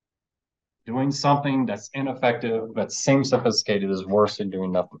 Doing something that's ineffective but seems sophisticated is worse than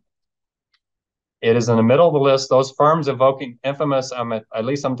doing nothing. It is in the middle of the list. Those firms evoking infamous, at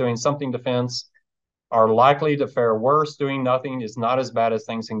least I'm doing something defense, are likely to fare worse. Doing nothing is not as bad as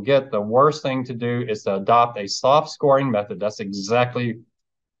things can get. The worst thing to do is to adopt a soft scoring method. That's exactly,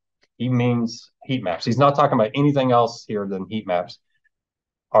 he means heat maps. He's not talking about anything else here than heat maps.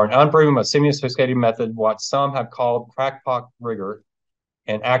 Are an unproven but semi-sophisticated method, what some have called crackpot rigor,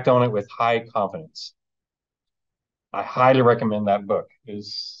 and act on it with high confidence. I highly recommend that book. It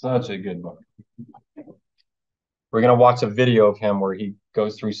is such a good book. We're going to watch a video of him where he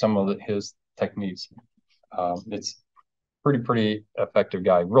goes through some of his techniques. It's pretty effective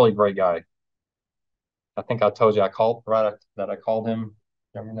guy, really great guy. I think I told you I called him.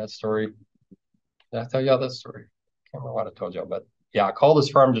 Remember that story? Did I tell y'all that story? I can't remember what I told y'all, but yeah, I called his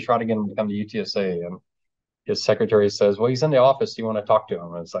firm to try to get him to come to UTSA, and his secretary says, well, he's in the office. Do you want to talk to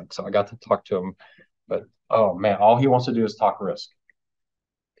him? And it's like, so I got to talk to him, but oh man, all he wants to do is talk risk.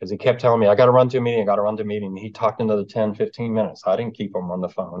 Because he kept telling me, I got to run to a meeting. He talked another 10, 15 minutes. I didn't keep him on the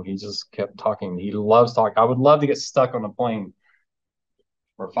phone. He just kept talking. He loves talking. I would love to get stuck on a plane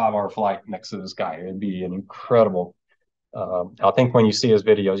for a 5-hour flight next to this guy. It'd be an incredible. I think when you see his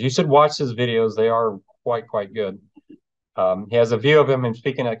videos, you should watch his videos. They are quite good. He has a view of him and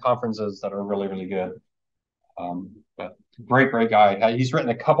speaking at conferences that are really good. But great guy. He's written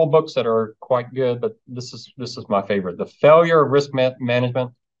a couple books that are quite good, but this is my favorite. The Failure of Risk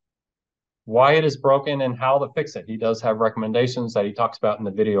Management, Why It Is Broken and How to Fix It. He does have recommendations that he talks about in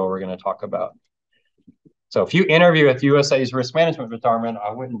the video we're going to talk about. So if you interview at USA's risk management department,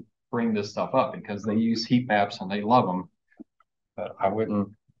 I wouldn't bring this stuff up because they use heat maps and they love them. But I wouldn't,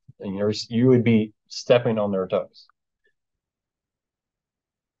 you would be stepping on their toes.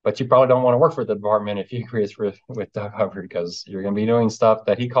 But you probably don't want to work for the department if you agree with Doug Hubbard because you're going to be doing stuff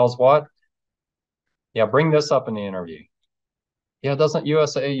that he calls what? Yeah, bring this up in the interview. Yeah, doesn't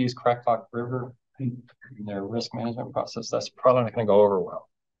USA use Crackpock River in their risk management process? That's probably not going to go over well.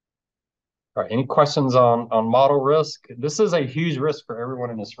 All right, any questions on model risk? This is a huge risk for everyone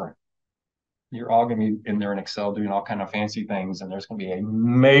in this room. You're all going to be in there in Excel doing all kind of fancy things, and there's going to be a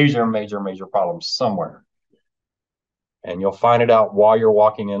major problem somewhere. And you'll find it out while you're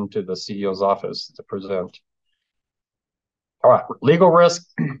walking into the CEO's office to present. All right, legal risk.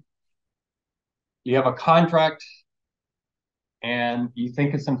 You have a contract and you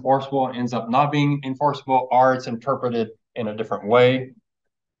think it's enforceable, it ends up not being enforceable, or it's interpreted in a different way.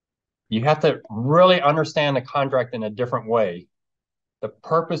 You have to really understand the contract in a different way. The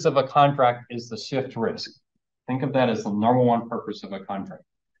purpose of a contract is to shift risk. Think of that as the number one purpose of a contract.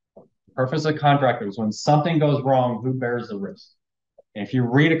 The purpose of a contract is when something goes wrong, who bears the risk? And if you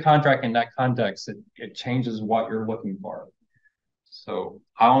read a contract in that context, it changes what you're looking for. So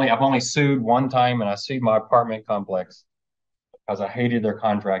I've only sued one time, and I sued my apartment complex because I hated their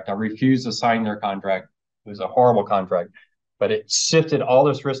contract. I refused to sign their contract. It was a horrible contract, but it shifted all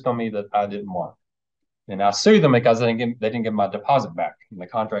this risk on me that I didn't want. And I sued them because they didn't give my deposit back. And the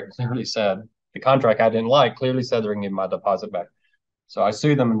contract clearly said, the contract I didn't like clearly said they're going to give my deposit back. So I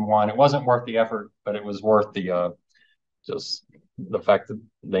sued them and won. It wasn't worth the effort, but it was worth the just the fact that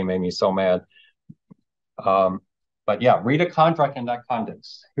they made me so mad. But yeah, read a contract in that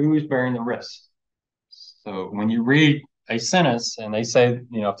context. Who's bearing the risk? So when you read a sentence and they say,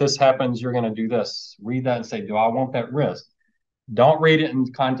 if this happens, you're going to do this, read that and say, do I want that risk? Don't read it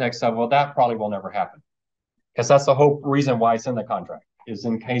in context of, well, that probably will never happen. Because that's the whole reason why it's in the contract, is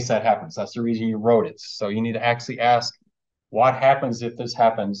in case that happens. That's the reason you wrote it. So you need to actually ask, what happens if this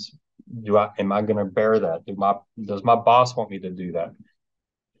happens? Am I going to bear that? Does my boss want me to do that?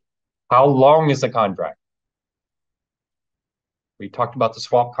 How long is the contract? We talked about the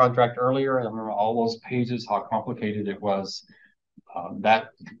swap contract earlier. I remember all those pages, how complicated it was. That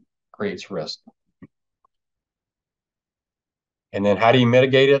creates risk. And then how do you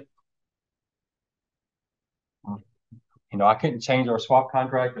mitigate it? I couldn't change our swap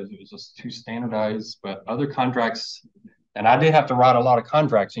contract because it was just too standardized, but other contracts, and I did have to write a lot of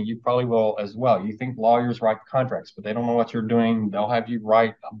contracts, and you probably will as well. You think lawyers write contracts, but they don't know what you're doing. They'll have you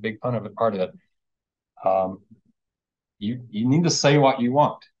write a big part of it. You need to say what you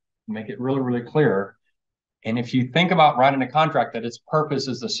want, make it really clear. And if you think about writing a contract that its purpose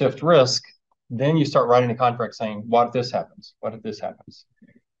is to shift risk, then you start writing a contract saying, what if this happens? What if this happens?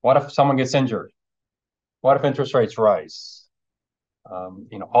 What if someone gets injured? What if interest rates rise?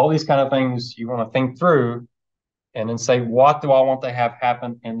 All these kind of things you want to think through and then say, what do I want to have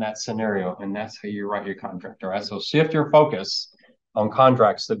happen in that scenario? And that's how you write your contract. All right. So shift your focus on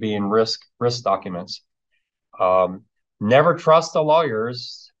contracts to being risk documents. Never trust the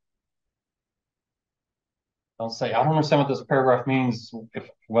lawyers. Don't say, I don't understand what this paragraph means.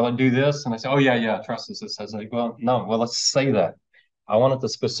 Will it do this? And I say, oh yeah, trust this. It says like, well, no, well, let's say that. I want it to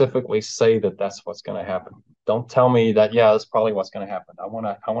specifically say that that's what's going to happen. Don't tell me that, yeah, that's probably what's going to happen. I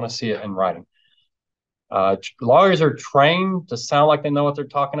want to see it in writing. Lawyers are trained to sound like they know what they're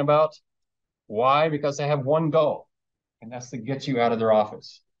talking about. Why? Because they have one goal, and that's to get you out of their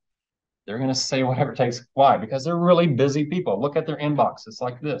office. They're going to say whatever it takes. Why? Because they're really busy people. Look at their inbox. It's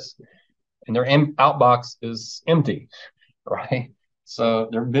like this. And their outbox is empty, right? So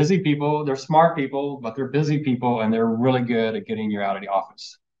they're busy people, they're smart people, but they're busy people, and they're really good at getting you out of the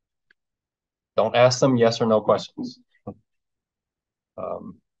office. Don't ask them yes or no questions.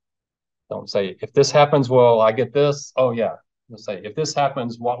 Don't say, if this happens, will I get this? Oh, yeah. Let's say, if this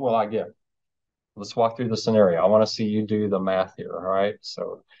happens, what will I get? Let's walk through the scenario. I want to see you do the math here, all right?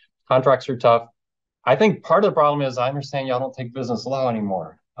 So contracts are tough. I think part of the problem is I understand y'all don't take business law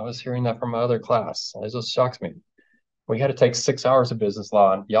anymore. I was hearing that from my other class. It just shocks me. We had to take 6 hours of business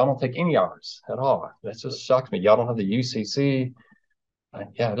law, and y'all don't take any hours at all. That just shocks me. Y'all don't have the UCC.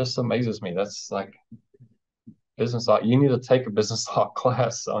 Yeah, it just amazes me. That's like business law. You need to take a business law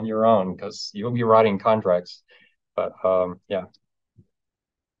class on your own because you'll be writing contracts. But yeah.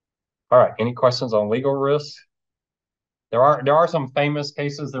 All right. Any questions on legal risk? There are some famous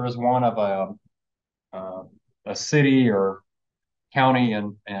cases. There was one of uh, a city or county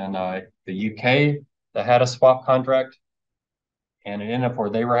in the UK that had a swap contract, and it ended up where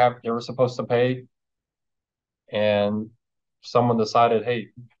they were supposed to pay, and someone decided, hey,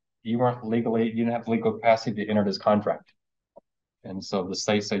 you didn't have legal capacity to enter this contract. And so the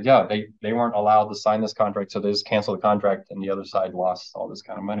state said, yeah, they weren't allowed to sign this contract, so they just canceled the contract, and the other side lost all this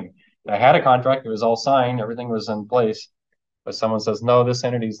kind of money. They had a contract; it was all signed, everything was in place, but someone says, no, this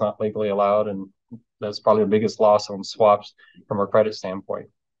entity is not legally allowed, and that's probably the biggest loss on swaps from a credit standpoint.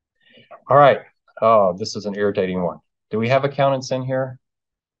 All right. Oh, this is an irritating one. Do we have accountants in here?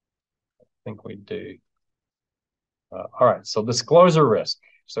 I think we do. All right. So disclosure risk.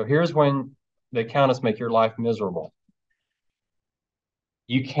 So here's when the accountants make your life miserable.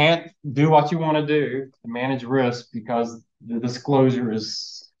 You can't do what you want to do to manage risk because the disclosure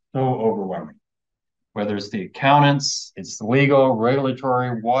is so overwhelming. Whether it's the accountants, it's the legal,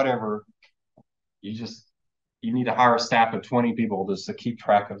 regulatory, whatever, you need to hire a staff of 20 people just to keep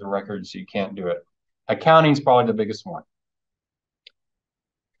track of the records. You can't do it. Accounting is probably the biggest one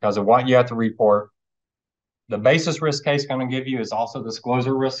because of what you have to report. The basis risk case I'm going to give you is also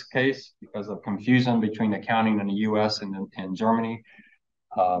disclosure risk case because of confusion between accounting in the US and Germany.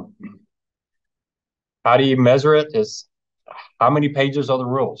 Um, how do you measure it? Is how many pages are the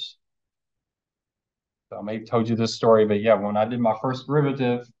rules? So I may have told you this story, but yeah, when I did my first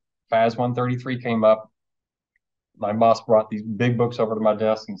derivative, FAS 133 came up. My boss brought these big books over to my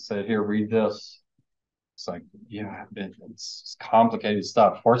desk and said, here, read this. It's like, yeah, it's complicated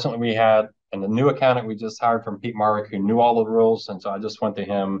stuff. Fortunately, we had, and the new accountant we just hired from Pete Marwick who knew all the rules. And so I just went to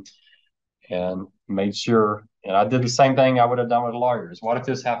him and made sure. And I did the same thing I would have done with lawyers. What if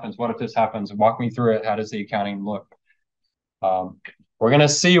this happens? What if this happens? Walk me through it. How does the accounting look? We're going to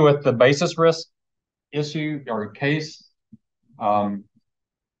see with the basis risk issue or case,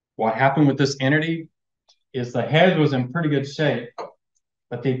 what happened with this entity is the hedge was in pretty good shape,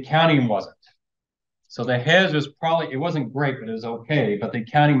 but the accounting wasn't. So the hedge was it wasn't great, but it was okay. But the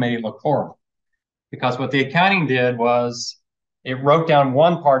accounting made it look horrible because what the accounting did was it wrote down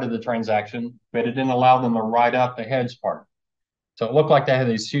one part of the transaction, but it didn't allow them to write up the hedge part. So it looked like they had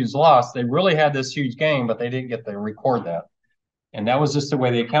this huge loss. They really had this huge gain, but they didn't get to record that. And that was just the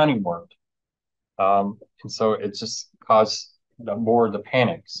way the accounting worked. And so it just caused the board to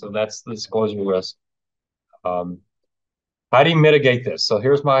panic. So that's the disclosure risk. How do you mitigate this? So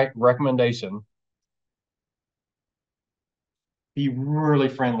here's my recommendation. Be really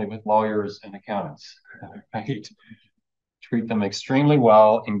friendly with lawyers and accountants, right? Treat them extremely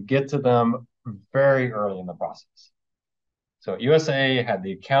well and get to them very early in the process. So at USAA had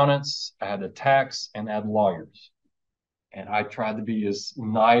the accountants, I had the tax, and I had lawyers. And I tried to be as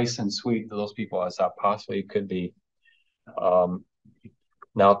nice and sweet to those people as I possibly could be.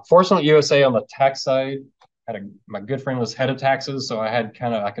 Now, fortunately, USAA on the tax side my good friend was head of taxes, so I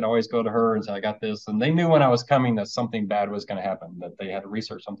could always go to her and say I got this, and they knew when I was coming that something bad was going to happen, that they had to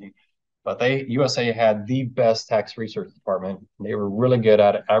research something. But USAA had the best tax research department. They were really good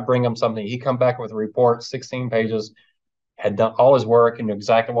at it. I bring them something, he come back with a report, 16 pages, had done all his work and knew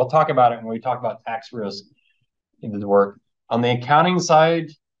exactly. We'll talk about it when we talk about tax risk in the work. On the accounting side,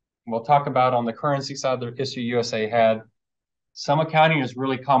 we'll talk about on the currency side, the issue USAA had. Some accounting is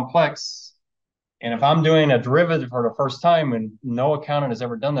really complex. And if I'm doing a derivative for the first time and no accountant has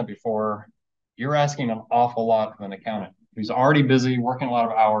ever done that before, you're asking an awful lot of an accountant who's already busy, working a lot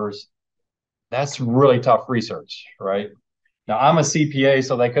of hours. That's really tough research, right? Now, I'm a CPA,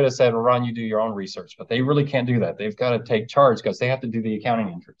 so they could have said, well, Ron, you do your own research, but they really can't do that. They've got to take charge because they have to do the accounting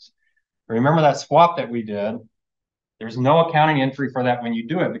entries. Remember that swap that we did? There's no accounting entry for that when you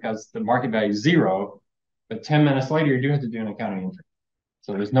do it because the market value is zero, but 10 minutes later, you do have to do an accounting entry.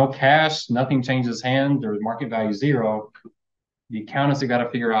 So there's no cash, nothing changes hands, there's market value zero. The accountants have got to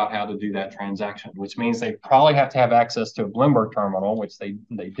figure out how to do that transaction, which means they probably have to have access to a Bloomberg terminal, which they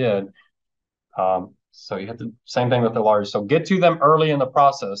did. So you have to, same thing with the lawyers. So get to them early in the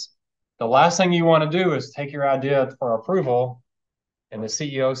process. The last thing you want to do is take your idea for approval, and the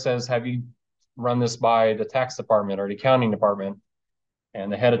CEO says, have you run this by the tax department or the accounting department?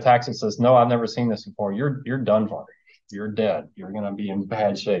 And the head of taxes says, no, I've never seen this before. You're done for. You're dead. You're going to be in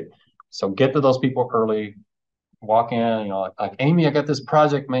bad shape. So get to those people early. Walk in, like Amy, I got this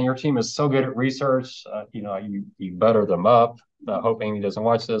project, man. Your team is so good at research. You butter them up. I hope Amy doesn't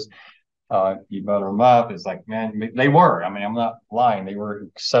watch this. You butter them up. It's like, man, they were. I mean, I'm not lying. They were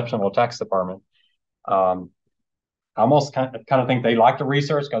exceptional tax department. I almost kind of think they like the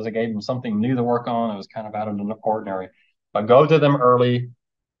research because it gave them something new to work on. It was kind of out of the ordinary. But go to them early.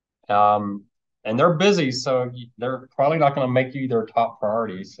 Um, and they're busy, so they're probably not going to make you their top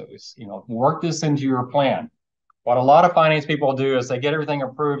priority. So it's, work this into your plan. What a lot of finance people do is they get everything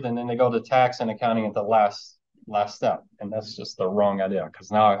approved and then they go to tax and accounting at the last step, and that's just the wrong idea.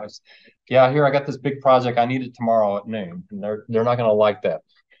 Because now, yeah, here I got this big project, I need it tomorrow at noon, and they're not going to like that.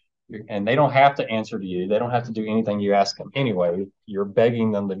 And they don't have to answer to you. They don't have to do anything you ask them anyway. You're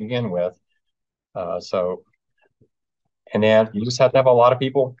begging them to begin with. So, and then you just have to have a lot of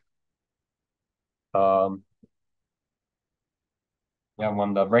people. Um, Yeah,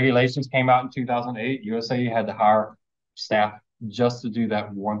 when the regulations came out in 2008, USA had to hire staff just to do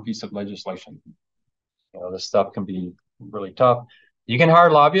that one piece of legislation. This stuff can be really tough. You can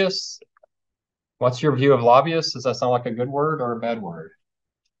hire lobbyists. What's your view of lobbyists? Does that sound like a good word or a bad word?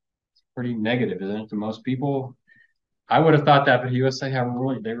 It's pretty negative, isn't it, to most people? I would have thought that, but USA have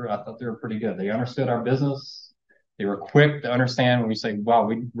really, I thought they were pretty good. They understood our business. They were quick to understand when we say, wow,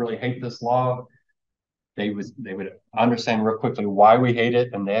 we really hate this law. They would understand real quickly why we hate it,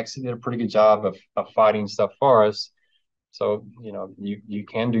 and they actually did a pretty good job of fighting stuff for us. So you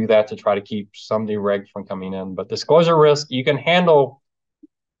can do that to try to keep some dereg from coming in, but disclosure risk you can handle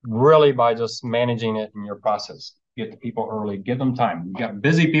really by just managing it in your process. Get the people early, give them time. You got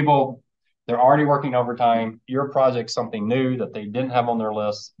busy people, they're already working overtime. Your project's something new that they didn't have on their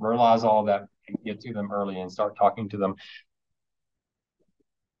list. Realize all that and get to them early and start talking to them.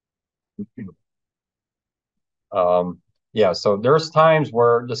 Yeah, so there's times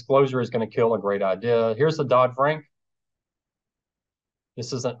where disclosure is going to kill a great idea. Here's the Dodd-Frank.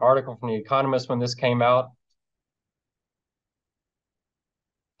 This is an article from The Economist when this came out.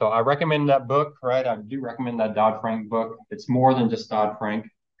 So I recommend that book, right? I do recommend that Dodd-Frank book. It's more than just Dodd-Frank,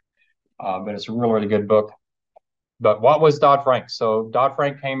 but it's a really, really good book. But what was Dodd-Frank? So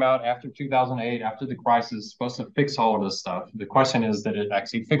Dodd-Frank came out after 2008, after the crisis, supposed to fix all of this stuff. The question is, did it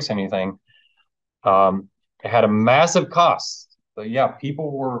actually fix anything? It had a massive cost. So yeah,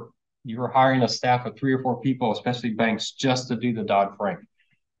 you were hiring a staff of 3 or 4 people, especially banks, just to do the Dodd-Frank.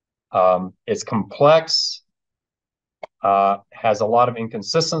 It's complex, has a lot of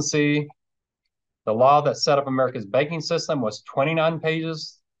inconsistency. The law that set up America's banking system was 29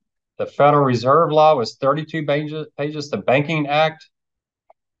 pages. The Federal Reserve Law was 32 pages. The Banking Act,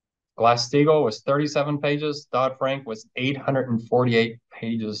 Glass-Steagall, was 37 pages. Dodd-Frank was 848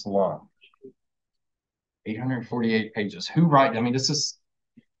 pages long. 848 pages. Who writes? I mean,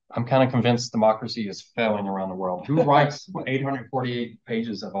 I'm kind of convinced democracy is failing around the world. Who writes 848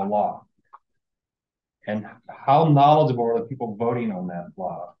 pages of a law? And how knowledgeable are the people voting on that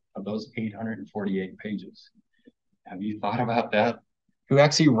law of those 848 pages? Have you thought about that? Who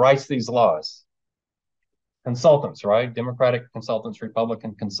actually writes these laws? Consultants, right? Democratic consultants,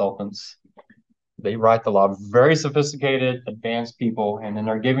 Republican consultants. They write the law. Very sophisticated, advanced people, and then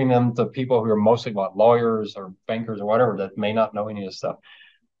they're giving them to people who are mostly lawyers or bankers or whatever that may not know any of this stuff.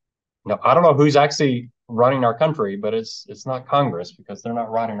 Now, I don't know who's actually running our country, but it's not Congress because they're not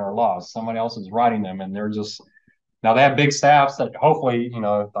writing our laws. Somebody else is writing them, and they're just now they have big staffs that hopefully,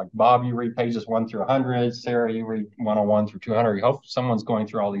 like Bob, you read pages 1 through 100. Sarah, you read 101 through 200. You hope someone's going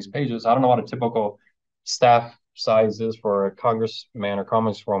through all these pages. I don't know what a typical staff size is for a congressman or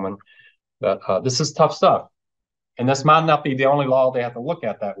congresswoman, but this is tough stuff. And this might not be the only law they have to look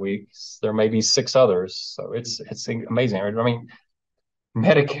at that week. There may be 6 others. So it's amazing. I mean,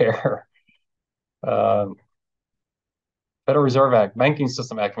 Medicare, um, Federal Reserve Act, Banking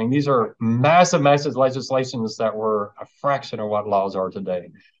System Act. I mean, these are massive, massive legislations that were a fraction of what laws are today.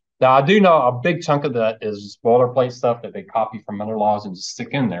 Now, I do know a big chunk of that is boilerplate stuff that they copy from other laws and just stick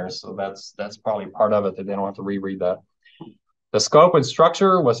in there. So that's probably part of it that they don't have to reread that. The scope and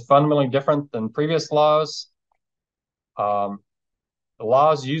structure was fundamentally different than previous laws. The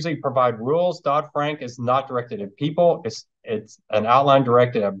laws usually provide rules. Dodd-Frank is not directed at people. It's an outline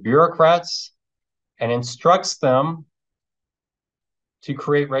directed at bureaucrats and instructs them to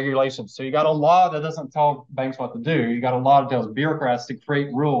create regulations. So you got a law that doesn't tell banks what to do. You got a law that tells bureaucrats to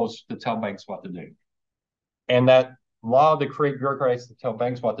create rules to tell banks what to do. And that law to create bureaucrats to tell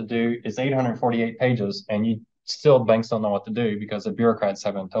banks what to do is 848 pages, and banks don't know what to do because the bureaucrats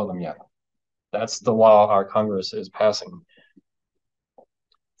haven't told them yet. That's the law our Congress is passing.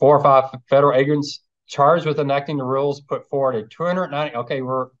 4 or 5 federal agents charged with enacting the rules put forward a 290, okay,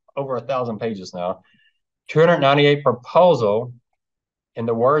 we're over 1,000 pages now, 298 proposal. In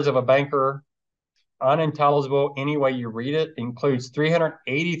the words of a banker, unintelligible any way you read it, includes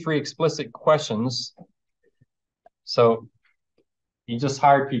 383 explicit questions. So you just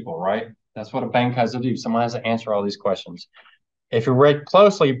hired people, right? That's what a bank has to do. Someone has to answer all these questions. If you read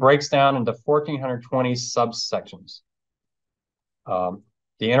closely, it breaks down into 1,420 subsections.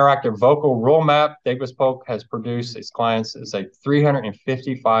 The interactive vocal rule map Davis Polk has produced its clients is a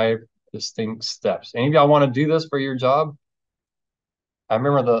 355 distinct steps. Any of y'all want to do this for your job? I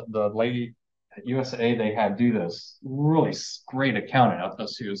remember the lady at USAA, they had do this really great accountant. I thought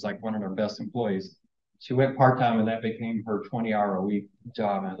she was like one of their best employees. She went part-time and that became her 20-hour-a-week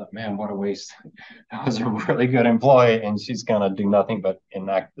job. And I thought, man, what a waste. That was a really good employee and she's going to do nothing but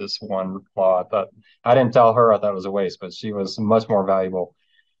enact this one law. I didn't tell her I thought it was a waste, but she was much more valuable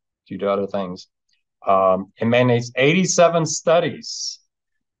due to other things. It mandates 87 studies.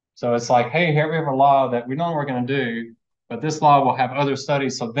 So it's like, hey, here we have a law that we know what we're going to do, but this law will have other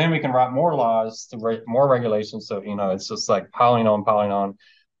studies. So then we can write more laws to write more regulations. So, it's just like piling on, piling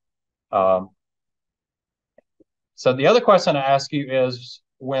on. So the other question I ask you is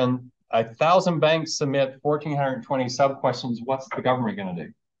when 1,000 banks submit 1,420 sub-questions, what's the government going to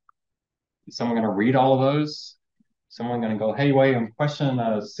do? Is someone going to read all of those? Someone going to go, hey, wait, on question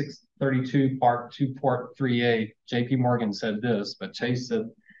 632, part 2, part 3A, JP Morgan said this, but Chase said,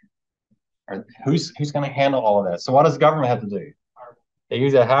 who's going to handle all of that? So what does the government have to do? They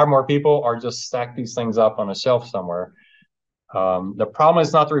either hire more people or just stack these things up on a shelf somewhere. The problem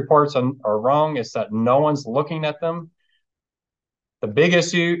is not the reports are wrong, it's that no one's looking at them. The big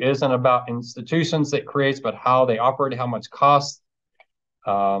issue isn't about institutions it creates, but how they operate, how much cost.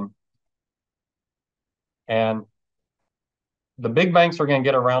 And the big banks are going to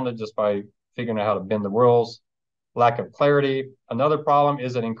get around it just by figuring out how to bend the rules. Lack of clarity. Another problem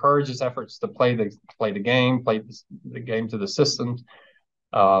is it encourages efforts to play the game to the systems.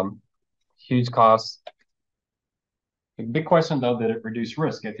 Huge costs. The big question, though, did it reduce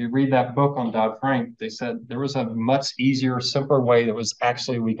risk? If you read that book on Dodd-Frank, they said there was a much easier, simpler way that was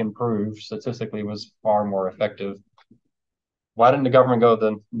actually, we can prove statistically was far more effective. Why didn't the government go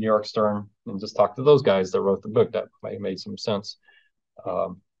to New York Stern and just talk to those guys that wrote the book? That made some sense. I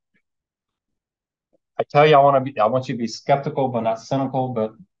tell you, I want you to be skeptical, but not cynical.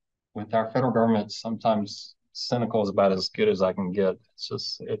 But with our federal government, sometimes cynical is about as good as I can get.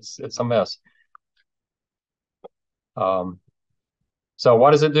 It's a mess. So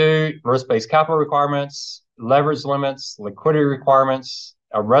what does it do? Risk-based capital requirements, leverage limits, liquidity requirements,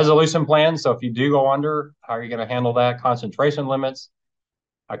 a resolution plan. So if you do go under, how are you going to handle that? Concentration limits,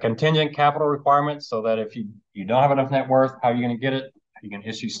 a contingent capital requirement, so that if you don't have enough net worth, how are you going to get it? You can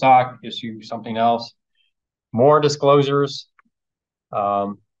issue stock, issue something else. More disclosures.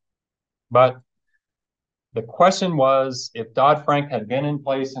 But the question was, if Dodd-Frank had been in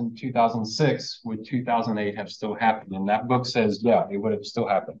place in 2006, would 2008 have still happened? And that book says, yeah, it would have still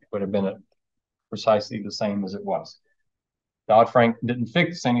happened. It would have been precisely the same as it was. Dodd-Frank didn't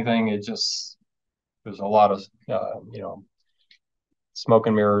fix anything. There's a lot of, smoke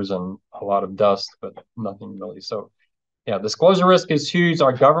and mirrors and a lot of dust, but nothing really. So, yeah, disclosure risk is huge.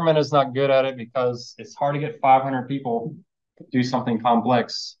 Our government is not good at it because it's hard to get 500 people to do something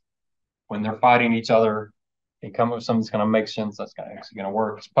complex when they're fighting each other. They come up with something that's going to make sense, that's actually going to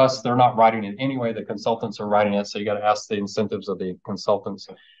work. Plus, they're not writing it anyway. The consultants are writing it, so you got to ask the incentives of the consultants.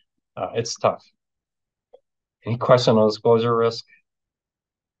 It's tough. Any question on disclosure risk?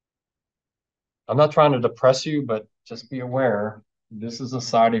 I'm not trying to depress you, but just be aware this is a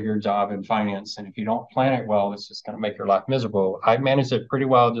side of your job in finance, and if you don't plan it well, it's just going to make your life miserable. I managed it pretty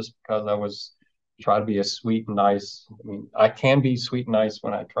well just because I was trying to be a sweet and nice. I mean, I can be sweet and nice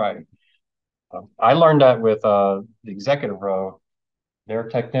when I try. I learned that with the executive row. Their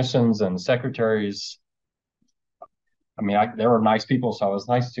technicians and secretaries, I mean, they were nice people, so I was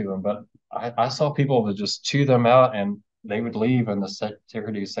nice to them. But I saw people that just chew them out, and they would leave, and the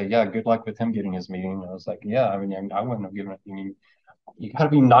secretary would say, "Yeah, good luck with him getting his meeting." I was like, "Yeah, I mean, I wouldn't have given it." I mean, you got to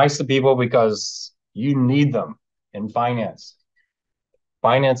be nice to people because you need them in finance.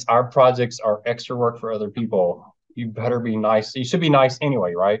 Finance, our projects are extra work for other people. You better be nice. You should be nice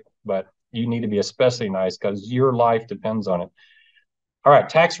anyway, right? But you need to be especially nice because your life depends on it. All right,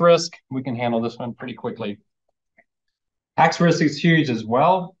 tax risk. We can handle this one pretty quickly. Tax risk is huge as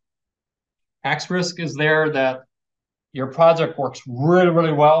well. Tax risk is there that your project works really,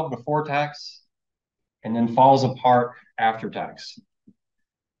 really well before tax and then falls apart after tax.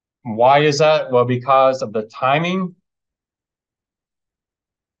 Why is that? Well, because of the timing.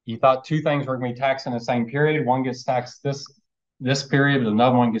 You thought two things were going to be taxed in the same period. One gets taxed this period, but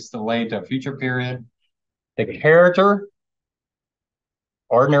another one gets delayed to a future period. The character,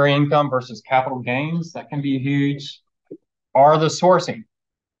 ordinary income versus capital gains, that can be huge. Or the sourcing.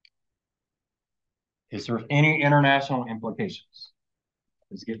 Is there any international implications?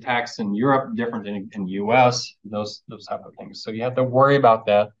 Does it get taxed in Europe different than in the US? Those type of things. So you have to worry about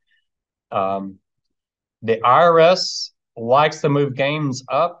that. The IRS likes to move gains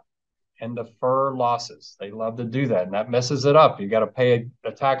up and defer losses. They love to do that, and that messes it up. You got to pay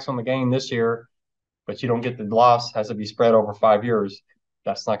a tax on the gain this year, but you don't get the loss. It has to be spread over 5 years.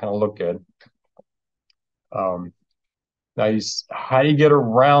 That's not going to look good. Now, how do you get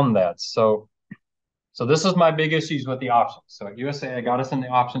around that? So this is my big issues with the options. So at USA, I got us in the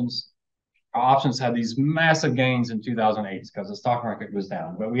options. Our options had these massive gains in 2008 because the stock market was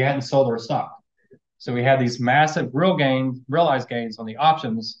down, but we hadn't sold our stock. So we had these massive realized gains on the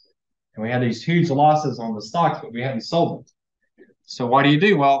options, and we had these huge losses on the stocks, but we hadn't sold them. So what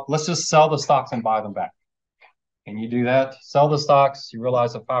do? Well, let's just sell the stocks and buy them back. Can you do that? Sell the stocks, you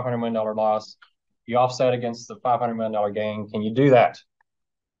realize a $500 million loss, you offset against the $500 million gain. Can you do that?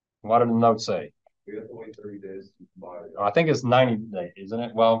 What did the note say? We have to wait 30 days to buy it. I think it's 90 days, isn't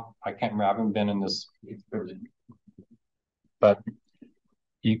it? Well, I can't remember. I haven't been in this. But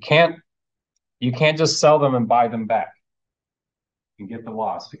you can't just sell them and buy them back and get the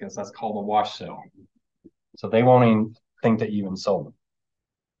loss because that's called a wash sale. So they won't even think that you even sold them.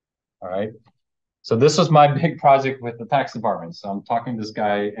 All right. So this was my big project with the tax department. So I'm talking to this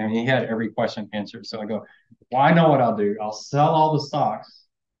guy and he had every question answered. So I go, well, I know what I'll do. I'll sell all the stocks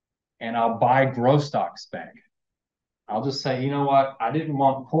and I'll buy growth stocks back. I'll just say, you know what? I didn't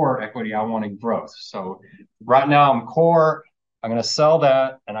want core equity. I wanted growth. So right now I'm core. I'm going to sell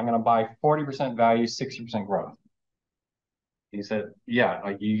that and I'm going to buy 40% value, 60% growth. He said, yeah,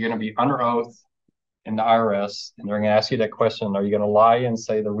 like you're going to be under oath in the IRS and they're going to ask you that question. Are you going to lie and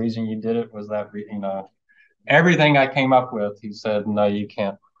say the reason you did it was that, everything I came up with, he said, no, you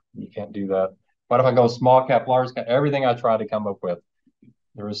can't do that. What if I go small cap, large cap, everything I tried to come up with,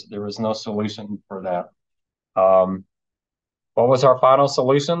 there was no solution for that. What was our final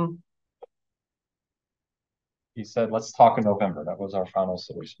solution? He said, let's talk in November. That was our final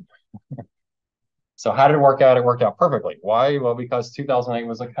solution. So how did it work out? It worked out perfectly. Why? Well, because 2008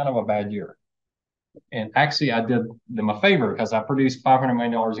 was a kind of a bad year. And actually, I did them a favor because I produced $500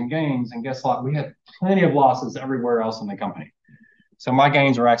 million in gains. And guess what? We had plenty of losses everywhere else in the company. So my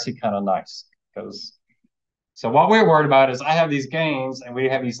gains were actually kind of nice. So what we were worried about is I have these gains and we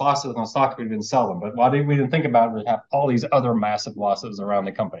have these losses on stocks we didn't sell them. But what we didn't think about was have all these other massive losses around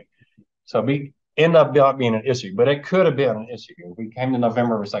the company. So we ended up not being an issue, but it could have been an issue. If we came to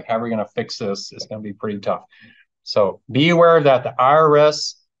November, it's like, how are we going to fix this? It's going to be pretty tough. So be aware that the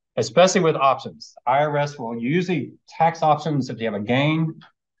IRS, especially with options, the IRS will usually tax options if you have a gain,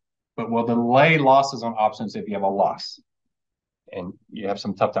 but will delay losses on options if you have a loss. And you have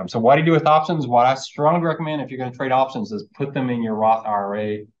some tough times. So what do you do with options? What I strongly recommend if you're going to trade options is put them in your Roth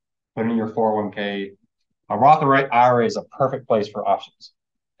IRA, put in your 401k. A Roth IRA is a perfect place for options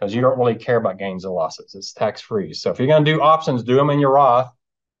because you don't really care about gains and losses. It's tax-free. So if you're going to do options, do them in your Roth.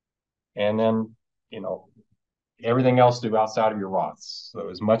 And then, everything else do outside of your Roths. So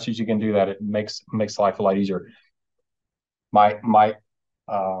as much as you can do that, it makes life a lot easier. My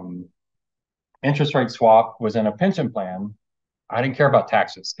interest rate swap was in a pension plan. I didn't care about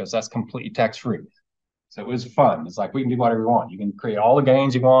taxes because that's completely tax-free. So it was fun. It's like we can do whatever we want. You can create all the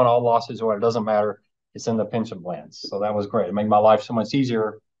gains you want, all losses, or it doesn't matter. It's in the pension plans. So that was great. It made my life so much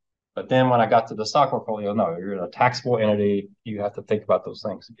easier. But then when I got to the stock portfolio, no, you're a taxable entity. You have to think about those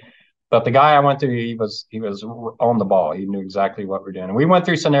things. But the guy I went to, he was on the ball. He knew exactly what we're doing. And we went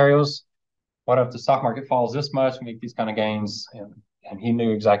through scenarios. What if the stock market falls this much, make these kind of gains? And he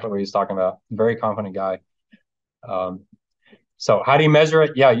knew exactly what he was talking about. Very confident guy. So how do you measure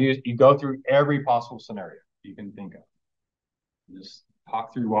it? Yeah, you go through every possible scenario you can think of. Just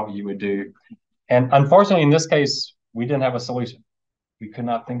talk through what you would do. And unfortunately, in this case, we didn't have a solution. We could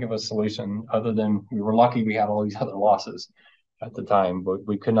not think of a solution other than we were lucky we had all these other losses at the time, but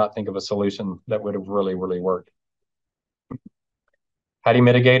we could not think of a solution that would have really, really worked. How do you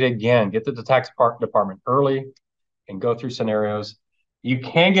mitigate it? Again, get to the tax department early and go through scenarios. You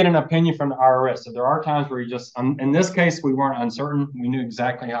can get an opinion from the IRS. So there are times where you just, in this case, we weren't uncertain. We knew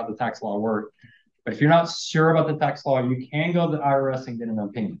exactly how the tax law worked. But if you're not sure about the tax law, you can go to the IRS and get an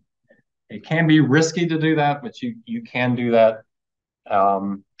opinion. It can be risky to do that, but you can do that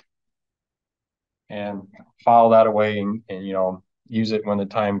and file that away and use it when the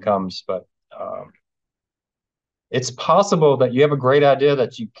time comes. But it's possible that you have a great idea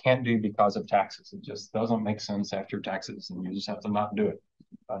that you can't do because of taxes. It just doesn't make sense after taxes, and you just have to not do it,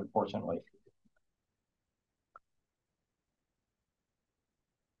 unfortunately.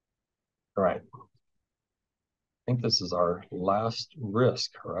 All right. I think this is our last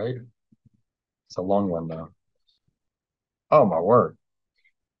risk, right? It's a long one, though. Oh, my word.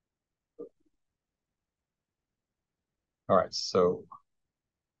 All right, so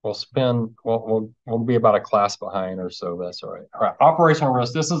we'll be about a class behind or so. That's all right. All right, operational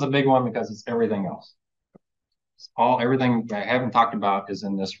risk. This is a big one because it's everything else. Everything I haven't talked about is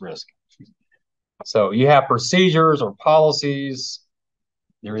in this risk. So you have procedures or policies.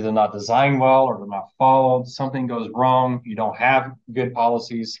 They're either not designed well or they're not followed. Something goes wrong. You don't have good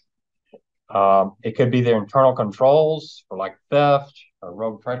policies. It could be their internal controls for like theft or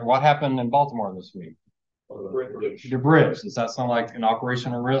road trade. What happened in Baltimore this week? The bridge. Does that sound like an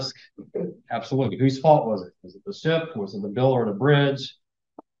operational risk? Absolutely. Whose fault was it? Was it the ship? Was it the bill or the bridge?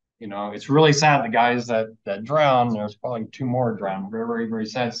 You know, it's really sad the guys that drowned. There's probably two more drowned. Very, very, very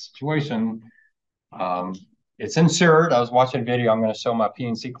sad situation. Um, it's insured. I was watching a video. I'm going to show my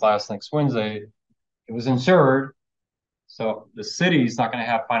PNC class next Wednesday. It was insured. So the city's not going to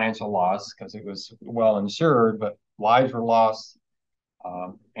have financial loss because it was well insured, but lives were lost.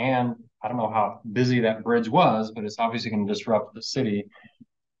 And I don't know how busy that bridge was, but it's obviously going to disrupt the city.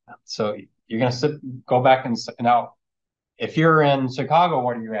 So you're going to go back and now, if you're in Chicago,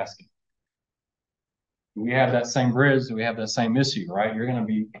 what are you asking? We have that same bridge, we have that same issue, right? You're going to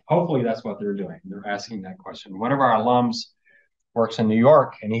be, hopefully that's what they're doing. They're asking that question. One of our alums works in New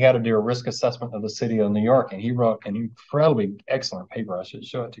York, and he had to do a risk assessment of the city of New York, and he wrote an incredibly excellent paper. I should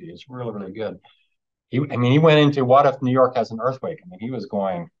show it to you. It's really, really good. He went into what if New York has an earthquake? I mean, he was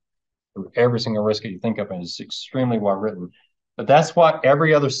going through every single risk that you think of, and it's extremely well written. But that's what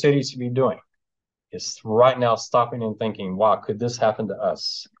every other city should be doing. Is right now stopping and thinking, wow, could this happen to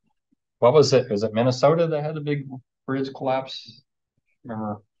us? What was it? Was it Minnesota that had the big bridge collapse?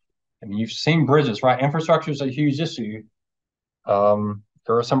 Remember? I mean, you've seen bridges, right? Infrastructure is a huge issue.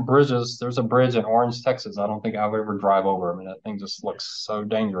 There are some bridges. There's a bridge in Orange, Texas. I don't think I would ever drive over. I mean, that thing just looks so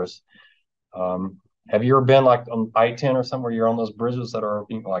dangerous. Have you ever been like on I-10 or somewhere? You're on those bridges that are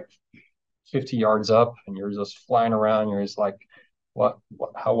like 50 yards up, and you're just flying around. You're just like,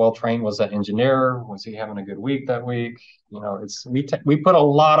 how well trained was that engineer? Was he having a good week that week? You know, we put a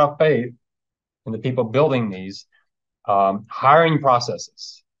lot of faith in the people building these. Hiring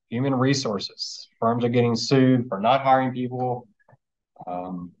processes, human resources. Firms are getting sued for not hiring people.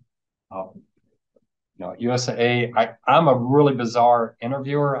 USAA, I'm a really bizarre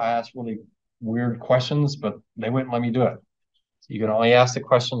interviewer. I ask really weird questions, but they wouldn't let me do it. So you can only ask the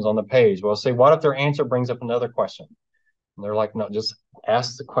questions on the page. Well, say, what if their answer brings up another question? And they're like, no, just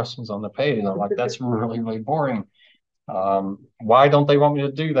ask the questions on the page. And I'm like, that's really, really boring. Why don't they want me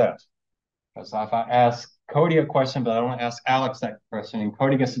to do that? Because if I ask Cody a question, but I don't ask Alex that question, and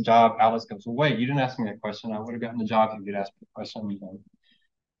Cody gets the job, Alex goes, well, wait, you didn't ask me that question. I would have gotten the job if you'd asked me the question.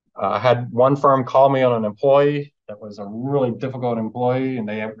 I had one firm call me on an employee that was a really difficult employee, and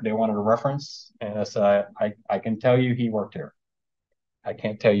they wanted a reference. And I said, I can tell you he worked here. I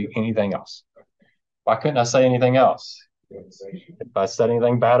can't tell you anything else. Why couldn't I say anything else? If I said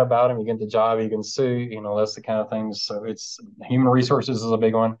anything bad about him, you get the job, you can sue, you know, that's the kind of things. So it's human resources is a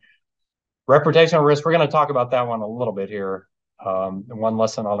big one. Reputational risk, we're going to talk about that one a little bit here. One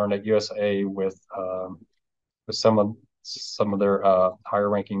lesson I learned at USA with some of their higher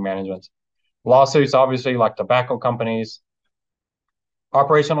ranking management. Lawsuits, obviously, like tobacco companies.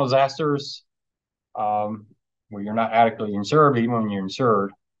 Operational disasters, where you're not adequately insured, but even when you're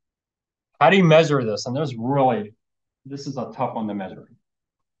insured. How do you measure this? And this is a tough one to measure.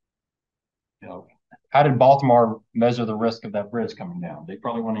 You know, how did Baltimore measure the risk of that bridge coming down? They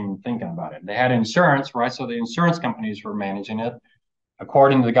probably weren't even thinking about it. They had insurance, right? So the insurance companies were managing it.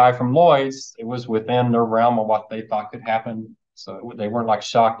 According to the guy from Lloyd's, it was within their realm of what they thought could happen. So they weren't like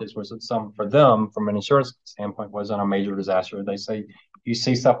shocked. This was some for them from an insurance standpoint wasn't a major disaster. They say you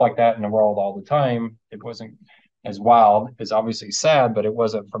see stuff like that in the world all the time. It wasn't as wild. It's obviously sad, but it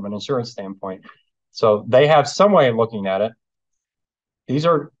wasn't from an insurance standpoint. So they have some way of looking at it. These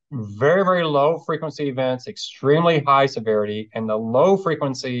are very, very low frequency events, extremely high severity, and the low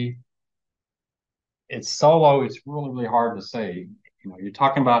frequency, it's so low, it's really, really hard to say. You know, you're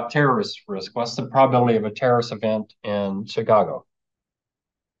talking about terrorist risk. What's the probability of a terrorist event in Chicago?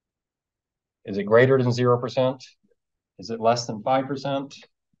 Is it greater than 0%? Is it less than 5%?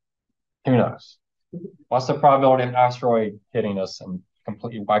 Who knows? What's the probability of an asteroid hitting us and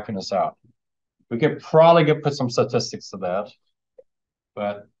completely wiping us out? We could probably put some statistics to that,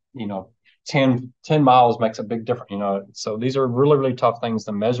 but you know, 10 miles makes a big difference, you know. So these are really, really tough things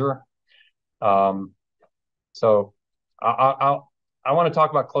to measure. So I want to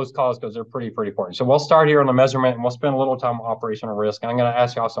talk about close calls because they're pretty important. So we'll start here on the measurement, and we'll spend a little time on operational risk. I'm going to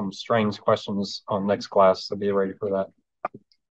ask y'all some strange questions on next class, so be ready for that.